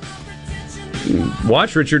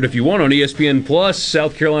 Watch, Richard, if you want, on ESPN Plus,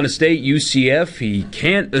 South Carolina State, UCF. He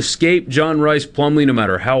can't escape John Rice Plumlee no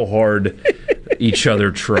matter how hard each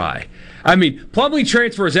other try. I mean, Plumlee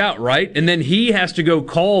transfers out, right? And then he has to go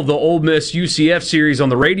call the Ole Miss UCF series on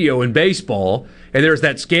the radio in baseball. And there's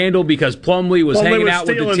that scandal because Plumlee was hanging out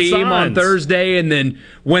with the team on Thursday and then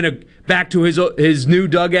went back to his new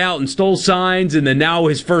dugout and stole signs. And then now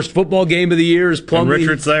his first football game of the year is Plumlee.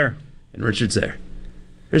 And Richard's there.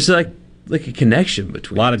 There's like a connection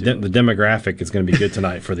between a lot of the demographic is going to be good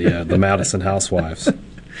tonight for the Madison housewives.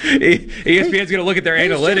 ESPN's going to look at their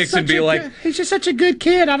analytics and be like, he's just such a good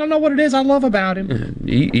kid. I don't know what it is I love about him.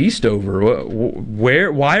 Eastover,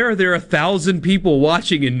 why are there 1,000 people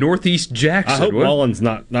watching in Northeast Jackson? I hope Mullen's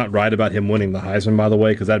not right about him winning the Heisman, by the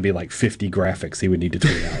way, because that'd be like 50 graphics he would need to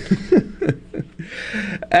tweet out.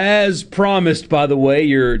 As promised, by the way,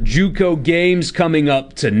 your JUCO games coming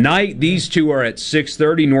up tonight. These two are at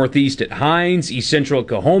 6:30, Northeast at Hines, East Central at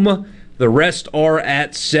Coahoma. The rest are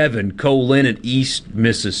at 7, Colin and East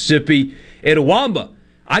Mississippi. Itawamba,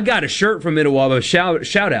 I got a shirt from Itawamba.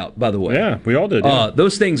 Shout out, by the way. Yeah, we all did. Yeah.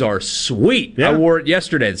 Those things are sweet. Yeah. I wore it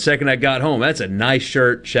yesterday, the second I got home. That's a nice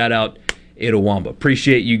shirt. Shout out, Itawamba.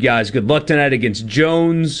 Appreciate you guys. Good luck tonight against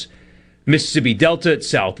Jones, Mississippi Delta at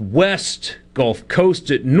Southwest, Gulf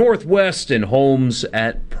Coast at Northwest, and Holmes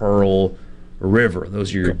at Pearl River.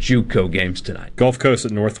 Those are your JUCO games tonight. Gulf Coast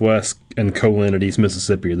at Northwest and Colin at East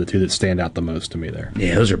Mississippi are the two that stand out the most to me there.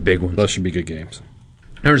 Yeah, those are big ones. Those should be good games.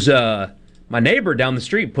 There's my neighbor down the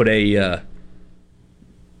street put a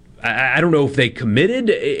I don't know if they committed.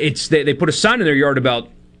 They put a sign in their yard about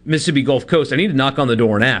Mississippi Gulf Coast. I need to knock on the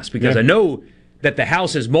door and ask because I know that the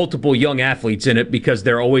house has multiple young athletes in it because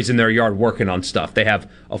they're always in their yard working on stuff. They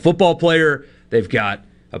have a football player, they've got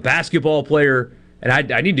a basketball player, and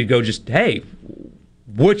I need to go just, hey,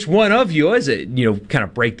 which one of you is it? Kind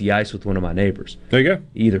of break the ice with one of my neighbors. There you go.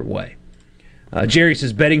 Either way. Jerry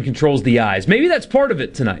says betting controls the eyes. Maybe that's part of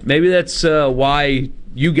it tonight. Maybe that's why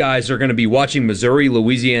you guys are going to be watching Missouri,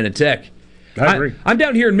 Louisiana Tech. I agree. I'm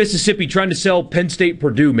down here in Mississippi trying to sell Penn State,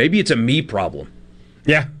 Purdue. Maybe it's a me problem.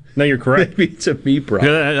 Yeah. No, you're correct. Maybe it's a me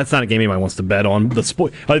problem. That's not a game anybody wants to bet on.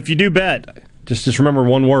 If you do bet, just remember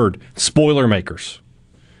one word: spoiler makers.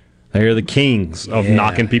 They are the kings of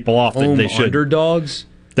knocking people off that they should. Underdogs.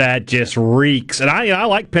 That just reeks. And I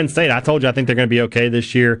like Penn State. I told you I think they're going to be okay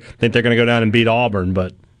this year. I think they're going to go down and beat Auburn,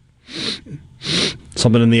 but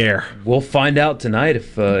something in the air. We'll find out tonight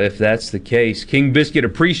if that's the case. King Biscuit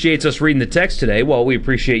appreciates us reading the text today. Well, we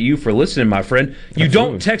appreciate you for listening, my friend. You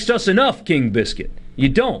don't text us enough, King Biscuit. You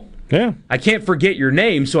don't. Yeah. I can't forget your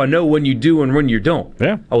name, so I know when you do and when you don't.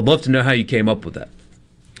 Yeah. I would love to know how you came up with that.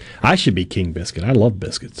 I should be King Biscuit. I love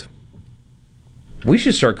biscuits. We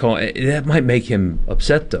should start calling. That might make him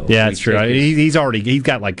upset, though. Yeah, it's true. He's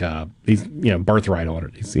got like birthright on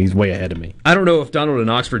it. He's way ahead of me. I don't know if Donald in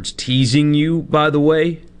Oxford's teasing you. By the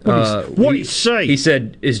way, what did he say? He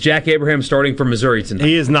said, "Is Jack Abraham starting for Missouri tonight?"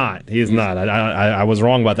 He is not. He is not. I was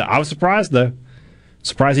wrong about that. I was surprised though.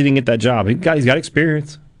 Surprised he didn't get that job. He's got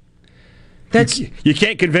experience. You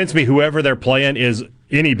can't convince me whoever they're playing is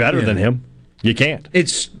any better than him. You can't.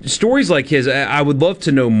 It's stories like his. I would love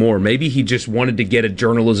to know more. Maybe he just wanted to get a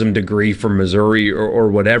journalism degree from Missouri or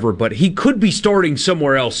whatever, but he could be starting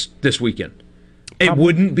somewhere else this weekend. It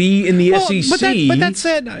wouldn't be in the SEC. But that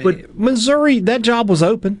said, Missouri, that job was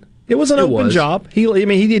open. It was an open job. He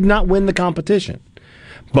did not win the competition,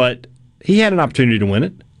 but he had an opportunity to win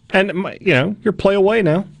it. And, you're play away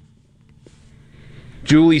now.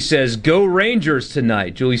 Julie says, go Rangers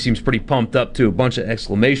tonight. Julie seems pretty pumped up to a bunch of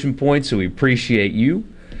exclamation points, so we appreciate you.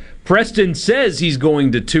 Preston says he's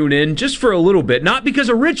going to tune in just for a little bit, not because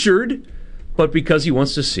of Richard, but because he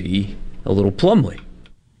wants to see a little Plumlee.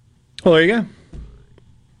 Well, there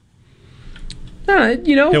you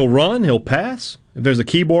go. He'll run, he'll pass. If there's a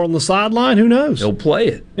keyboard on the sideline, who knows? He'll play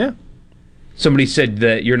it. Yeah. Somebody said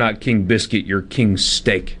that you're not King Biscuit, you're King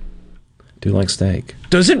Steak. Do like steak.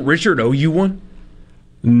 Doesn't Richard owe you one?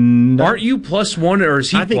 No. Aren't you +1 or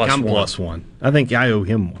is he +1? I think I'm +1. I think I owe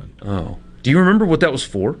him one. Oh. Do you remember what that was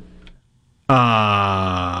for?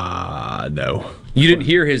 No. You didn't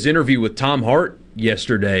hear his interview with Tom Hart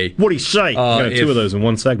yesterday. What'd he say? Got two of those in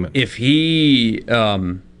one segment. If he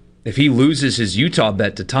loses his Utah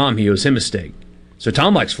bet to Tom, he owes him a steak. So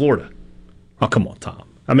Tom likes Florida. Oh, come on, Tom.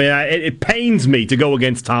 I mean, it pains me to go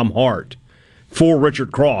against Tom Hart for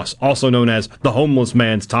Richard Cross, also known as the homeless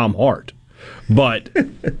man's Tom Hart. But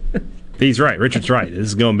he's right. Richard's right. This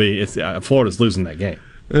is going to be Florida's losing that game.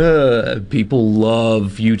 People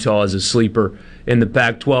love Utah as a sleeper in the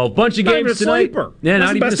Pac-12. Bunch of games tonight. Sleeper. Yeah, That's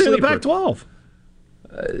not the even a best team sleeper. in the Pac-12.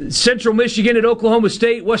 Central Michigan at Oklahoma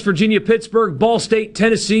State, West Virginia, Pittsburgh, Ball State,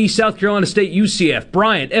 Tennessee, South Carolina State, UCF,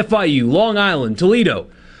 Bryant, FIU, Long Island, Toledo,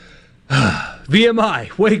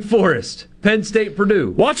 VMI, Wake Forest, Penn State,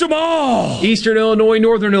 Purdue. Watch them all. Eastern Illinois,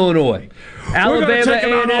 Northern Illinois, Alabama,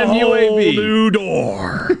 A&M, UAB. New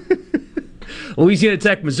door. Louisiana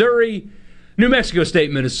Tech, Missouri, New Mexico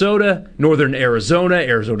State, Minnesota, Northern Arizona,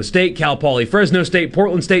 Arizona State, Cal Poly, Fresno State,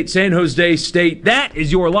 Portland State, San Jose State. That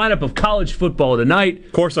is your lineup of college football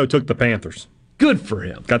tonight. Corso took the Panthers. Good for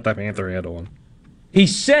him. Got that Panther handle on. He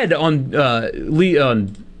said on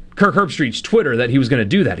Kirk Herbstreit's Twitter that he was going to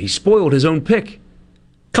do that. He spoiled his own pick.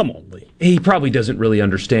 Come on, Lee. He probably doesn't really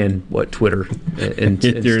understand what Twitter and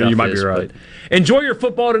stuff you might is, be right. But enjoy your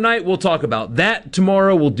football tonight. We'll talk about that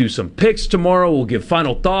tomorrow. We'll do some picks tomorrow. We'll give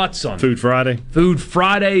final thoughts on Food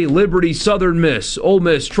Friday, Liberty, Southern Miss, Ole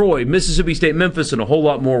Miss, Troy, Mississippi State, Memphis, and a whole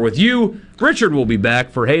lot more with you. Richard will be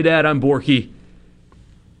back for Hey Dad, I'm Borky.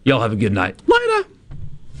 Y'all have a good night. Later.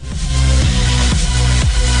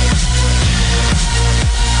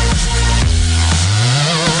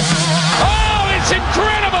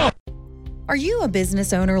 Are you a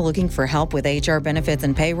business owner looking for help with HR benefits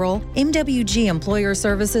and payroll? MWG Employer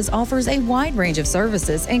Services offers a wide range of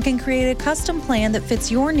services and can create a custom plan that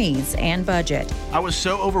fits your needs and budget. I was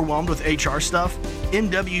so overwhelmed with HR stuff.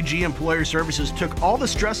 MWG Employer Services took all the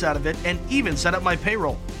stress out of it and even set up my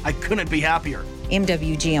payroll. I couldn't be happier.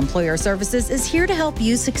 MWG Employer Services is here to help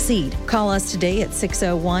you succeed. Call us today at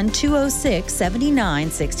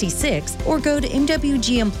 601-206-7966 or go to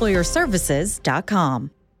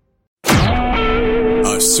MWGEmployerServices.com.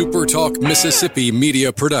 A SuperTalk Mississippi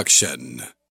media production.